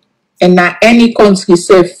country, and na any country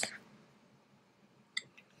safe.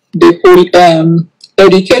 The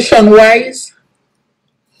education wise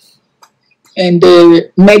and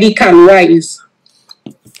the medical wise,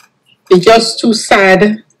 it's just too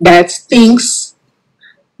sad that things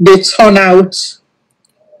they turn out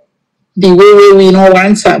the way we don't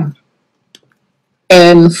want them.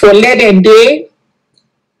 And for let them day,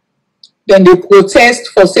 then they protest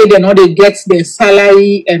for say they know they get their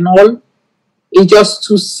salary and all. It's just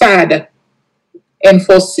too sad. And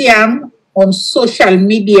for Siam on social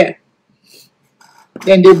media,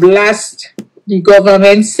 then they blast the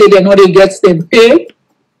government, say they know they get them pay.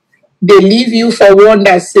 They leave you for one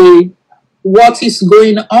that say what is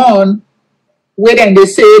going on, where then they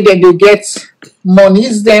say then they get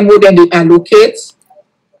monies them, where then they allocate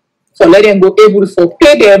for let them go able for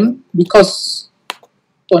pay them because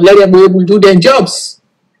for let them go able to do their jobs.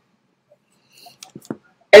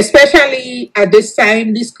 Especially at this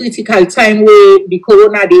time, this critical time where the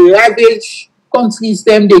corona, they ravage countries,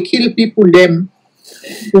 them, they kill people, them.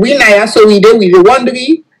 We now, so we do with the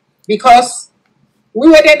wondering because we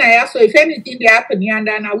were then, so if anything they happen here and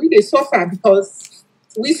now we they suffer because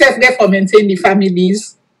we self there for maintain the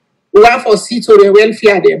families, we want for see to the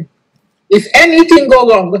welfare them. If anything go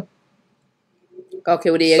wrong,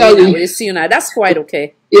 okay, we see you now. That's quite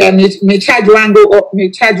okay. Yeah, me charge one go up,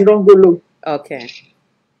 me charge don't go low. Okay.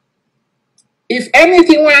 If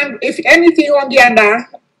anything on the under,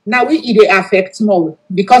 now we it affect more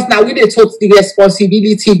because now we they took the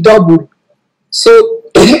responsibility double. So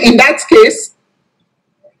in that case,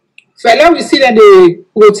 fella we see that they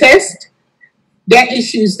protest, their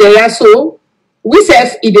issues there. So we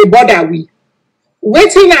self it they bother we.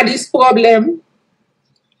 Waiting at this problem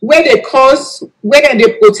where they cause where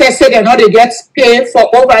they protest say they know they get paid for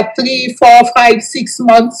over 3, 4, 5, 6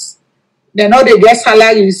 months. They know they get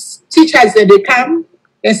salaries. Teachers that they come,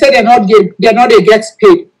 they say they get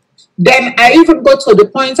paid. Then I even go to the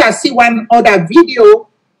point I see one other video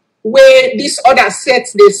where this other set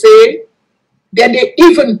they say, then they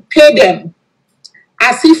even pay them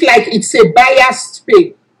as if like it's a biased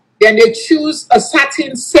pay. Then they choose a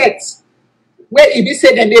certain set where it is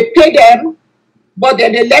said then they pay them, but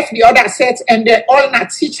then they left the other set and they all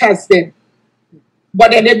not teachers then.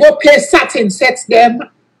 But then they go pay certain sets them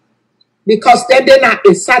because then they're at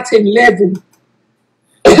a certain level.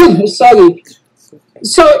 Sorry.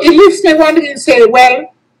 So it leaves me wondering, say,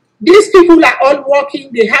 well, these people are all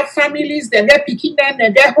working, they have families, they're picking them,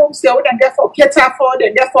 and their homes, they're there for cater for,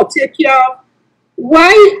 they're there for take care of.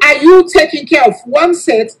 Why are you taking care of one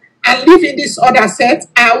set and leaving this other set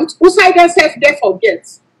out? Who side themselves there forget?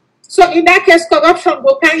 So in that case, corruption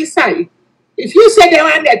go inside. If you say they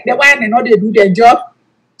want and know they do their job,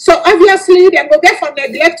 so obviously they go there for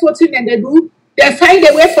neglect what thing and they do, they find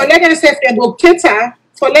a way for let themselves and go cater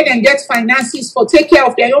for let them get finances for take care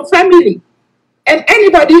of their own family. And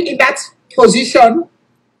anybody in that position,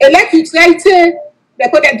 like you try to the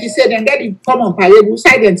point say then get it come on parable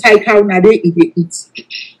side and tie cow now they eat.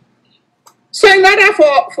 So in order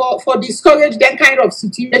for discourage that kind of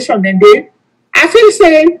situation then I feel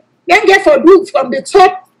saying then get for do from the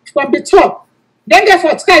top. Then get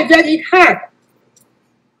for try very hard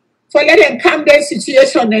for let them calm their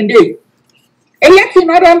situation and elect you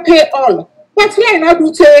not don't pay all. But why not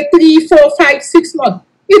do 3, 4, 5, 6 months?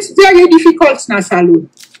 It's very difficult now, salon.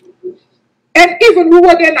 And even who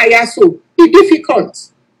were then so it's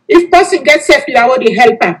difficult. If person gets self, you are the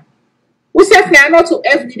helper. Who self now not to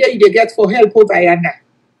every day they get for help over Yana.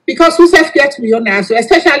 Because who self get we on now, so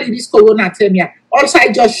especially this corona time here, all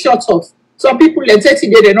side just shut off. Some people let 30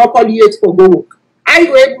 days they not call you yet for go work. I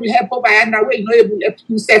go able to help over Yana where you know able to help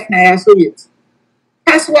you self now so yet.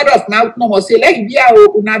 Pass word of mouth no more say like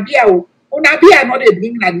Unabia not they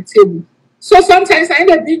bring at the table. So sometimes I end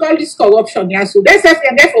up doing all this corruption. Yeah, so that's if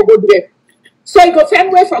and therefore go there. So you go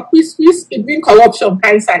find way for quiz in doing corruption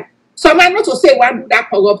kind side. Some man not to say one do that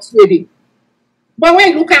corrupt way. But when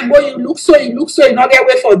you look and go, you look so, you know get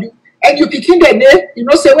way for you. And you begin the day, you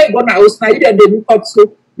know, say where you go now, now you then they look up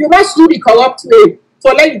so. You must do the corrupt way.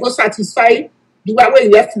 For let you go satisfy the way you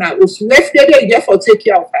left now. You left the day you get for take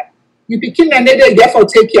care of her. You begin the day you get for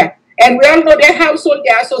take care. And we all know their household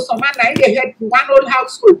there, so some man now they had one old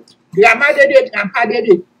household. Grandma did it, grandpa did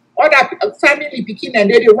it. Other family begin and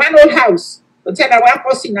they did one old house. But tell that one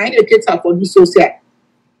person now they cater for the social.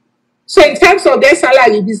 So in terms of their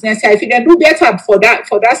salary business, if you can do better for that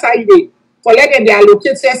side, for letting they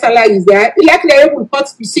allocate their salaries there, like they will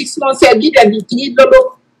cut the 6 months, give them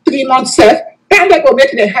the 3 months, then they go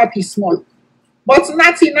make them happy small. But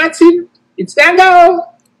nothing, it's gonna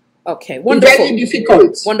okay, wonderful. Very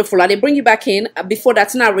difficult. Wonderful. And they bring you back in. Before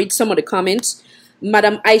that, now read some of the comments.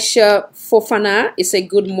 Madam Aisha Fofana is a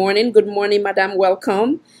good morning. Good morning, Madam.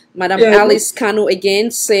 Welcome. Madam Alice Kanu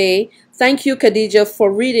again say, thank you, Khadija,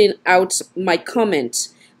 for reading out my comment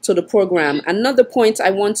to the program. Another point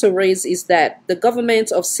I want to raise is that the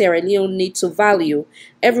government of Sierra Leone need to value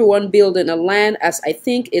everyone building a land, as I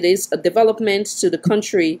think it is a development to the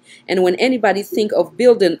country. And when anybody think of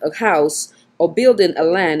building a house or building a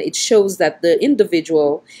land, it shows that the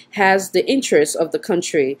individual has the interest of the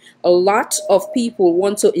country. A lot of people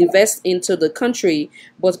want to invest into the country,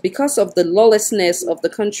 but because of the lawlessness of the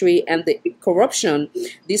country and the corruption,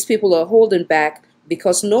 these people are holding back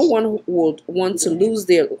because no one would want to lose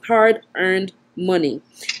their hard-earned money.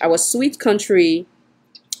 Our sweet country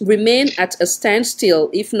remain at a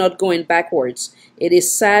standstill, if not going backwards. It is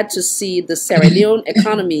sad to see the Sierra Leone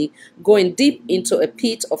economy going deep into a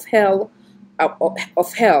pit of hell.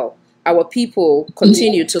 Our people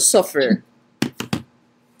continue to suffer.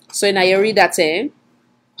 So now you read that, eh?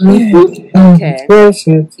 Okay.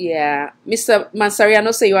 Yeah. Mr. Mansari, I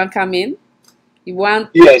know say you want to come in. You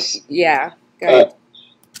want? Yes. Yeah.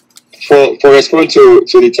 For respond to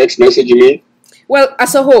the text message, you mean? Well,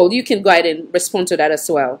 as a whole, you can go ahead and respond to that as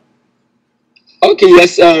well. Okay,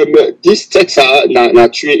 yes. This text are na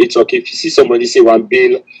true. It's okay. If you see somebody say one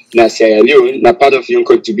bill na Sierra Leone, na part of your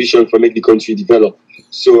contribution for make the country develop.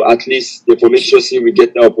 So at least the make sure say we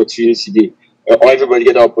get the opportunity there, or everybody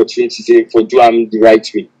get the opportunity say for do them the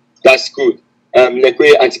right way. That's good. Like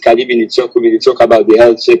where Anti-Kadi we talk about the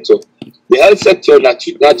health sector. The health sector na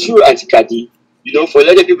true Anti-Kadi. You know, for a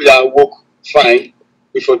lot of people that work fine,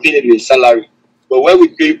 we forbid them the salary. But when we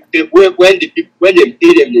pay, when they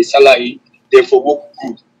pay them the salary, they for work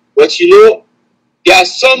good. But you know, there are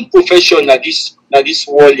some profession that this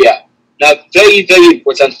world here, that very, very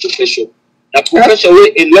important profession. That profession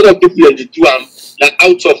where a lot of people in the do now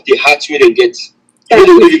out of the heart where they get. They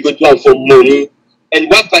don't really go do for money. And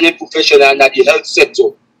one kind of profession and the health sector,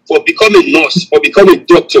 for becoming a nurse, for becoming a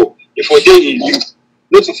doctor, if for they in you,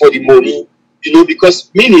 not for the money, you know,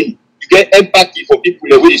 because meaning you get empathy for people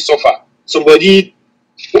the way they suffer. Somebody,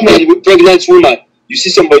 pregnant woman, you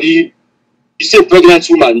see somebody, you say pregnant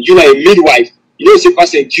woman, you know a midwife, you know say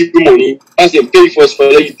person give you money, pass them pay first for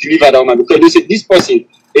let you deliver that woman, because you say this person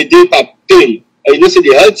a day per pain, and you know say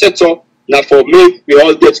the health sector now for make we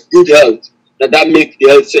all get good health. That make the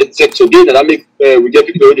health sector good, that make we get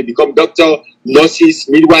people when they become doctor, nurses,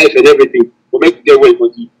 midwife, and everything. We make their way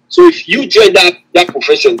body. So if you join that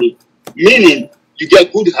profession, meaning you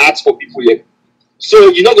get good hearts for people here. So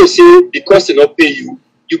you're not gonna say because they not pay you,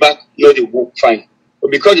 you back know they work fine,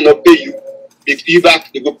 but because they not pay you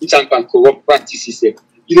back they go put on corrupt practices there.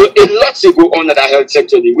 You know, a lot to go on at that health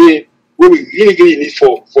sector. The way we really need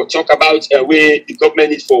for talk about where the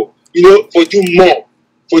government needs for, you know, for do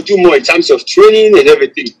more in terms of training and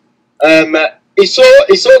everything. It's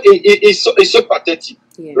so pathetic,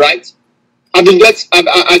 yeah. Right?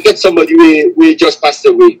 I get somebody who just passed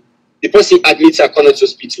away. The person admits at Connaught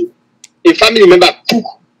Hospital. A family member cook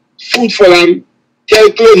food for him,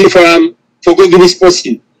 tell clothing for him, for go give this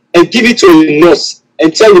person, and give it to a nurse,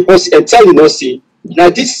 and tell the person, and tell the nurse, now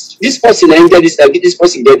this person and get this, and this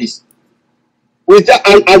person get this. With that,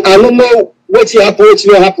 I don't know what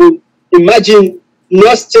will happen. Imagine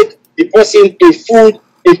nurse take the person in food,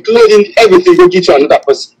 in clothing, everything, go give to another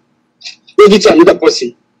person. Go give to another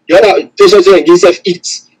person. The other patient and himself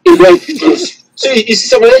eats in one clothes. So you see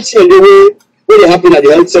some of the things the way they happen at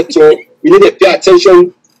the health sector, we need to pay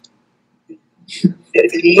attention.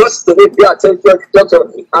 The nurse to pay attention, doctor.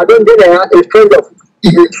 I don't get a friend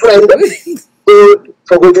who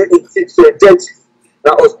for going to death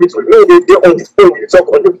in hospital. No, they're on the phone, they talk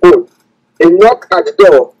on the phone. They knock at the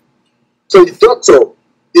door. So the doctor,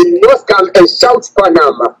 the nurse come and shout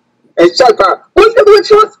Panama and shout, what's the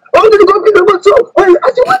Oh, they go give them what's up. Well,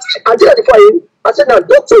 I said, what? I did it for him. I said, now,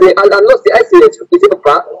 doctor, and not the ICH, is it a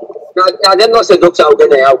part? Now, then, not say, doctor, I'm going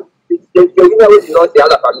to have. You're not the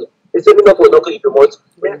other family. They said, no, for doctor, if you want,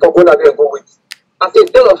 we can go and go with. I said,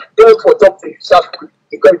 instead of going for doctor, yourself,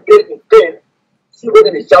 because you're in pain, see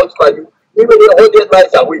when they shout for you, even the audience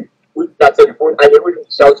miles away with that telephone, and they will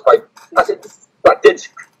shout for you. I said, this is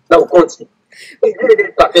pathetic. Now, continue.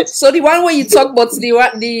 So the one where you talk about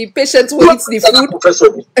the patient who eats the food.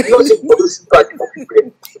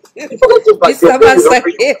 Mr. Mansare.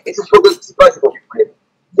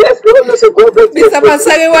 Yes, Mr.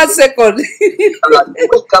 Mansare, 1 second.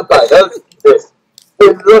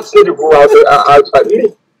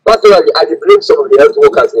 Personally, I blame some of the health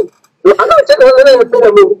workers. I'm not telling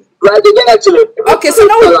okay, so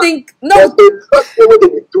now we think no.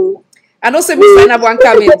 I don't say Mr. Nabuan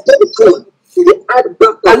come in.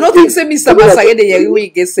 I don't think say Mr. Mansare the year we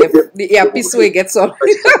get safe. The earpiece we get on.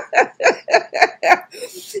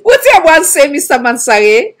 What you want to say, Mr.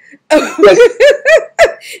 Mansare?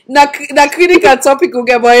 na critical topic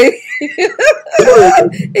okay boy.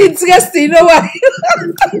 Interesting, you know why?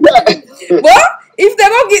 But if they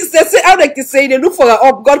don't get, they say how they can say they look for a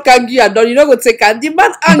up, God can give you a done. You don't go take and the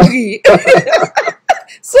man angry.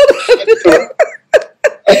 So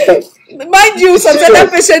mind you, sometimes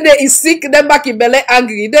that patient there is sick, then back in belly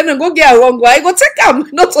angry, then they go get a wrong way, go take him.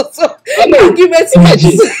 Not so arguments.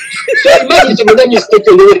 Imagine some mistake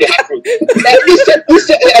the way they happen. Like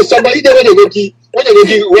somebody there when they go give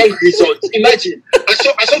wrong results. Imagine.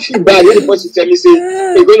 I so feel bad when the person tell me say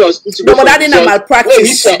they go to hospital. No, but that ain't a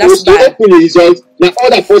malpractice. That's bad. Open the result. Now all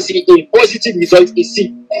that person in positive result is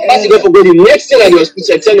sick. That's the go the next thing at the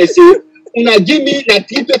hospital and tell them say, una give me na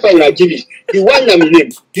 3 paper una give me. The one na my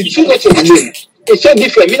name, the 2 not your name. It's so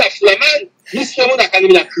different. Me na flaman. This one I can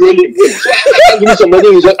give me a name. So I can give me somebody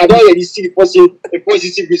result. I don't already see the person a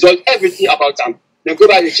positive result. Everything about them. They go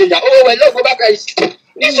back and change that. Oh well, let's go back and see.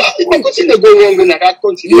 It's a good thing they go wrong in that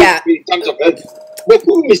country. Yeah. In terms of health. But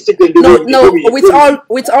who mistaken? No.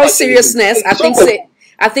 With all seriousness, I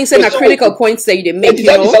think say na critical points that you make. You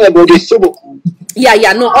know.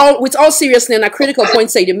 Yeah, no, with all seriousness and a critical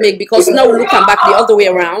points that they make, because now we looking back the other way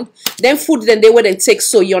around, then food then they wouldn't take,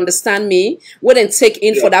 so you understand me, wouldn't take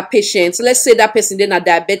in for that patient. So let's say that person then a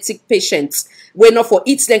diabetic patient, where not for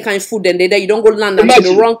eats then kind of food, then they you don't go land on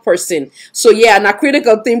the wrong person. So yeah, and a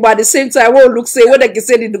critical thing, but at the same time, what look say, what they can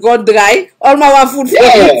say it got dry, all my food for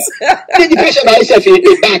it. The patient by himself in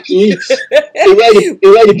the back, he eats, he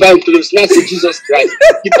wear the bag clothes, not say Jesus Christ.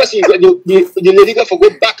 The person, the lady go for go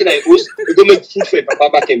back in the house, they go make food for Papa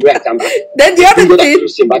back and come back. Then the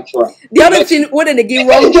other thing, what did they give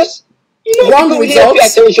wrong? Wrong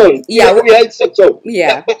results.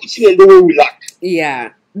 Yeah.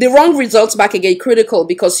 The wrong results back again critical,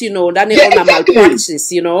 because you know that ain't all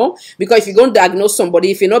malpractice, you know. Because if you go diagnose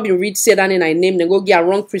somebody, if you not been read say that in a name, then go get a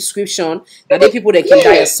wrong prescription, that the people that can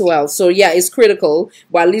die as well. So yeah, it's critical.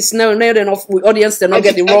 But at least now enough with audience they not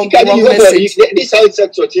get the wrong message. This health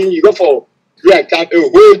sector thing you go for. Yeah, a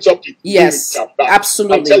whole topic. Yes,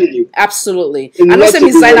 absolutely. I'm telling you. Absolutely. I know say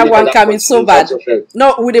Miss Zainab one coming so bad.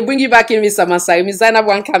 No, would they bring you back in, Mr. Mansare? Miss Zainab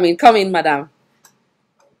one coming. Come in, madam.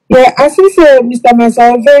 Yeah, as you say, Mr.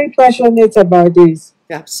 Mansare, I'm very passionate about this.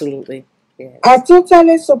 Absolutely. Yes. I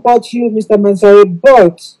totally support you, Mr. Mansare,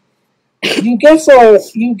 but you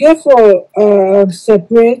get for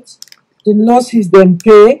separate the nurses then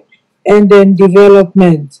pay and then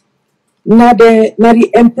development. Not the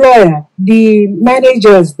employer, the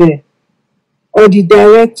managers there, or the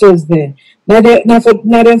directors there. Now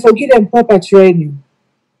them forgive them proper training.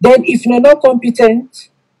 Then if you're not competent,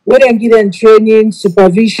 we then give them training,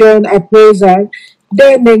 supervision, appraisal,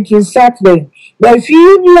 then they can sack them. But if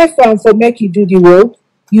you left them for make you do the work,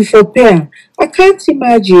 you for pay. I can't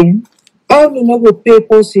imagine how you not go pay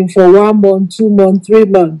person for 1 month, 2 months, 3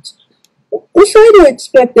 months. Who should you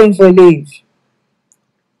expect them for leave?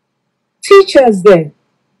 Teachers then.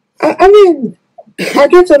 I mean, I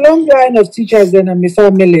get a long line of teachers then in my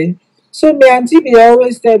family. So my auntie be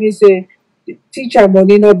always tell me say, teacher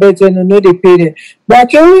money no better, no they pay them. But I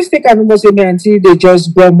can always take and almost say my auntie they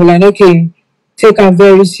just grumble and okay, take them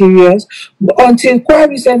very serious. But until quite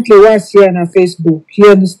recently was here on Facebook, you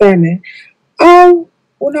understand me? How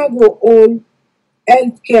una go all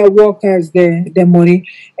healthcare workers the money.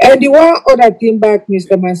 And the one other thing back,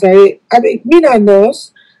 Mr. Mansare, I mean, me a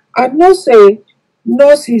nurse. I know say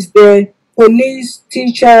nurses there, police,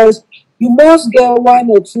 teachers, you must get 1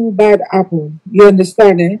 or 2 bad apple. You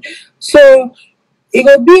understand, eh? So it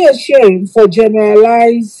will be a shame for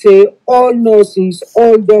generalize, say, all nurses,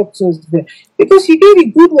 all doctors there. Because you get a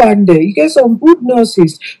good one there. You get some good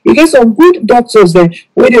nurses. You get some good doctors there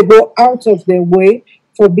where they go out of their way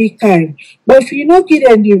for be kind. But if you not get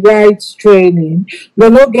them the right training,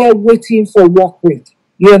 you'll not get waiting for work with.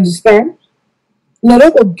 You understand? You're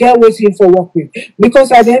not going to get waiting for work with.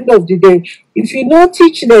 Because at the end of the day, if you not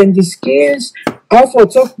teach them the skills, how for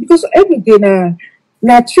talk, because everything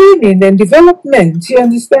now training and development, you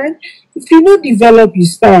understand? If you not develop your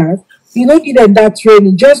staff, you not give them that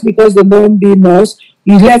training just because they don't be nurse,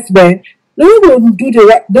 you left them, they're not going to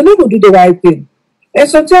do the right thing. And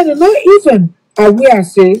sometimes they're not even aware,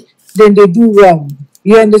 say, then they do wrong.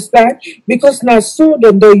 You understand? Because now so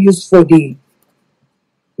them don't use for the.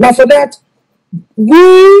 Now for that,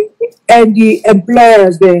 we and the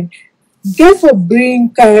employers then therefore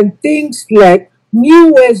bring things like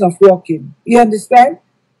new ways of working. You understand?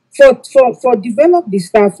 For develop the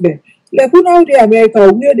staff there. Like we know the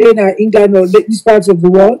America, we are in England or this part of the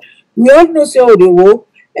world, we all know say how they work.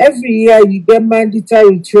 Every year you get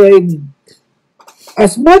mandatory training.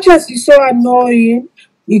 As much as you so annoying,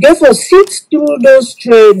 you get for sit through those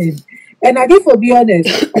training. And I get for be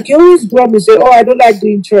honest, I can always grumble and say, oh, I don't like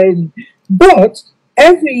doing training. But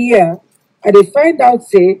every year, I they find out,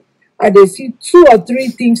 say, I they see 2 or 3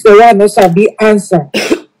 things that are not be answer.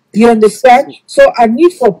 You understand? So I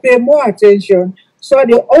need for pay more attention. So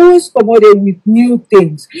they always come out there with new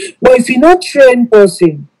things. But if you're not trained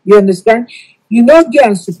person, you understand? You not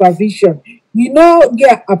get supervision. You not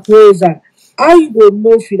get appraiser. How you don't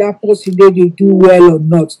know if that person they do well or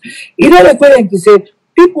not? You know the question to say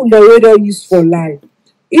people the way they use for life.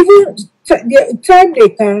 Even the time they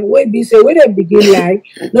can when they say when they begin lie,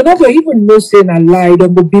 they're not going to even know saying a lie, they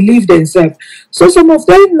will believe themselves. So some of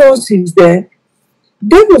them nurses there,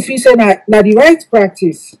 they will feel saying that the right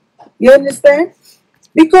practice. You understand?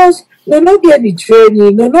 Because they not get the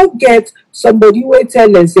training, they not get somebody who will tell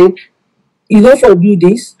them say, you know for do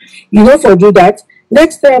this, you know for do that.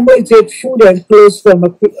 Next time when you take food and clothes from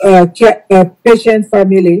a patient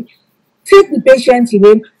family, take the patient's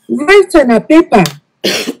name, write on a paper.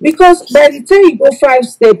 Because by the time you go 5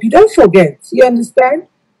 steps, you don't forget. You understand?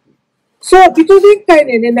 So because they kind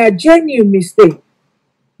of in a genuine mistake.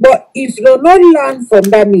 But if you not learn from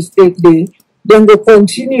that mistake, then go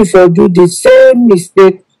continue to do the same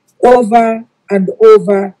mistake over and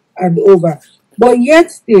over and over. But yet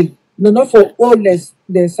still, not for all less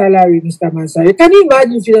than salary, Mr. Mansari. Can you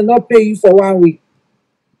imagine if they not pay you for 1 week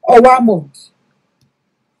or 1 month?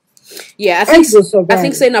 Yeah, I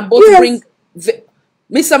think saying about yes. Bring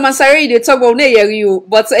Mr. Mansari, they talk about you,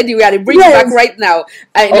 but anyway, they bring yes. Back right now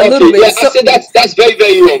in a little bit. Yeah, so, I said that's very,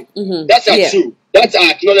 very wrong. Mm-hmm. That's true. That's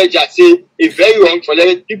I acknowledge. I say it's very wrong for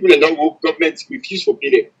people in the government refuse to pay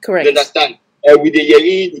them. Correct. You understand? With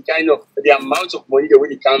the kind of the amount of money that will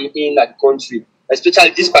come in that country,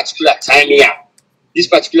 especially this particular time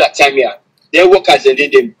here, their workers and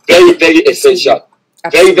they're very, very essential.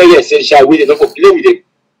 Absolutely. Very, very essential. We don't play with them.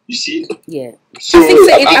 You see? Yeah. So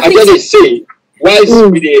I just say,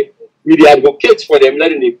 whilst we advocate for them,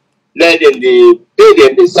 letting them pay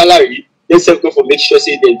them the salary, they self for make sure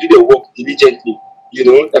say they do their work diligently. You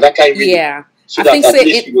know, that kind of really. Yeah. So that at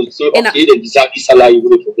least we will say, okay, they deserve this salary, we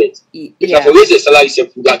will forget. If I raise the salary,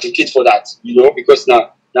 we will advocate for that, you know, because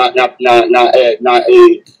now an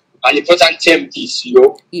important term this, you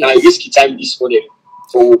know, now risky time this for them.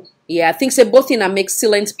 So yeah, I think both in make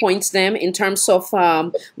excellent points them in terms of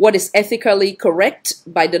what is ethically correct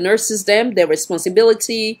by the nurses them, their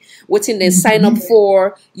responsibility, what they sign up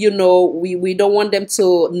for, you know, we don't want them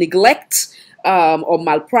to neglect or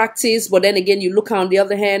malpractice, but then again you look on the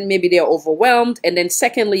other hand, maybe they're overwhelmed, and then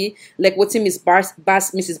secondly, like what Mrs.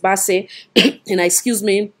 Basse and excuse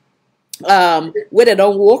me, where they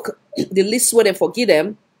don't work, the least where they forgive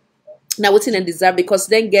them. Now what's in and deserve because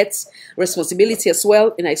then gets responsibility as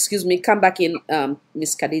well. And excuse me, come back in,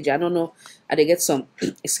 Miss Khadija. I don't know. I did get some.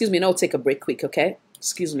 Excuse me. Now I'll take a break quick. Okay.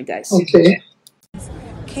 Excuse me, guys. Okay.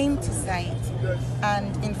 Came to site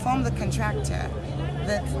and informed the contractor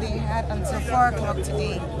that they had until 4 o'clock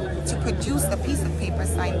today to produce a piece of paper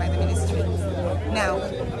signed by the ministry. Now,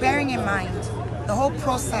 bearing in mind the whole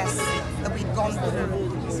process that we'd gone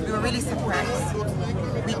through, we were really surprised.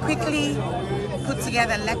 We quickly put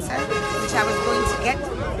together a letter which I was going to get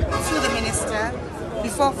to the minister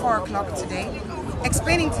before 4 o'clock today,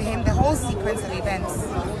 explaining to him the whole sequence of events.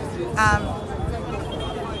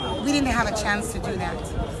 We didn't have a chance to do that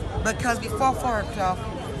because before 4 o'clock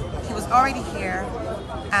he was already here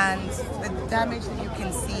and the damage that you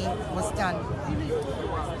can see was done.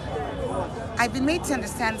 I've been made to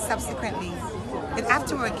understand subsequently that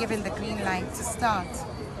after we were given the green light to start,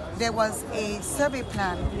 there was a survey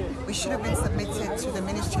plan which should have been submitted to the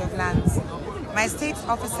Ministry of Lands. My state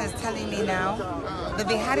officer is telling me now that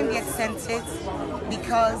they hadn't yet sent it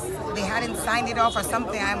because they hadn't signed it off or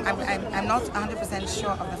something. I'm not 100%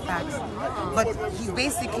 sure of the facts. But he's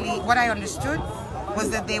basically, what I understood was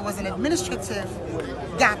that there was an administrative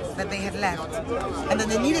gap that they had left, and then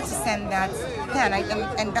they needed to send that plan.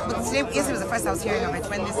 But today was the first I was hearing of it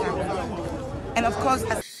when this happened. And of course,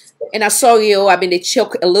 and I saw you, I mean, they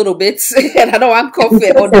choke a little bit, and I know I'm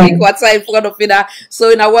coughing on the water in front of me now.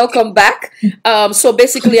 So, welcome back. So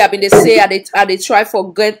basically, I mean, they say, they try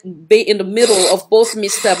for be in the middle of both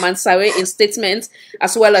Mr. Mansare in statements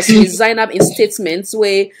as well as Ms. Zainab in statements,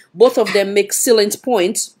 where both of them make salient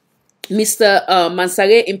points. Mr.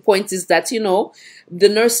 Mansare in point is that, the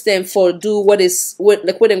nurse them for do what they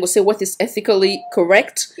go say what is ethically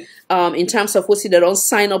correct in terms of what they don't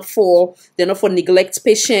sign up for, they're not for neglect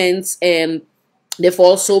patients, and therefore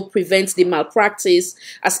also prevent the malpractice,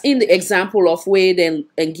 as in the example of where then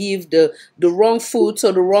and give the wrong food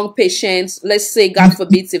to the wrong patients. Let's say, God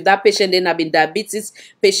forbid, if that patient then have been diabetes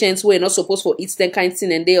patients who are not supposed to eat that kind of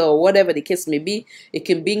thing and they, or whatever the case may be, it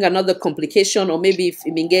can bring another complication, or maybe if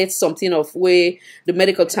you get something of where the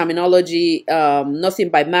medical terminology, nothing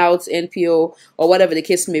by mouth, NPO, or whatever the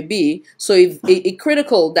case may be. So if it's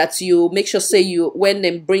critical that you make sure, say you, when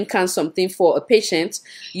they bring can something for a patient,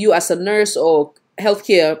 you as a nurse or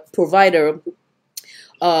healthcare provider,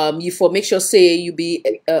 you for make sure, say you be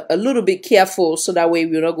a little bit careful, so that way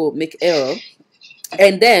we're not go make error.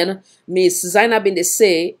 And then Miss Zainab they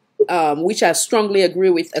say, which I strongly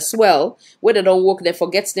agree with as well, where they don't work, they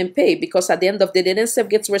forget them pay, because at the end of the day, they themselves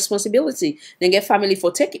get responsibility, they get family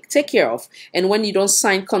for take care of. And when you don't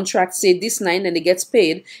sign contract, say this 9, and they get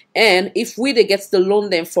paid, and if they get the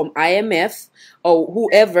loan them from IMF or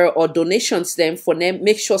whoever, or donations them for them,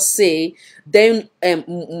 make sure, say then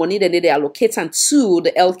money that they allocate and to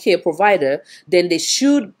the healthcare provider, then they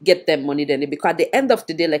should get them money then, because at the end of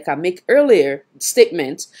the day, like I make earlier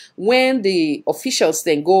statement, when the officials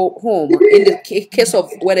then go home, in the case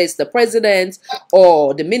of whether it's the president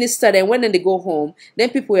or the minister, then when they go home, then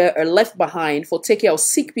people are left behind for take care of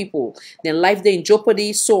sick people, then life they in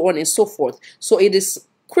jeopardy, so on and so forth. So it is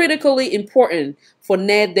critically important for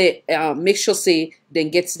Ned they make sure, say then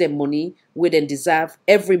gets their money where they deserve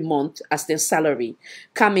every month as their salary.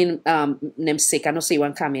 Come in, namesake, I know say you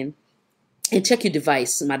want come in and check your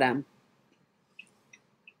device, madam.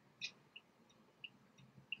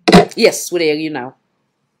 Yes, we're you now.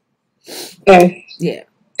 Yeah.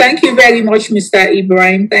 Thank you very much, Mr.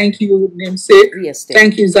 Ibrahim. Thank you, namesake. Yes.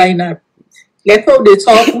 Thank you, Zainab. Let's how they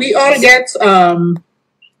talk. We all get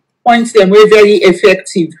points them were very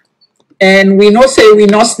effective. And we know say we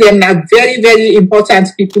know them are very, very important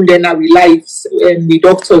people in our lives, and the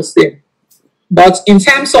doctors them. But in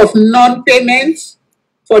terms of non-payment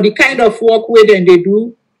for the kind of work where then they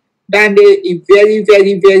do, then they is very,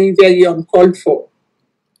 very, very, very uncalled for.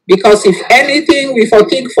 Because if anything, we for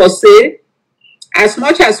think for say, as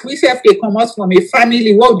much as we say they come out from a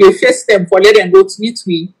family, what they face them for let them go to meet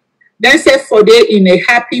me, then say for they in a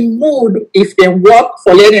happy mood if they work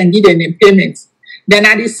for let them give them payment. Then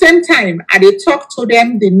at the same time, I they talk to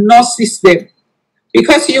them, the nurses them.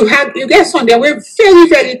 Because you get some, they were very,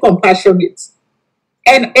 very compassionate.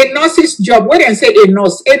 And a nurse's job, when I say a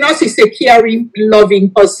nurse is a caring,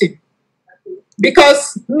 loving person.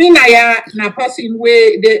 Because me na person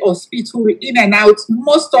where they hospital in and out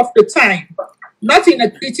most of the time, not in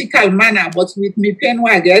a critical manner, but with me pain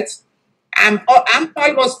I get, I'm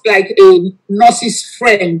almost like a nurse's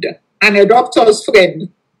friend and a doctor's friend.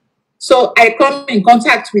 So I come in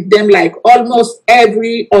contact with them like almost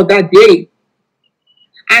every other day.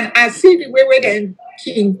 And I see the way they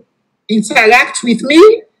can interact with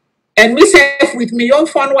me, and myself with me own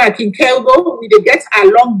fun work in Kelgo, we they get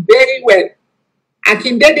along very well. I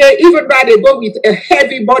can they even though they go with a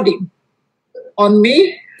heavy burden on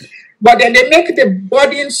me, but then they make the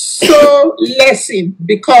burden so lessen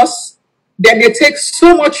because then they take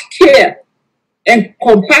so much care and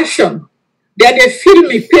compassion that they feel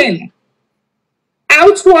me pain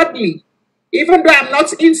outwardly, even though I'm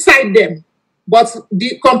not inside them. But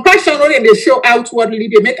the compassion only they show outwardly,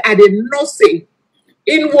 they make I did not say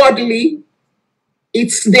inwardly,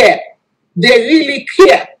 it's there. They really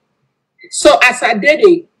care. So as I did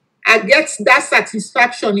it, I get that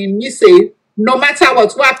satisfaction in me say, no matter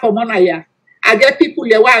what come on here, I get people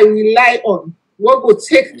there I rely on, what will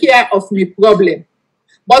take care of me problem.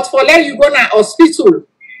 But for let you go to hospital,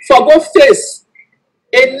 for go face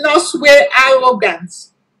a nurse way arrogant,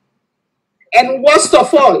 and worst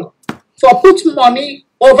of all, for put money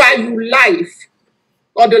over your life,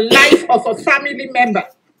 or the life of a family member.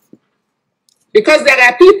 Because there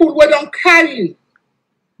are people who don't carry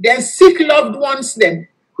their sick loved ones them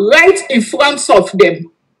right in front of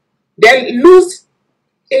them. They lose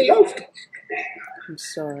a loved one. I'm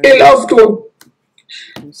sorry.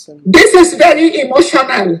 This is very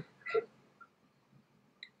emotional.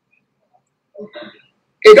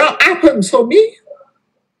 It don't happen to me.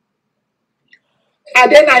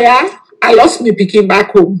 And then I lost me picking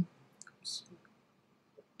back home.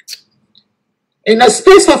 In a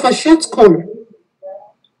space of a short call.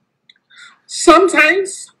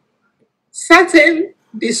 Sometimes certain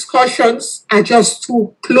discussions are just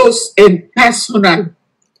too close and personal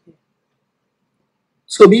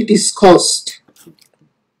to be discussed.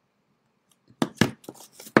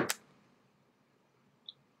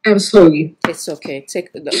 I'm sorry. It's okay. Take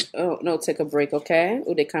a break, okay?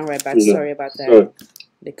 Oh, they come right back. Yeah. Sorry about that. Sorry.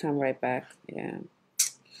 They come right back. Yeah.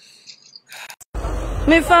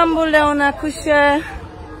 Mi fambul de una couche.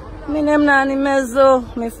 Mi nem na ni mezo.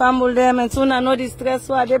 Mi fambul de men soon I know the stress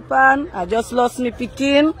wa depan. I just lost me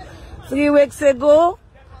pikin 3 weeks ago.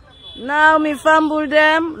 Now mi fambul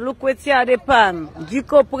them look what ya depan.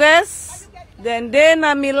 Jiko press. Then they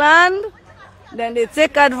na mi land. Then they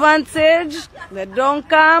take advantage. They don't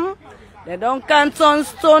come. They don't canton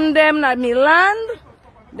stone them na mi land.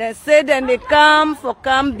 They say then they come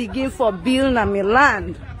begin for bill na mi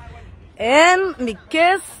land. And my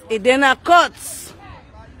case it then a courts.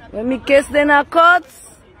 When my case then a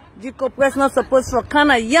courts, Jiko press not supposed for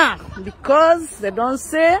kind of young because they don't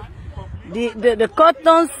say the court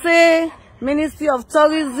don't say Ministry of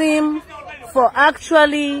Tourism for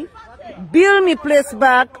actually build me place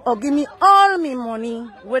back or give me all me money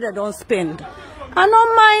where they don't spend. I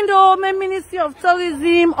don't mind my Ministry of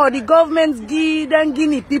Tourism or the government give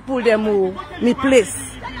me people them me place.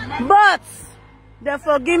 But they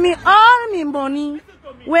forgive me all me money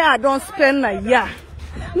where I don't spend a year.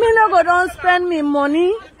 Me no go don't spend me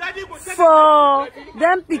money for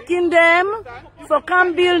them picking them for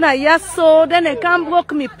come build a year so then they can't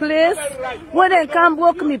broke me place. When they can't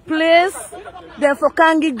broke me place, then for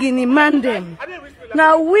can't give Guinea man them.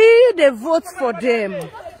 Now we they vote for them.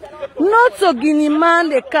 Not so Guinea man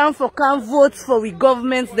they come vote for we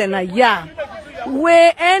governments then a year.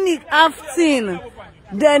 Where any thing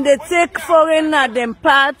then they take foreigner them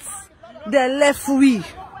parts, they left we.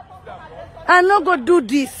 I no go do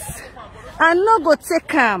this. I no go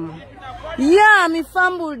take them. Yeah, me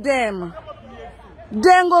fumble them.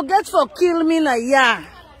 Then go get for kill me na yeah.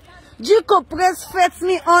 Jiko press fetch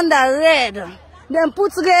me on the red. Then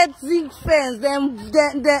put red zinc fence.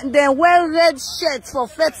 Then wear red shirts for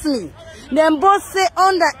fetch me. Then both say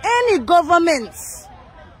under any government.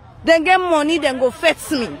 Then get money, then go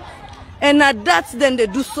fetch me. And at that, then they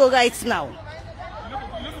do so right now.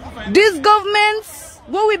 These governments,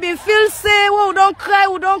 what we been feel say, well, we don't cry,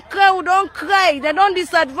 we don't cry, we don't cry. They don't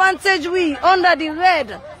disadvantage we under the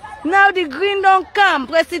red. Now the green don't come.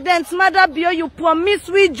 President Madabio, you promise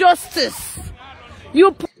we justice.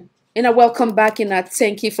 And I welcome back and I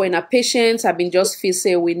thank you for your patience. I've been just feel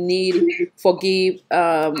say we need forgive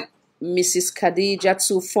Mrs. Khadija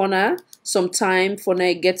Tufona some time for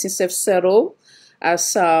now getting self settled.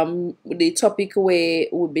 As the topic where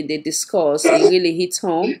we've been discussed, it really hit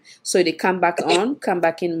home. So they come back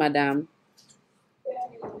in, madam.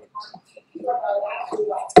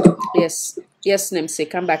 Yes, Nemse,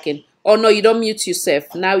 come back in. Oh no, you don't mute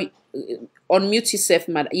yourself. Now unmute yourself,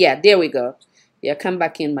 madam. Yeah, there we go. Yeah, come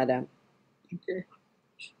back in, madam. Okay.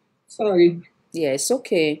 Sorry. Yeah, it's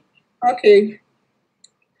okay. Okay.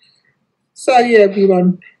 Sorry,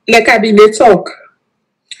 everyone. Like I've been talk.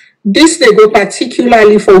 This they go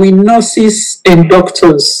particularly for we nurses and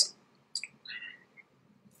doctors.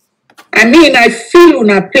 I mean, I feel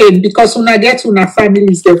una pain because una get una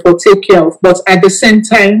families there for take care of. But at the same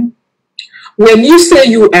time, when you say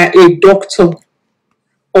you are a doctor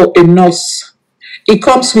or a nurse, it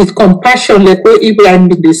comes with compassion, like what Ibrahim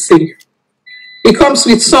they say. It comes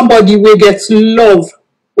with somebody who gets love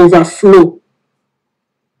overflow.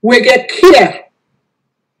 We get care.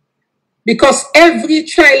 Because every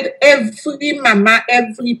child, every mama,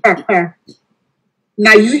 every papa,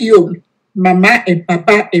 na you young, mama and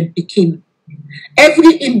papa and pikin.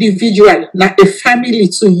 Every individual, na a family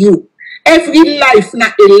to you. Every life,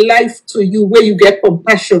 na a life to you where you get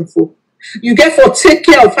compassion for. You get for take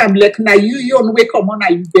care of them like na you young way come on na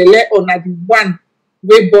you belle or na the one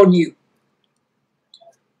way born you.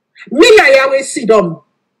 Me na Yahweh sit down.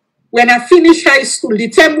 When I finish high school, the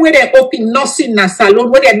time where they open nursing na salon,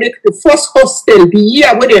 where they make the first hostel, the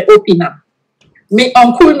year where they open them. Me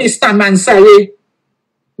uncle Mr. Mansare,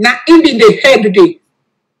 na him in the head day.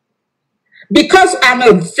 Because I'm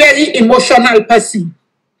a very emotional person.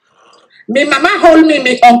 My mama hold me,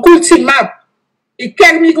 my uncle team up. He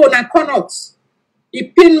carry me go na Connaught. He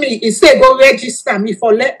pin me, he say go register me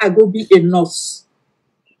for let I go be a nurse.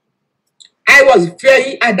 I was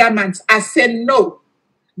very adamant. I said no.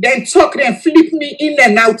 Then talk, then flip me in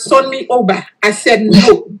and out, turn me over. I said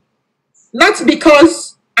no. Not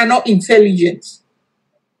because I'm not intelligent.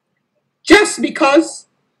 Just because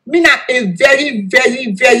me not a very,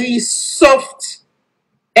 very, very soft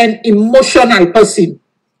and emotional person.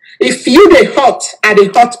 If you the hot, I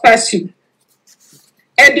the hot person.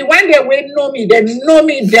 And the one that will know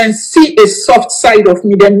me, then see a soft side of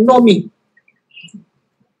me, then know me.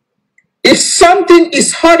 If something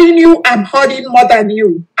is hurting you, I'm hurting more than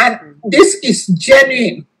you. And this is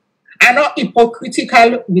genuine. I'm not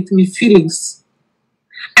hypocritical with my feelings.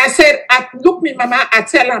 I said, look me, mama, I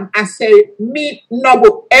tell him, I say, me no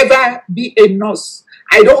will ever be a nurse.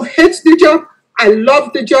 I don't hate the job. I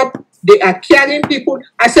love the job. They are caring people.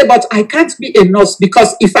 I said, but I can't be a nurse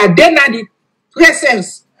because if I didn't have the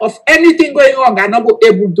presence of anything going on, I'm not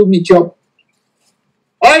able to do my job.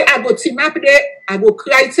 Or I go team up there, I go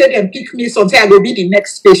cry to them, pick me something, I go be the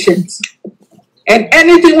next patient. And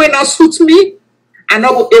anything when not suit me, I'm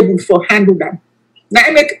not able to handle them. Now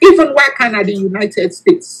I make even work in the United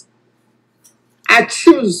States. I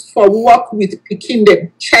choose for work with picking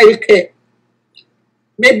them, childcare.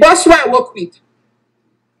 My boss who I work with,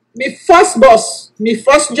 my first boss, my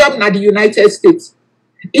first job in the United States,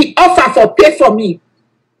 he offered for pay for me.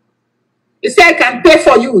 He said, I can pay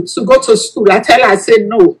for you to go to school. I tell her, I said,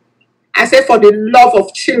 no. I said, for the love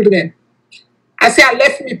of children. I said, I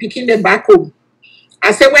left me picking them back home.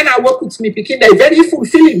 I said, when I work with me picking, they're very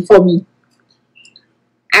fulfilling for me.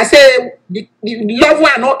 I said, the love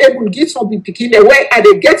one I'm not able to give from me picking them, where I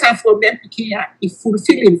get them from them picking is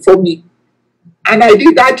fulfilling for me. And I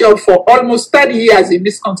did that job for almost 30 years in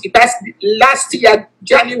this country. That's last year,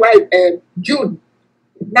 June.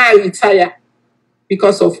 Now I retire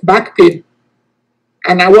because of back pain.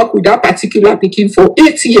 And I work with that particular picking for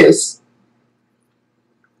 8 years.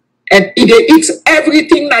 And it eats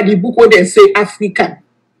everything that the book would say African.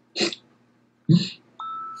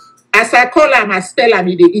 As I call them, I spell them,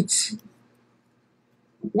 they eat.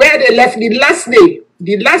 Where they left the last day,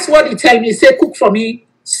 the last word he tell me, say, cook for me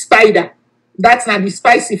spider. That's not the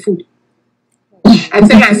spicy food. I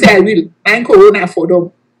tell her, say, I will. I'm corona for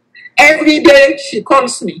them. Every day she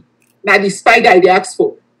calls me. Now the spider they ask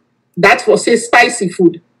for. That was say spicy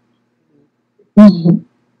food. And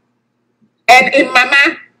in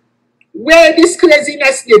Mama, where this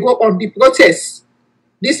craziness they go on the protest,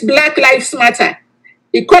 this Black Lives Matter,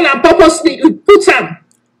 he call and purposely, he put him,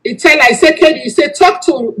 he tell I say, Katie, he say, talk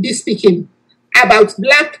to this speaking about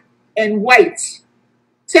black and white.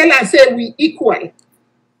 Tell and say we equal.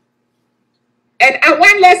 And I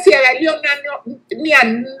want let's Sierra Leone near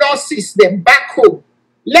nurses them back home.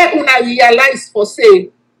 Let una realize for say,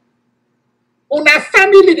 una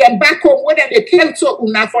family them back home when they kill to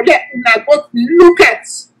una for let una go look at.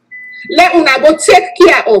 Let una go take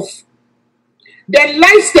care of. Their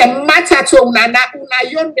lives them matter to una na una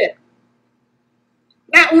young them.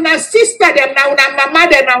 Na una sister them, na una mama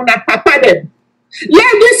them, na una papa them.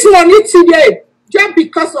 Let this money today just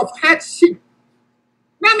because of hardship.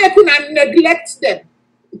 Now make una neglect them.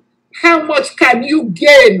 How much can you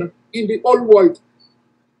gain in the old world?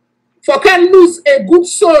 For can lose a good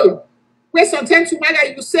soul. Where sometimes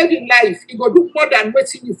tomorrow you save in life, you go do more than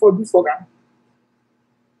waiting you for do for them.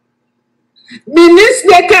 Minister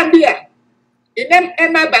they can be in them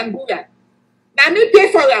Emma Bangura. Now me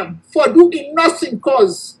pay for them for doing nothing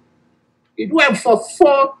cause. You do them for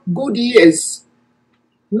 4 good years.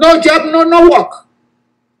 No job, no work.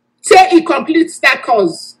 Say he completes that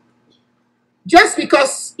cause. Just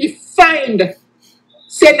because he find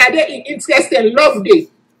say na they interest and love day.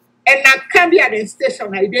 And now can be at the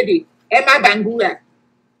station I did it. Emma Bangura.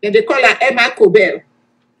 Then they call her Emma Cobell.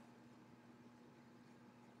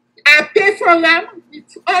 I pay for them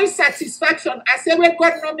with all satisfaction. I say, well,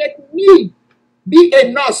 God not make me be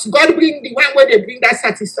a nurse. God bring the one where they bring that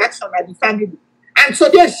satisfaction at the family. And so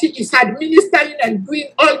there she is administering and doing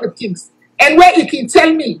all the things. And where he can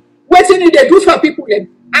tell me, what thing they do for people then?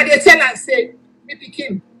 And they tell and say, me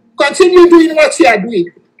pikin, continue doing what you are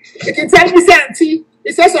doing. He can tell me, say, auntie,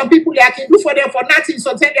 he says some people I can do for them for nothing,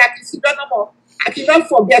 so tell me I can see no more. I cannot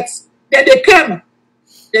forget. Then they come.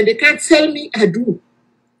 Then they can't tell me I do.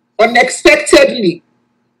 Unexpectedly.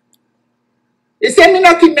 He said, me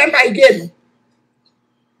not remember again.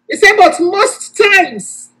 He said, but most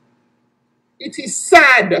times, it is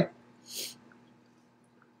sad.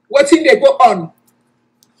 What thing they go on?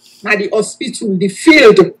 Now the hospital, the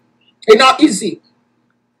field, It's not easy.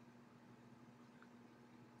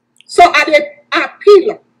 So I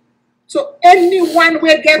appeal to anyone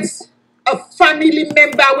who gets a family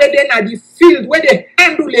member where they in the field, where they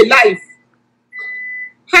handle a life.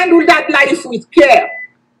 Handle that life with care.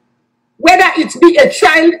 Whether it be a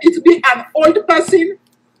child, it be an old person,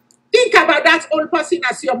 think about that old person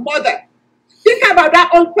as your mother. Think about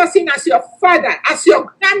that old person as your father, as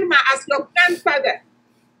your grandma, as your grandfather.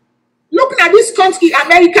 Look at this country,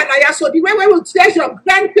 America, so the way we will treasure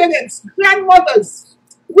grandparents, grandmothers,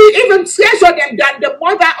 we even treasure them than the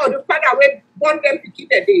mother or the father we born them picking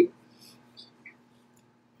a day.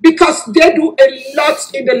 Because they do a lot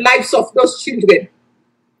in the lives of those children.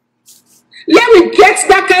 Let me get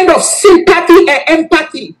that kind of sympathy and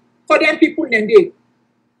empathy for them people in day.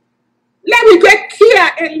 Let me get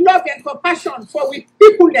care and love and compassion for we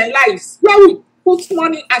people in their lives. Let we put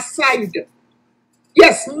money aside.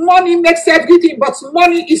 Yes, money makes everything, but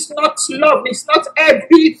money is not love. It's not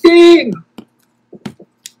everything.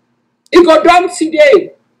 It go down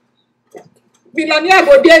today. Millionaire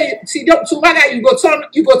go there tomorrow.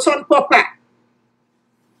 You go turn pauper.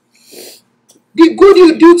 The good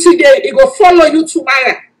you do today, it go follow you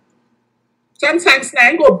tomorrow. Sometimes now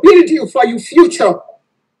it go build you for your future.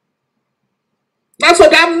 Not for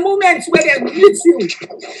that moment where they meet you.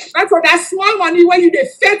 Not for that small money where you dey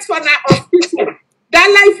fed for that hospital. That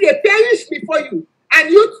life they perish before you. And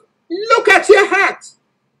you look at your heart.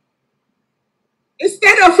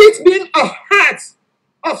 Instead of it being a heart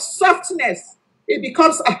of softness, it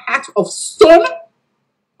becomes a heart of stone,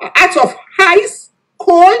 a heart of ice,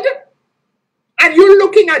 cold. And you're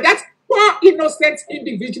looking at that poor innocent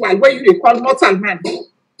individual where you call mortal man.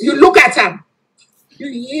 You look at him. You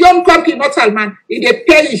young country mortal man, they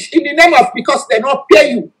perish in the name of because they not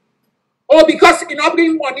pay you. Or because you not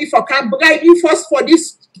bring money for can bribe you first for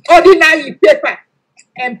this ordinary paper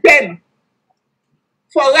and pen.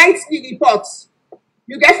 For write the reports.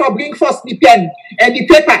 You get for bring first the pen and the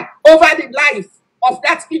paper over the life of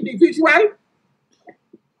that individual.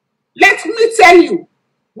 Let me tell you,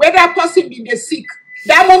 whether that person be the sick,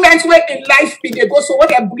 that moment where in life be they go, so what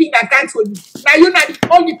they bring account to you. Now you're not the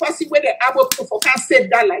only person where they able to for can save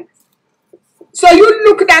that life. So you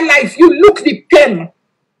look that life, you look the pen.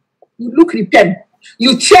 You look the pen.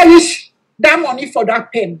 You cherish that money for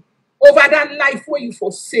that pen over that life where you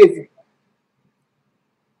for save.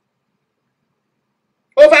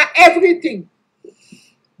 Over everything.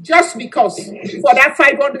 Just because for that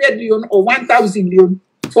 500 million or 1,000 million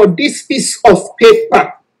for this piece of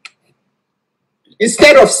paper.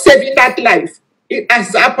 Instead of saving that life, it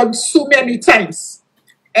has happened so many times.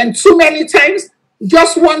 And too many times,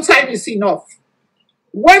 just one time is enough.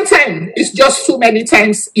 One time is just too many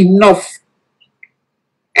times enough.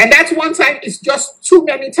 And that one time is just too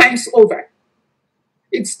many times over.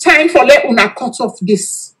 It's time for let una cut off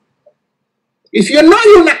this. If you know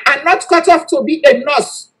you are not cut off to be a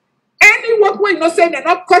nurse, any work where you know say they're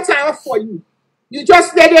not cut off for you, you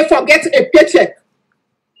just let them forget a paycheck.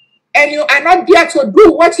 And you are not there to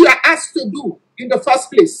do what you are asked to do in the first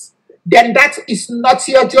place, then that is not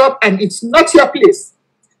your job and it's not your place.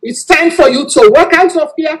 It's time for you to walk out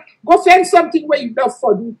of here, go find something where you love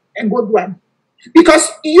for you and go do it. Because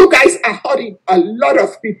you guys are hurting a lot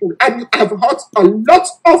of people and you have hurt a lot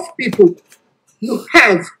of people. You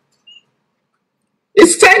have.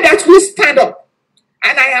 It's time that we stand up.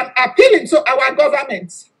 And I am appealing to our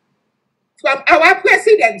government, from our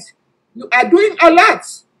president. You are doing a lot.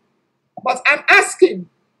 But I'm asking,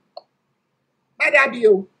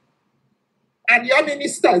 Madam and your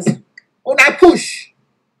ministers, una push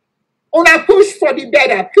for the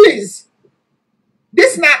better, please.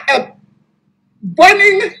 This is not a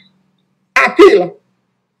burning appeal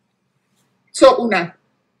to una.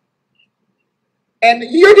 And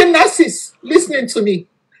you the nurses listening to me,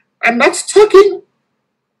 I'm not talking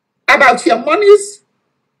about your monies,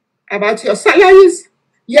 about your salaries.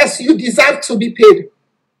 Yes, you deserve to be paid.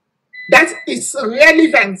 That is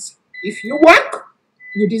relevant. If you work,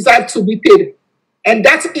 you deserve to be paid. And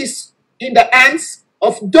that is in the hands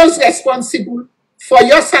of those responsible for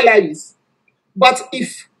your salaries. But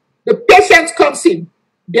if the patient comes in,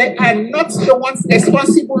 they are not the ones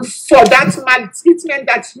responsible for that maltreatment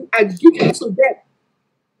that you are giving to them.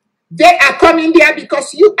 They are coming there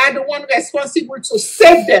because you are the one responsible to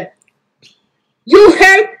save them. You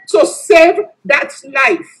help to save that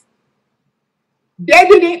life. They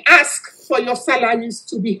didn't ask for your salaries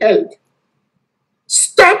to be held.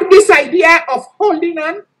 Stop this idea of holding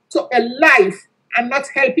on to a life and not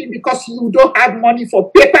helping because you don't have money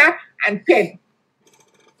for paper and pen.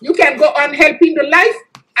 You can go on helping the life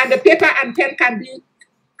and the paper and pen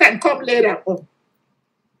can come later on.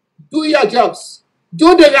 Do your jobs.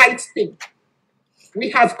 Do the right thing. We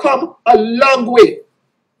have come a long way.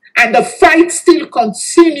 And the fight still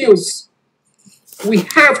continues. We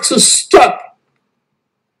have to stop.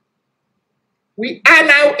 We are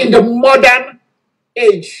now in the modern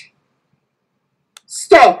age.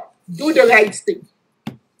 Stop. Do the right thing.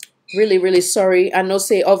 Really, really sorry. I know,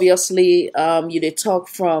 say, obviously, you did talk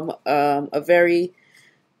from a very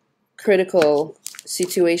critical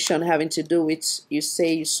situation having to do with, you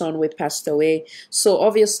say your son we passed away. So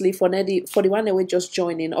obviously for the one that we just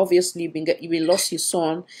joining, obviously you been lost your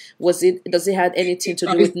son. Does it had anything to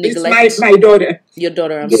do with neglect? It's my daughter. Your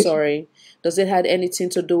daughter, I'm sorry. Does it had anything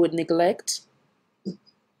to do with neglect?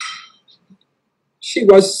 She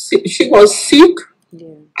was sick. Yeah.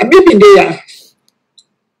 I maybe there.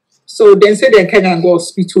 So then say they can go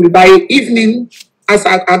hospital. By evening, as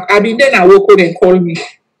I been then I woke up and called me.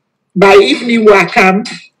 By evening when I come,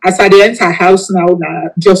 as I enter house now,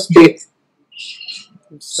 just bed.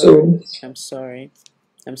 I'm sorry.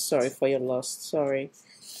 I'm sorry for your loss. Sorry.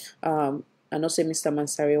 I know say Mr.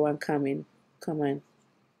 Mansari one coming. Come on.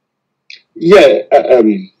 Yeah,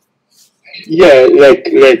 like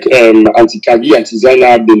Auntie Kadi, Auntie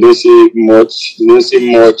Zainab, they don't say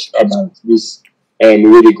much about this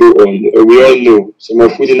where they go on. We all know some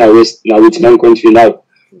of food in arrest now with my country now.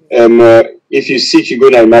 If you sick, you go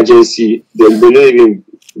to emergency, they don't even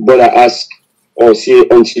bother ask or say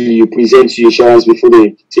until you present your insurance before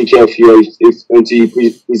they take care of you, until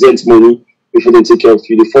you present money before they take care of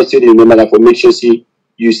you. The first thing they remember that for make sure see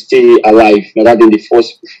you stay alive. Now that then the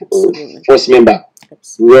first member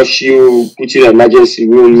rush you, put you in emergency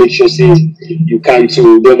room, make sure say you can't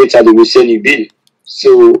to then later they will send you bill.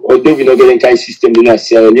 So although we not getting kind system in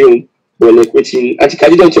Sierra Leone, but like waiting, Auntie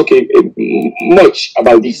Kadi don't talk much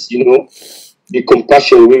about this, you know. The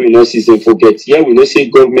compassion we will not see them forget. Yeah, we not say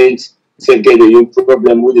government say get a young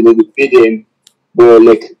problem where they not pay them, but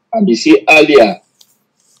like and they say earlier,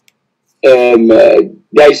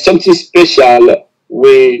 there is something special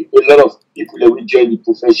where a lot of people that will join the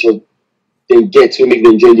profession, they get to make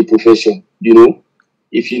them join the profession. You know,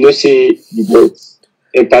 if you know say you got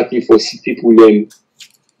empathy for sick people, then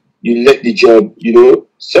you let the job. You know,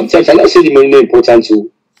 sometimes I not say the money not important too.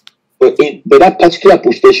 But that particular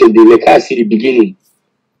profession, like I said at the beginning,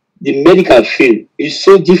 the medical field is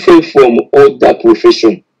so different from other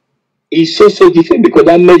profession. It's so different because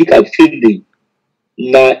that medical field,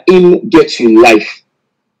 now him gets you life.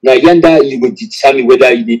 Now yanda you will determine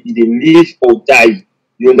whether you live or die.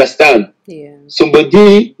 You understand? Yeah.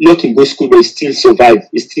 Somebody not in go school but still survive.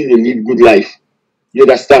 He still live good life. You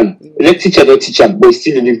understand? Yeah. Like teacher not teacher, but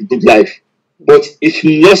still live good life. But if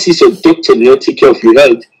nurses or doctor not take care of your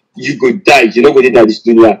health, you go die. You know what it is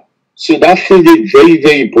dunya. So that field is very,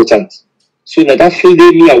 very important. So now that field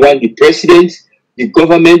me I want the president, the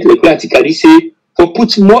government, like Auntie Kadi say, for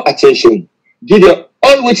put more attention. Give them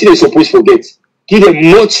all what they supposed to forget. Give them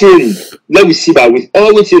more training. Let me see that with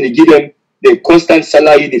all what they give them the constant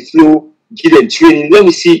salary, the flow, give them training. Let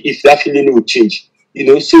me see if that feeling will change. You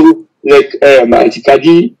know, so like Auntie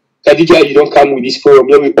Khadija, you don't come with this forum.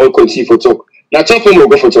 Let me all continue for talk. Now talk when we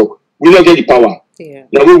go for talk. We don't get the power. Yeah.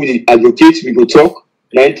 Now when we advocate, we go talk,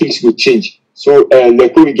 then things will change. So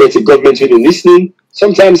like when we get a government who is listening,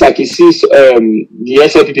 sometimes I can see the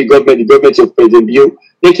SLPP government, the government of President Bio,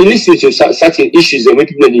 they can listen to certain issues and when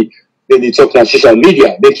people when they talk on social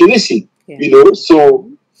media, they can listen. Yeah. You know,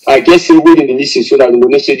 so I guess they will listen so that they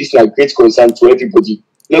will say this is a great concern to everybody.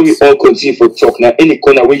 Let we all continue for talk. Now any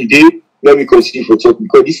corner where you do, let me continue for talk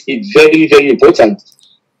because this is very, very important.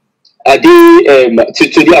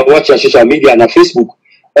 Today I watch on social media and on Facebook,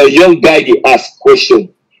 a young guy they ask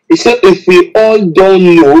question. He said if we all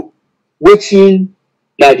don't know what's in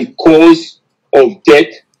now the cause of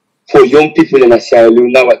death for young people in Sierra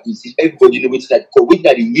Leone nowadays, if everybody knows what's that cause, what's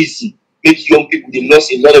that the reason make young people they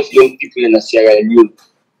lost a lot of young people in Sierra Leone.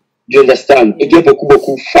 You understand? Again,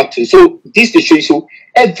 beaucoup factors. So this to show you so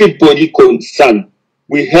everybody concerned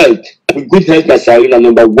with health, with good health in Sierra Leone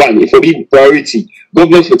number one. If we be priority,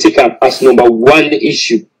 government will take up as number one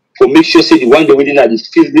issue for make sure say the one they within the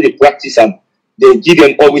field where they practice and they give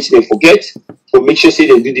them all which they forget, for make sure say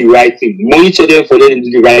they do the right thing. Monitor them for them to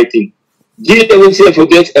do the right thing. Give them what they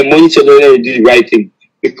forget and monitor them to do the right thing.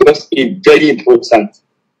 Because it's very important.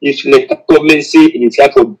 If like government say in the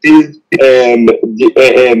type of build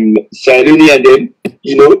Sierra Leone and them,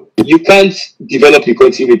 you know, you can't develop the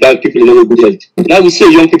country without people in good health. Now we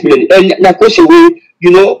see young people and that question where,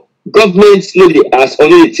 you know, governments know they ask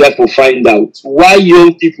only the try to find out why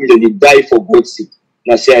young people they die for God's sake.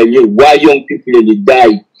 Now say why young people they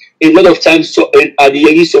die. A lot of times so at the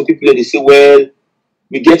end some people they say, well,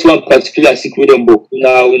 we get one particular sick with them book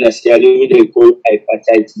now when I say they call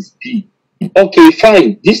hepatitis B. Okay,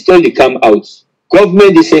 fine. This time they come out.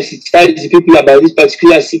 Government desensitize the people about this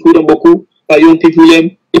particular sick with them book. For young people,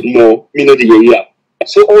 them no, me know the area.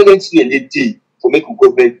 So all that thing they did for make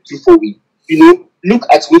government do for we. Look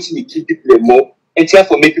at what they keep people more and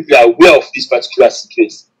therefore make people aware of this particular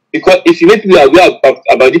sickness. Because if you make people aware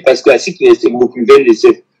about this particular sickness, they will prevent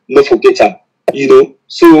themselves, not forget them.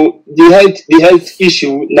 So the health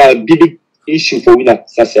issue now a big issue for winner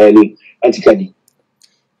Sierra Auntie.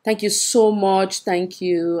 Thank you so much. Thank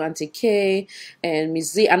you, Auntie K and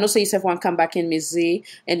Ms. Z. I know say yourself want to come back in, Ms. Z.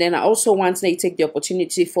 And then I also want to take the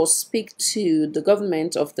opportunity for speak to the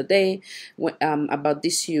government of the day about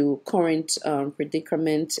this current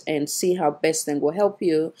predicament and see how best then will help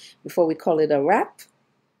you before we call it a wrap.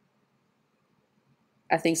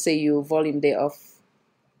 I think say you volume day off.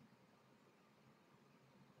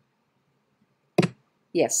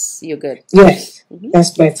 Yes, you're good. Yes, that's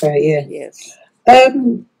better. Yeah. Yes.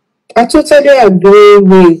 I totally agree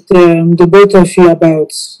with the both of you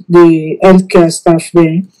about the healthcare staff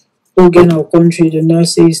there who get our country, the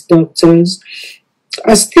nurses, doctors.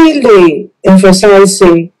 I still emphasize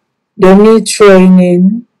say they need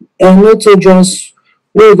training and not to just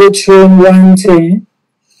we go train one thing.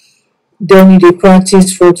 They need to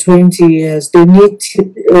practice for 20 years. They need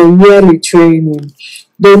yearly training.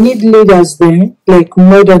 They need leaders there, like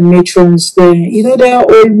modern matrons there. They are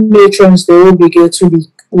old matrons, they will be get to be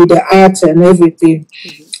with the art and everything.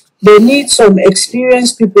 They need some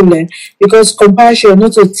experienced people there because compassion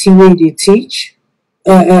not a team way they teach.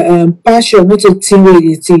 Passion not a team way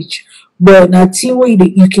they teach. But a team way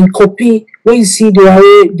you can copy when you see the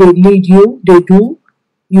way they lead you, they do,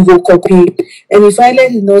 you go copy. And if I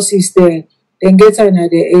let the nurses there, then get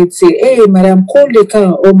another aid say, hey, madam, call the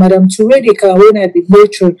car or madam, to read the car when at the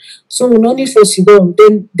metro. So we no need for sit down.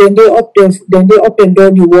 Then they up and down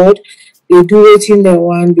the word. They do it in the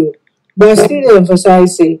one do. But I still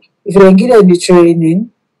emphasize say, if you don't get any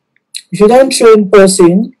training, if you don't train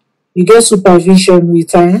person, you get supervision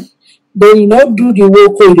with her, then you not do the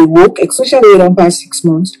work or the work, especially around past 6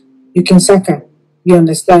 months, you can sack her. You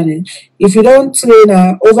understand it? If you don't train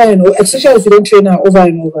her over and over, especially if you don't train her over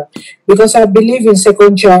and over, because I believe in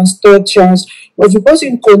second chance, third chance, but if the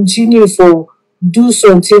person continue for do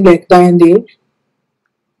something like that,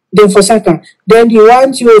 then for second, then you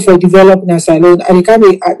want you for developing a salon, and it can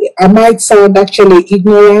be, I might sound actually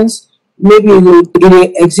ignorance, maybe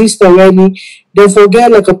it exists already, then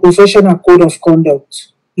forget like a professional code of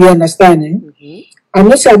conduct. You understand it? I'm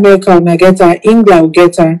not saying America will get her, England will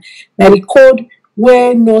get her. Now the code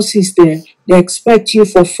where nurses there, they expect you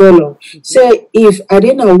for follow. Say if I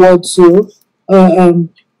didn't award to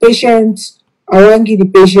patient, I want to give the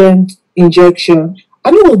patient injection,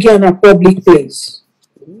 I don't get in a public place.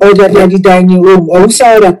 Or the dining room, or we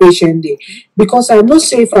saw the patient there. Because I'm not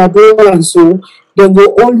safe for a and so they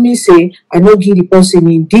will only say, I know give the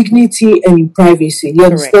person in dignity and in privacy. You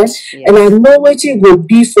understand? Yes. And I know what it will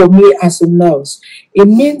be for me as a nurse. It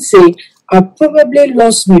means say I probably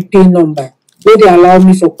lost my PIN number where they allow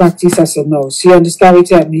me for practice as a nurse. You understand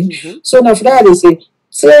what I mean? So now for that they say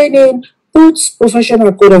training, put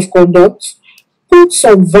professional code of conduct, put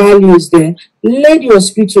some values there. Let the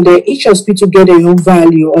hospital there, each hospital get their own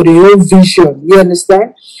value or their own vision. You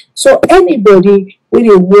understand? So anybody when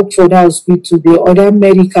they work for that hospital, the other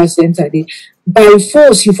medical center, they by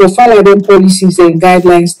force if you follow them policies and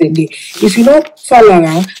guidelines, then they if you not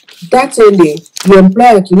follow that then your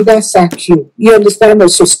employer can either sack you. You understand or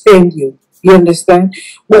suspend you. You understand?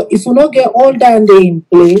 But if you not get all that day in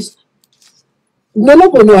place, no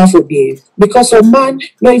one will know how to behave because a man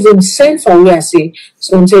not even sent for where I say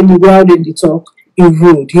sometimes the ground in the talk is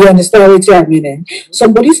rude. You understand what I mean?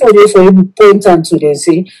 Somebody for you for him point and to them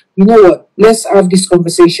say, you know what, let's have this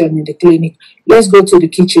conversation in the clinic. Let's go to the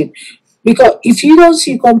kitchen. Because if you don't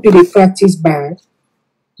see company practice bad,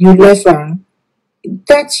 you left her.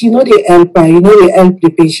 That's they help her, they help the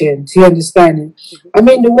patient. You understand? I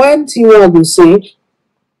mean the one thing I will say,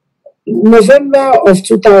 November of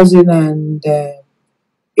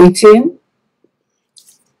 2018,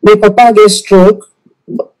 my papa get stroke.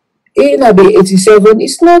 He na be 87.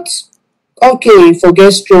 It's not okay for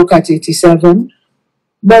get stroke at 87.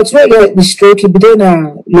 But when you get the stroke, he be then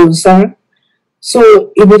a Lonsa.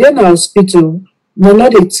 So he be then a hospital. No,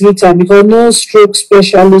 not they treat him because no stroke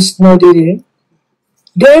specialist no there.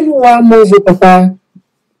 Then one move with papa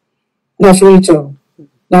na freedom.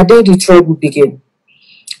 Now there the trouble begin.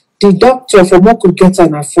 The doctor from what could get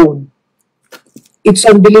on her phone. It's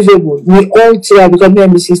unbelievable. We all try because me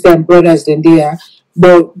and my sister and brothers then they are,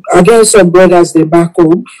 but again some brothers they back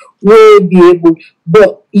home will be able.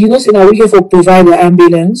 But you know, say now we get for provide the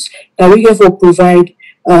ambulance, now we get for provide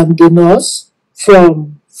the nurse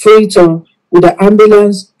from Freetown with the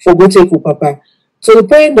ambulance for go take papa. So the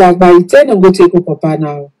point that by the time go take papa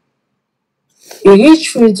now, he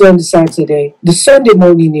reached Freetown on the Saturday, the Sunday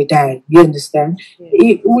morning he died. You understand?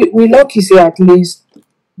 Yeah. We lucky say at least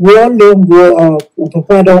we all don't grow up,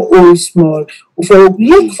 papa don't old small. For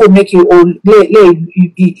look for make you old,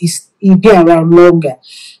 he be around longer.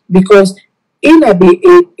 Because in a be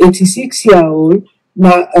 86-year-old,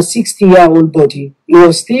 now a 60-year-old body. He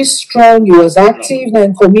was still strong, he was active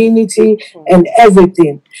in community and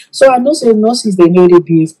everything. So I know say nurses they know they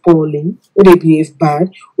behave poorly, or they behave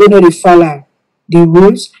bad, or know they follow the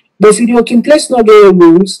rules. But if you can place not the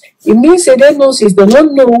rules, it means that the nurses they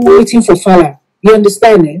don't know waiting for follow. You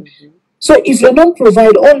understand it? So if you don't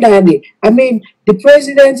provide all that, I mean the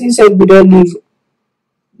president inside we don't live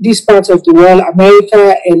this part of the world,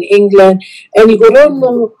 America and England, and you don't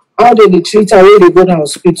know how they treat her when they go to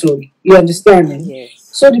hospital. You understand? Yes.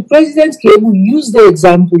 So the president came, use the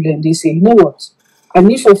example, and they say, you know what? I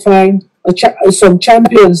need to find some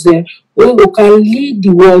champions there who can lead the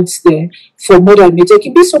world there for more than me. It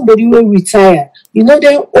can be somebody who will retire. You know,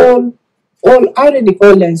 they're all how do they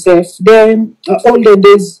call themselves? Them all the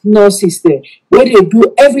days nurses there, where they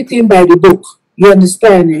do everything by the book. You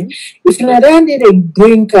understand? If you not they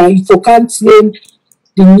bring if you can't name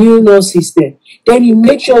the new nurses there, then you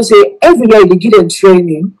make sure say every day they give them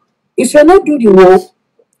training. If you not do the work,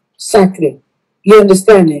 sack them. You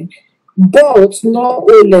understand? But not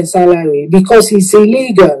all the salary because it's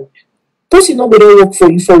illegal. Person nobody work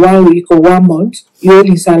for you for 1 week or 1 month, you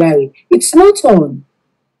only salary. It's not on.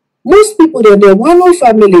 Most people their one whole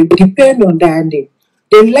family depend on that.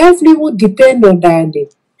 Their livelihood depend on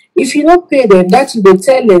that. If you don't pay them, that's what they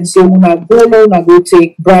tell them, say, when I go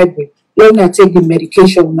take bribery, when I take the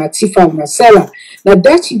medication, when I tifa, when I sell her. Now,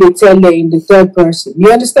 that's what they tell them in the third person.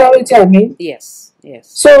 You understand what I mean? Yes,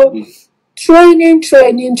 yes. So, training.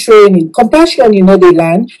 Compassion, you know, they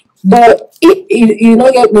learn, but you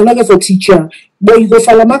not get for teacher, but you go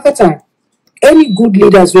for the marketer. Any good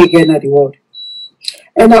leaders will get in the world.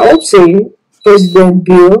 And I hope, say, President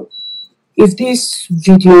Bill, if this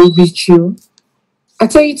video reach you, I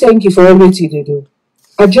tell you thank you for everything you do.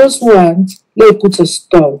 I just want they put a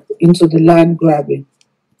stop into the land grabbing.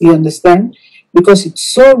 You understand? Because it's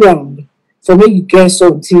so wrong for me you get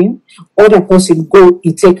something, other person go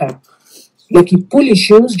he take her. Like he pull his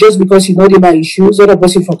shoes just because you know they buy his shoes, other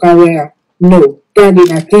person for career. No, they're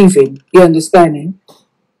not thieving. You understand?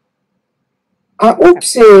 I hope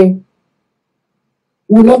say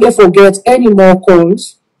we not get forget any more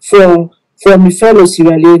calls from my fellow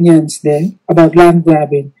Sierra Leoneans there about land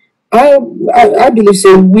grabbing. I believe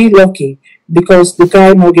say we lucky because the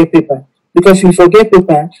guy no get paper. Because if you forget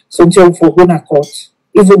paper, sometimes for go to court,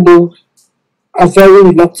 even though I'm very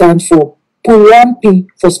reluctant for pull 1p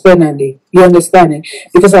for spending. You understand it?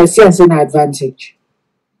 Because I see as an advantage.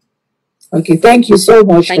 Okay, thank you so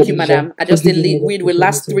much. Thank you, madam. I just read with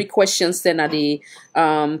last 3 questions then at the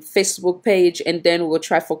Facebook page, and then we'll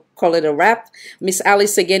try for call it a wrap. Miss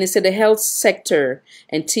Alice again, it said the health sector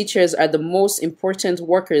and teachers are the most important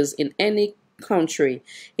workers in any country.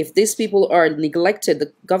 If these people are neglected,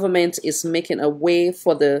 the government is making a way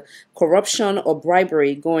for the corruption or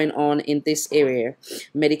bribery going on in this area.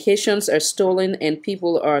 Medications are stolen and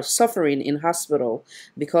people are suffering in hospital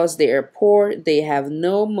because they are poor. They have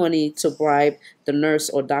no money to bribe the nurse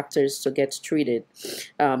or doctors to get treated.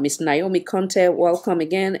 Miss Naomi Conte, welcome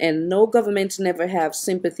again. And no government never have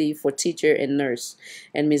sympathy for teacher and nurse.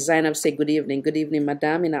 And Miss Zainab say good evening. Good evening,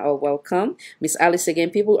 madam, and all welcome. Miss Alice again,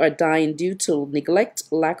 people are dying due to neglect,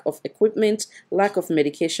 lack of equipment, lack of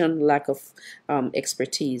medication, lack of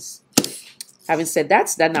expertise. Having said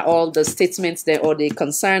that are all the statements there or the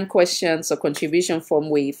concern, questions or contribution from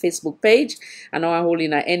we Facebook page. I know I'm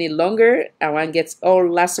holding any longer. I want to get all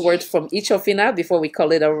last words from each of you now before we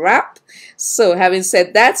call it a wrap. So having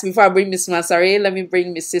said that, before I bring Miss Mansare, let me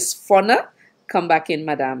bring Mrs. Fona. Come back in,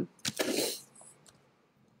 madam.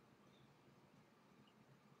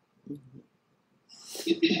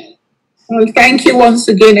 Well, thank you once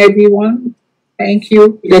again, everyone. Thank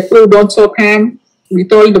you. Let's don't talk ham.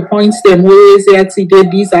 With all the points them raised here today,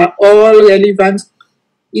 these are all relevant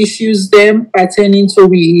issues them pertaining to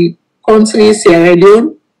the country Sierra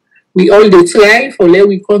Leone. We all dey try for let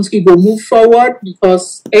we country go move forward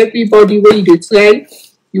because everybody where they try,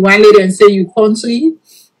 you want let them say you country,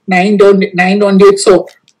 nine don't they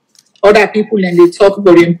talk. Other people and they talk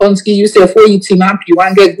about in country, you say for you team up, you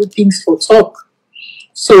want get good things for talk.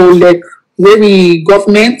 So like where we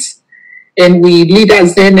government and we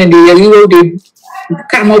leaders then and the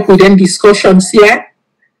come up with them discussions here,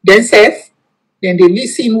 then they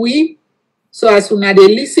listen we. So as soon as they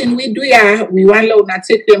listen we do ya, we want to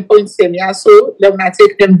take them points them here, so let us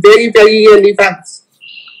take them very, very relevant.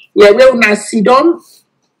 Yeah, we una sit down,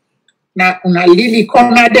 una really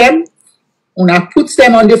corner them, una put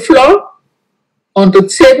them on the floor, on the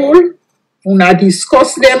table, una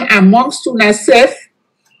discuss them amongst una self,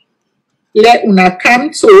 let una come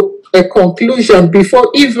to a conclusion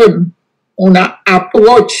before even una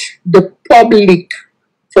approach the public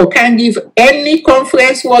for can give any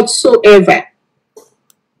conference whatsoever.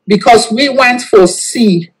 Because we want to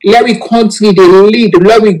see, let we country the lead,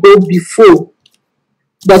 let we go before.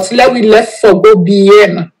 But let we left for go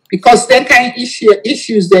beyond. Because then kind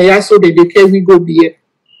issues there so that they can we go beyond.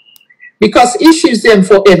 Because issues them,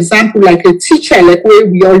 for example, like a teacher, like where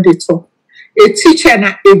we all the talk. A teacher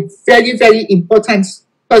na a very, very important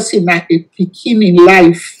person na a picking in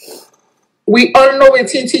life. We all know what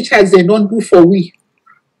teachers they don't do for we.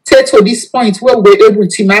 Take to this point where we're able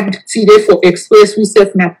to map today for express we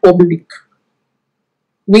self na public.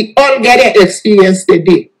 We all get an experience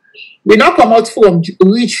today. We not come out from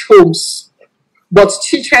rich homes, but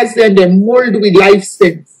teachers then they mold with life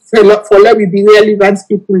sense. For let we be relevant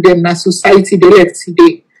people them in society they left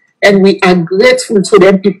today. And we are grateful to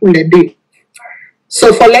them people today.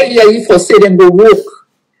 So for let you for say them go work,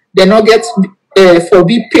 they not get for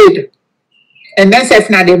be paid. And then if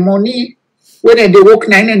now the money when they work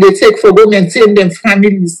 9 and they take for go maintain them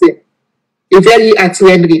families there. It's very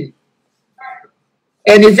heart-rending.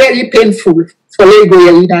 And it's very painful for let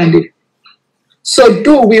go here.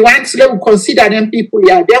 So we want to consider them people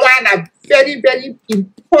here. They are very, very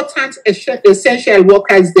important essential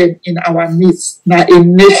workers then in our midst, now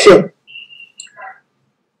in nation.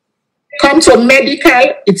 Come to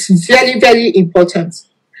medical, it's very, very important.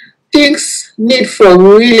 Things need for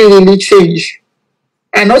really, really change.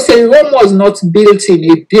 I know say Rome was not built in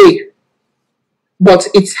a day, but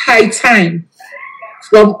it's high time.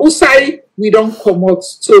 From Usai, we don't come out.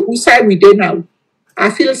 So Usai we dey now. I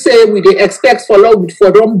feel say we dey expect for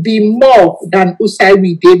them be more than Usai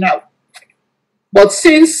we dey now. But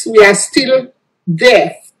since we are still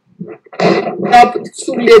there, not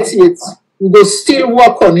too late yet, we will still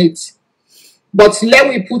work on it. But let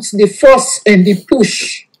we put the force and the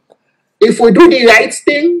push. If we do the right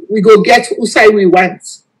thing, we go get Usai we want.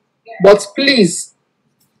 But please,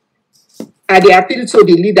 I dey appeal to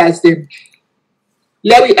the leaders then.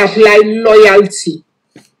 Let we apply loyalty.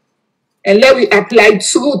 And let we apply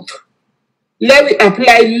truth. Let we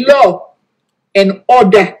apply law and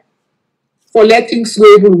order for let things go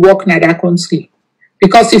able work in that country.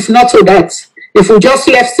 Because if not so that, if we just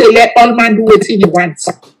left say let all man do what he wants,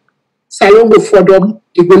 Salon go for them,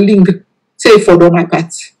 it will link, say for them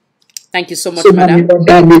apart. Thank you so much, So, madam.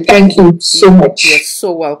 Thank you so much. You're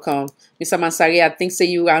so welcome. Mr. Mansari, I think say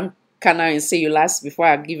you and Kana and say you last before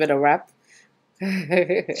I give it a wrap.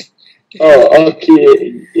 Oh,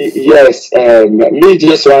 okay. Yes. Me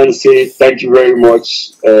just want to say thank you very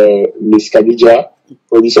much, Ms. Khadija,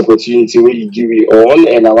 for this opportunity where you give it all.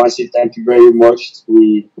 And I want to say thank you very much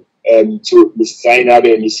to Ms. Zainab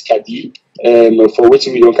and Ms. Kadi for which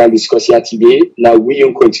we don't can discuss here today. Now, we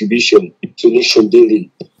own contribution to nation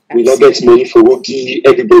building. We don't get money for working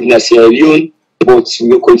everybody in Sierra Leone, but we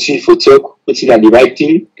will continue to talk, putting at the right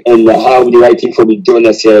thing and how the right thing for be done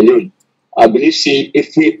in Sierra Leone. I believe, see,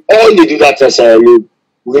 if we only do that as Sierra Leone,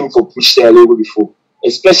 we're going to push Sierra Leone before,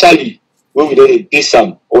 especially when we don't base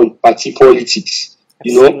them on party politics.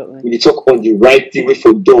 You know, we talk on the right thing we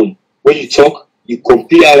for done. When you talk, you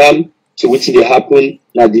compare them to what they happen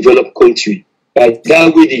in a developed country. Like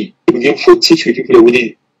that way, we going to teach people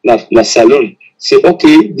within the salon. Say,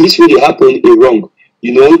 okay, this really happen is wrong.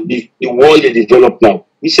 You know, the world is developed now.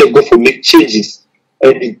 We say go for make changes,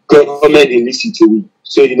 and the government is listen to me.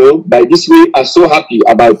 So, you know, by this way, I'm so happy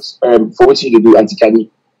about for what you do, Antikani,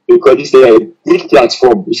 because this is a good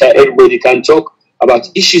platform which everybody can talk about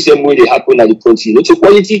issues and where they happen at the country. Not to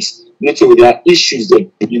politics, not to their issues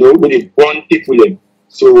them, you know, where they burn people them.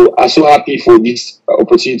 So I'm so happy for this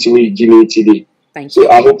opportunity we give me today. Thank you. So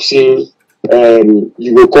I hope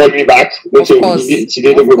you will call me back. Not today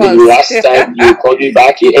will be the last time you will call me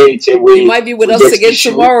back. You might be with us again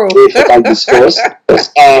tomorrow. If we can discuss.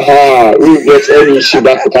 We will get any issue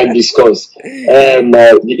that we can discuss.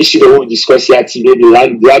 The issue that we will discuss here today, the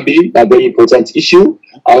land grabbing, a very important issue.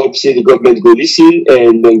 I hope the government go listen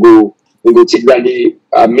and then go take that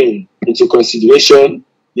into consideration.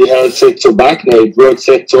 The health sector back, the broad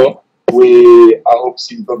sector, I hope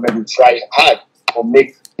the government will try hard or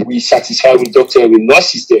make we satisfy with doctor and with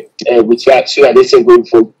nurses there, so that they can go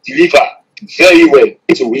for deliver very well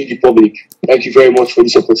to we the public. Thank you very much for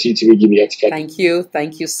this opportunity we give me at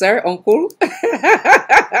Thank you, sir, Uncle.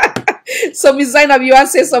 So, Ms. Zainab, you want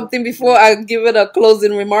to say something before I give it a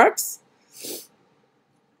closing remarks?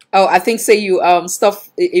 Oh, I think say you stuff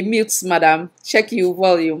it mutes, madam. Check your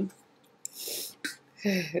volume.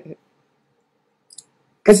 I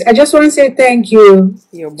just want to say thank you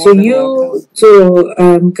to you, to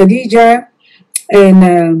Khadija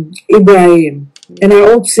and Ibrahim. And I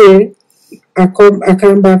hope say I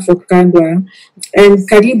come back for Kandwa. And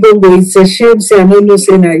Kadibongo, it's a shame say I don't know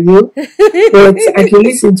saying you, but I can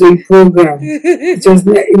listen to your program. It was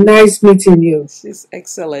nice meeting you. She's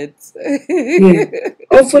excellent. Yeah.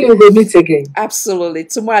 Hopefully we'll meet again. Absolutely.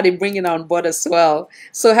 Tomorrow they bring it on board as well.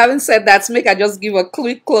 So having said that, make I just give a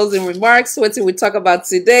quick closing remarks. What we talk about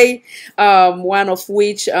today, one of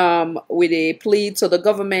which with a plea to the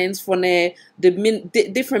government for the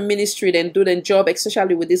different ministry then do their job,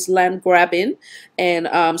 especially with this land grabbing,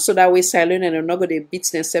 and so that way Sierra Leone are not going to beat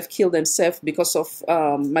themselves, kill themselves because of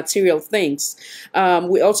material things.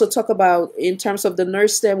 We also talk about in terms of the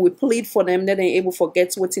nurse them, we plead for them that they're able to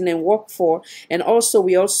forget what in them work for, and also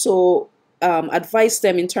we also advise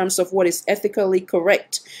them in terms of what is ethically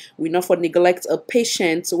correct. We not for neglect a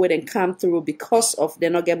patient where they come through because of they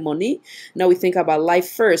not get money. Now we think about life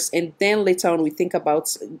first, and then later on we think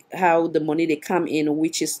about how the money they come in,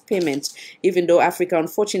 which is payment, even though Africa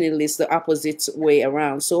unfortunately is the opposite way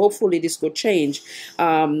around. So hopefully this will change.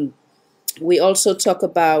 We also talk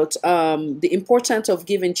about the importance of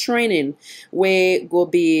giving training, where go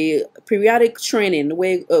be periodic training,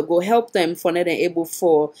 where go help them for not able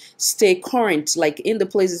for stay current, like in the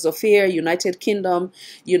places of here, United Kingdom.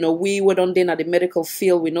 You know, we were on then at the medical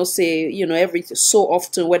field. We know say, you know, every so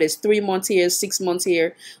often, whether it's 3 months here, 6 months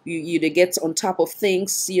here, you they get on top of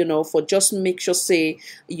things, you know, for just make sure say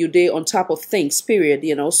you they on top of things, period,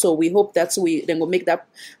 you know. So we hope that we then will make that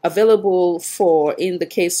available for in the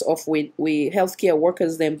case of we healthcare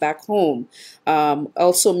workers then back home.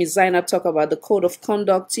 Also, Ms. Zainab talk about the code of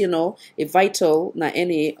conduct, you know, a vital na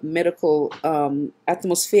any medical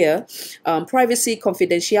atmosphere. Privacy,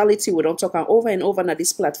 confidentiality, we don't talk over and over na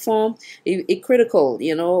this platform. It critical,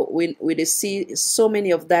 you know, we see so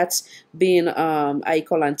many of that being I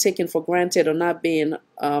call and taken for granted or not being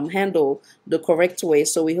handled the correct way.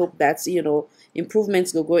 So we hope that, you know,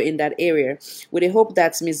 improvements will go in that area. We hope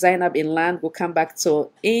that Ms. Zainab in land will come back to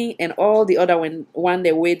in and all the other one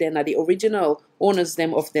they way then are the original owners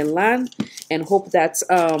them of the land, and hope that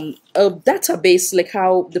a database like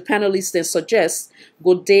how the panelists then suggest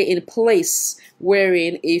go day in place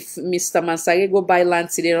wherein if Mr. Mansare go buy land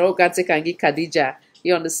today, all can take and give Khadija.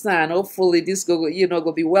 You understand? Hopefully this go, you know,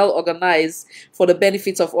 go be well organized for the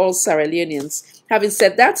benefit of all Sierra Leoneans. Having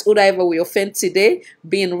said that, whoever we offend today,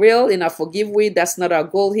 being real in our forgive we, that's not our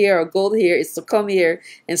goal here. Our goal here is to come here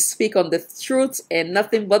and speak on the truth and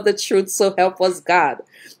nothing but the truth. So help us God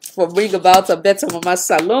for bring about a better Mama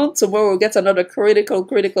Salon. Tomorrow we'll get another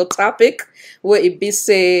critical topic where it be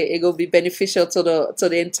say it will be beneficial to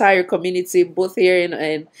the entire community, both here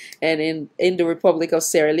and in the Republic of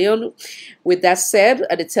Sierra Leone. With that said,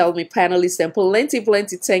 I tell me panelists and plenty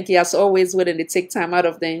thank you as always when they take time out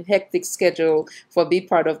of their hectic schedule for be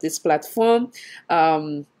part of this platform.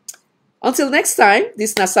 Until next time,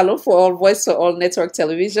 this is Salon for All, Voice for All Network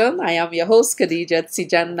Television. I am your host, Khadija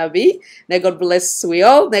Tijan Nabi. May God bless we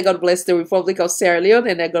all. May God bless the Republic of Sierra Leone.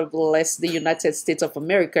 And may God bless the United States of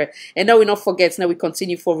America. And now we not forget, now we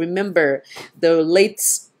continue for remember the late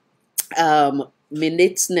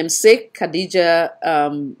Minute namesake, Khadija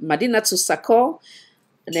Madinatu Sako.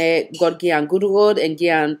 God give good road and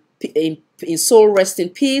give in soul rest in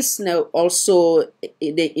peace. Now also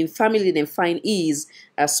in family they find ease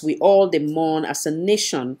as we all they mourn as a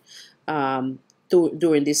nation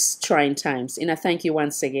during these trying times. And I thank you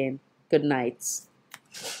once again. Good night.